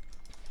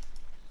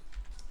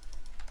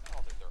 I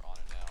don't think they're on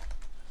it now.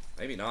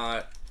 Maybe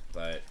not,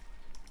 but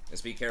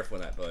just be careful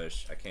in that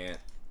bush. I can't...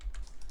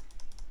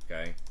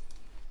 Okay.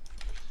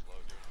 Just slow,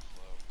 dude, just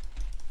slow.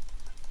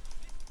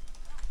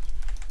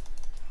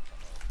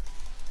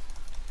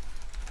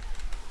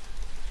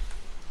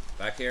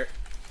 Back here.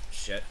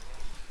 Shit.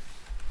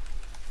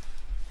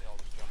 They all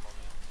just jump on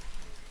me.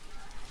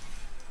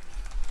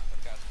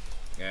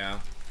 Caston. Yeah.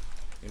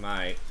 He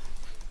might.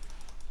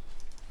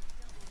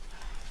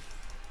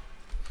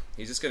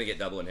 He's just gonna get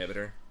double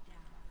inhibitor.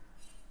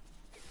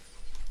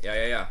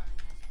 Yeah.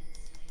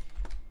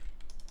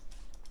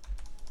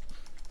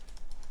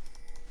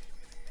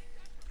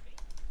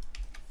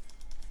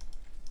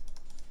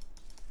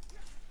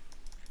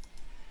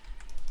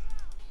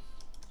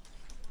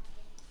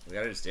 We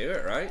gotta just do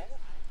it, right?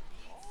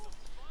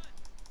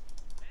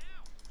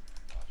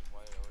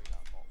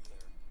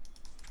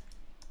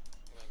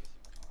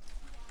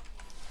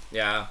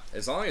 Yeah,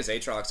 as long as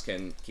Aatrox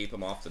can keep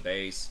him off the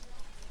base,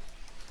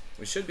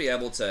 we should be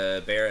able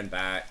to Baron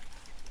back.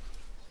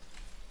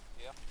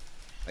 Yeah.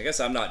 I guess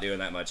I'm not doing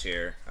that much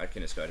here. I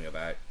can just go ahead and go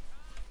back.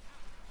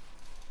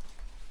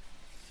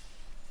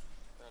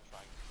 They're gonna try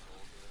and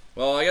control here.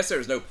 Well, I guess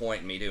there's no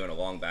point in me doing a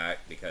long back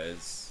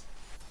because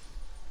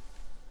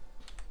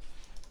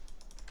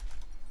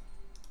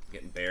I'm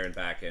getting Baron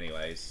back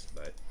anyways,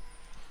 but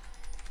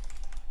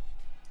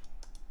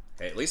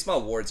okay, at least my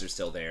wards are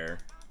still there.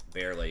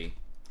 Barely.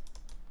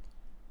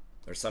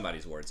 Or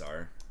somebody's wards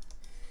are.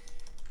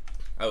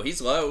 Oh,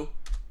 he's low.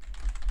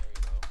 There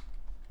you go.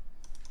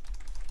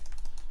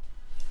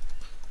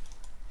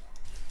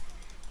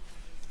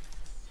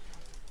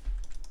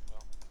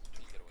 Well,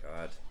 you get away.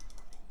 God.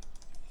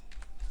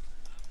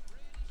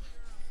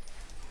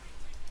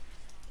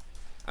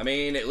 I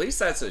mean, at least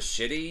that's a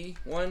shitty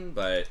one,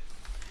 but...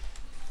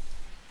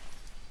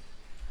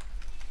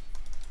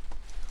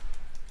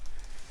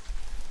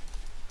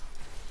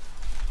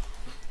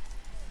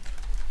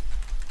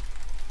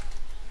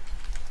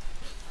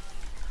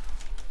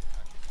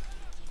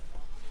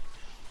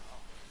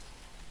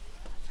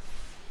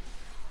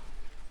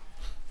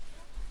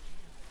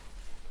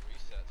 The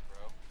resets,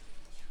 bro.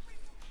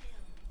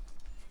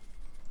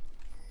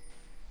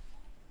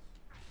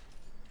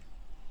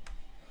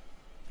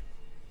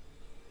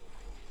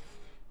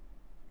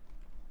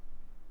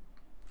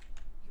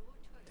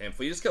 Damn, if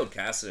we just killed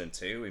Kassadin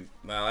too,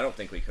 well, I don't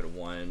think we could have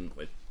won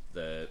with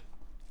the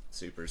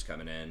supers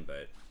coming in,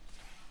 but...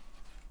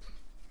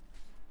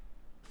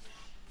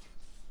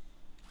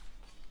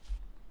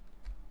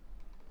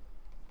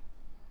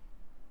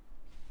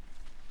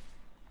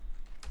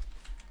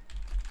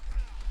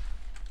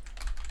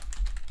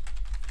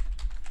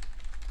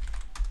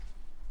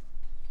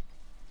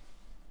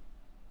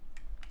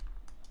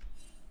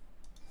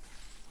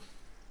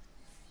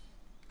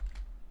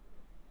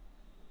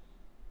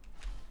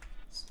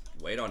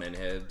 wait on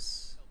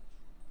inhibs.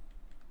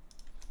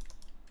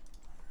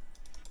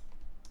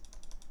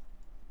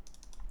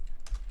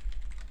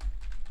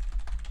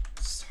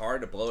 It's hard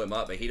to blow him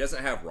up, but he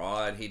doesn't have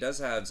Rod. He does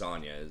have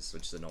Zanya's,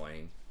 which is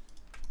annoying.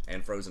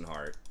 And Frozen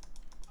Heart.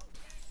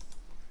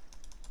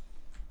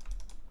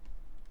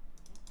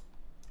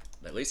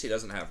 At least he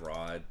doesn't have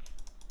Rod.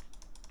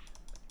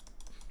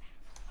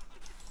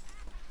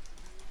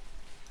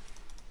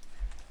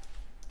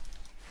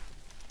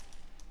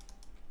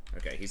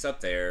 Okay, he's up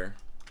there.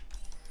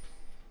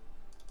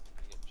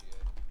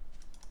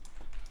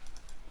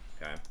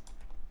 Okay.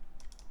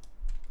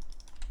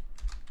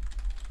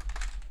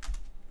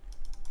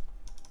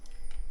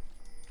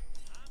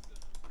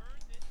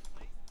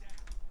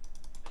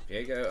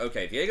 Viego.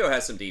 Okay, Viego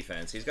has some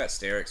defense. He's got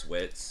Steric's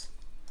wits.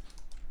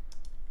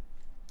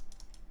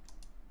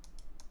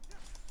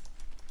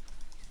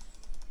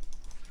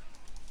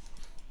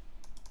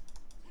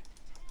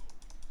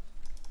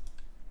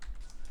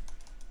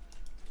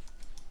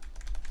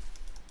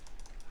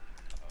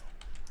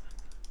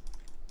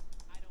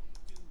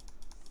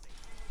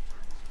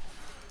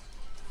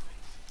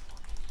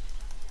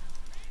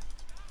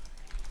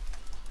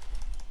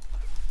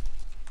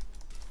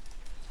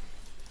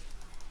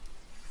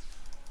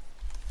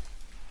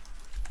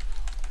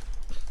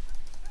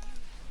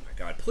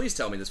 God, please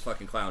tell me this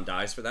fucking clown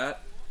dies for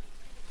that.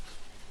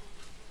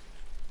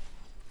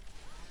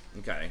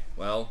 Okay,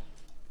 well,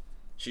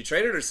 she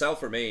traded herself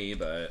for me,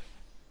 but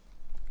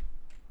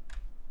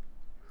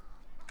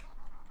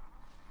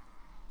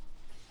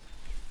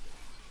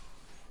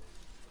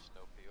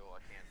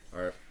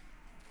or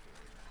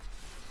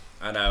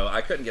I know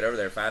I couldn't get over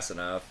there fast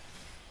enough.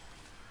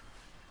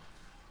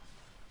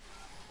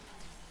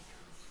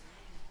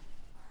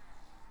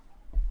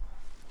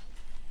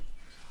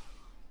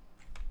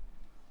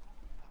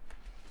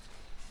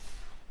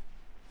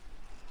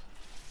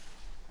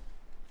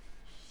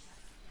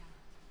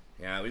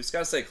 Yeah, we just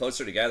gotta stay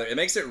closer together. It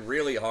makes it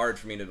really hard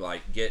for me to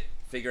like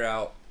figure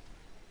out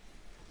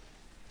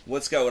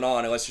what's going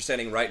on unless you're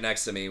standing right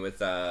next to me with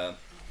the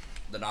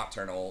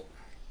Nocturnal.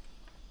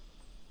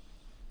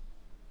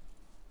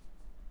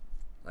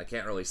 I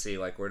can't really see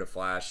like where to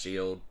flash,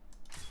 shield.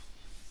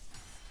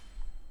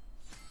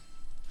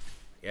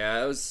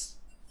 Yeah, it was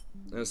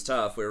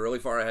tough. We were really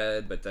far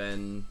ahead, but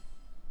then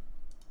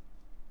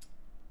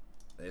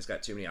they just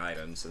got too many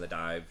items, and the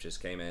dive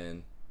just came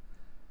in.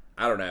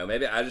 I don't know.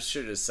 Maybe I just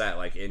should have just sat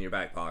like in your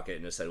back pocket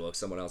and just said, "Look,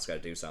 someone else got to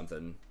do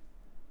something."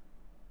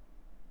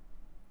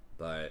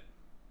 But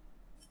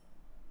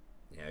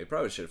yeah, we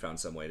probably should have found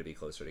some way to be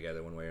closer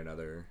together one way or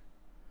another.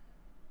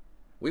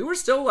 We were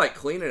still like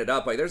cleaning it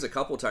up. Like there's a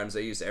couple times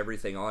they used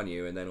everything on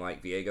you, and then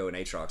like Viego and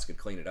Aatrox could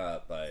clean it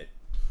up, but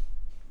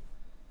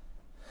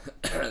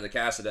the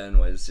Kassadin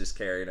was just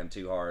carrying him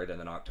too hard, and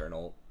the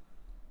Nocturnal.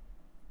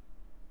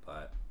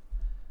 But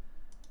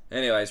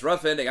anyways,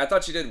 rough ending. I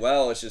thought you did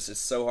well. It's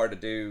so hard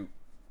to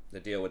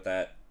deal with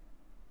that,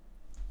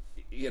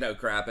 you know,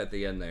 crap at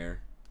the end there.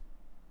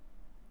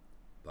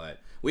 But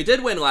we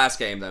did win last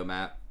game though,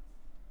 Matt.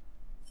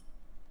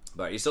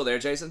 But you still there,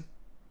 Jayson?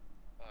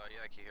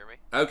 Yeah, can you hear me?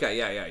 Okay,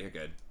 yeah, you're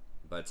good.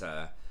 But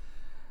I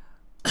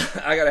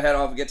gotta head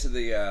off and get to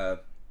the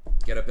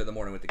get up in the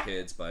morning with the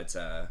kids. But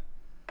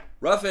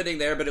rough ending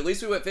there. But at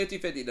least we went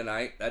 50-50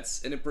 tonight.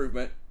 That's an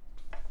improvement.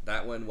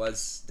 That one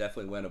was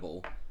definitely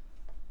winnable.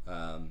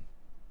 I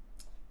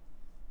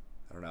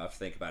don't know. I have to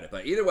think about it.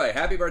 But either way,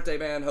 happy birthday,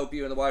 man. Hope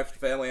you and the wife and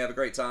family have a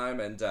great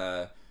time. And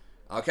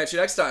I'll catch you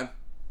next time.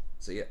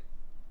 See ya.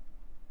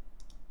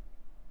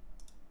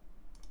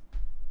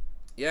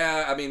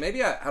 Yeah, I mean,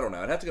 maybe I don't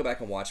know. I'd have to go back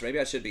and watch. Maybe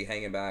I should be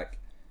hanging back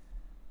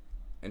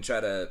and try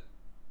to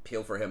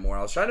peel for him more.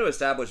 I was trying to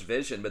establish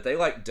vision, but they,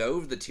 like,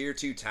 dove the tier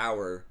 2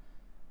 tower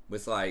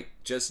with, like,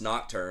 just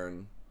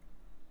Nocturne.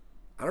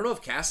 I don't know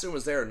if Kassadin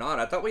was there or not.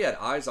 I thought we had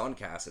eyes on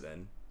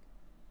Kassadin.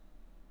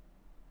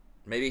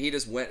 Maybe he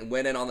just went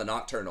in on the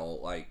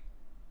Nocturnal. Like,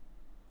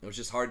 it was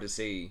just hard to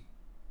see.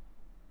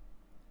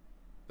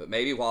 But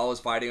maybe while I was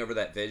fighting over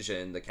that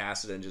vision, the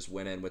Kassadin just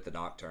went in with the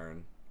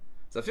Nocturne.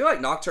 So I feel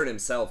like Nocturne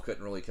himself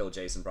couldn't really kill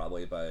Jayson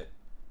probably, but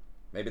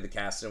maybe the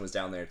Kassadin was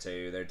down there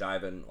too. They're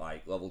diving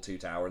like level 2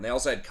 tower. And they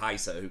also had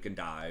Kaisa who can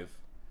dive.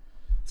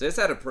 So this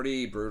had a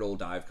pretty brutal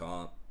dive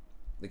comp.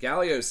 The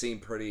Galio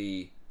seemed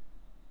pretty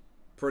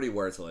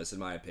worthless in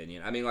my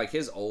opinion. I mean, like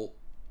his ult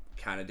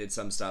kind of did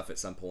some stuff at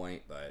some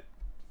point, but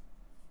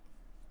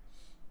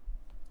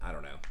I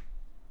don't know.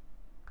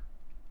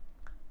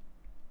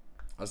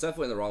 I was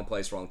definitely in the wrong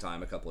place, wrong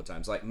time a couple of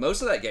times. Like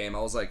most of that game,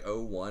 I was like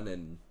 0-1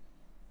 and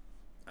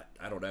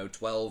I don't know,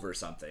 12 or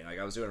something. Like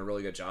I was doing a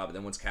really good job, and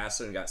then once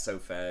Kassadin got so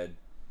fed,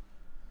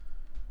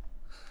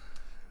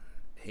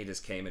 he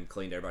just came and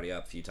cleaned everybody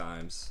up a few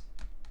times.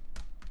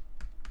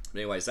 But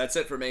anyways, that's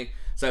it for me.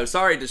 So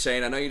sorry,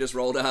 Deshane. I know you just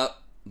rolled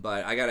up,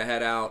 but I gotta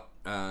head out,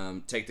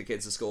 take the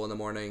kids to school in the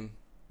morning.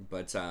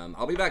 But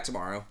I'll be back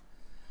tomorrow.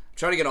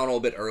 Try to get on a little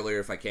bit earlier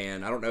if I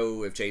can. I don't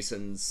know if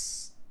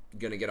Jason's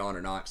gonna get on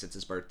or not 'cause it's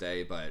his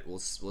birthday, but we'll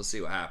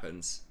see what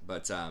happens.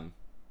 But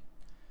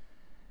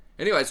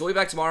Anyways, we'll be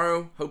back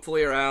tomorrow,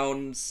 hopefully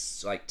around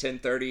like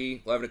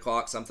 10:30, 11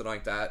 o'clock, something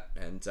like that.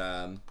 And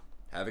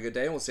have a good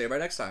day, and we'll see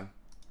everybody next time.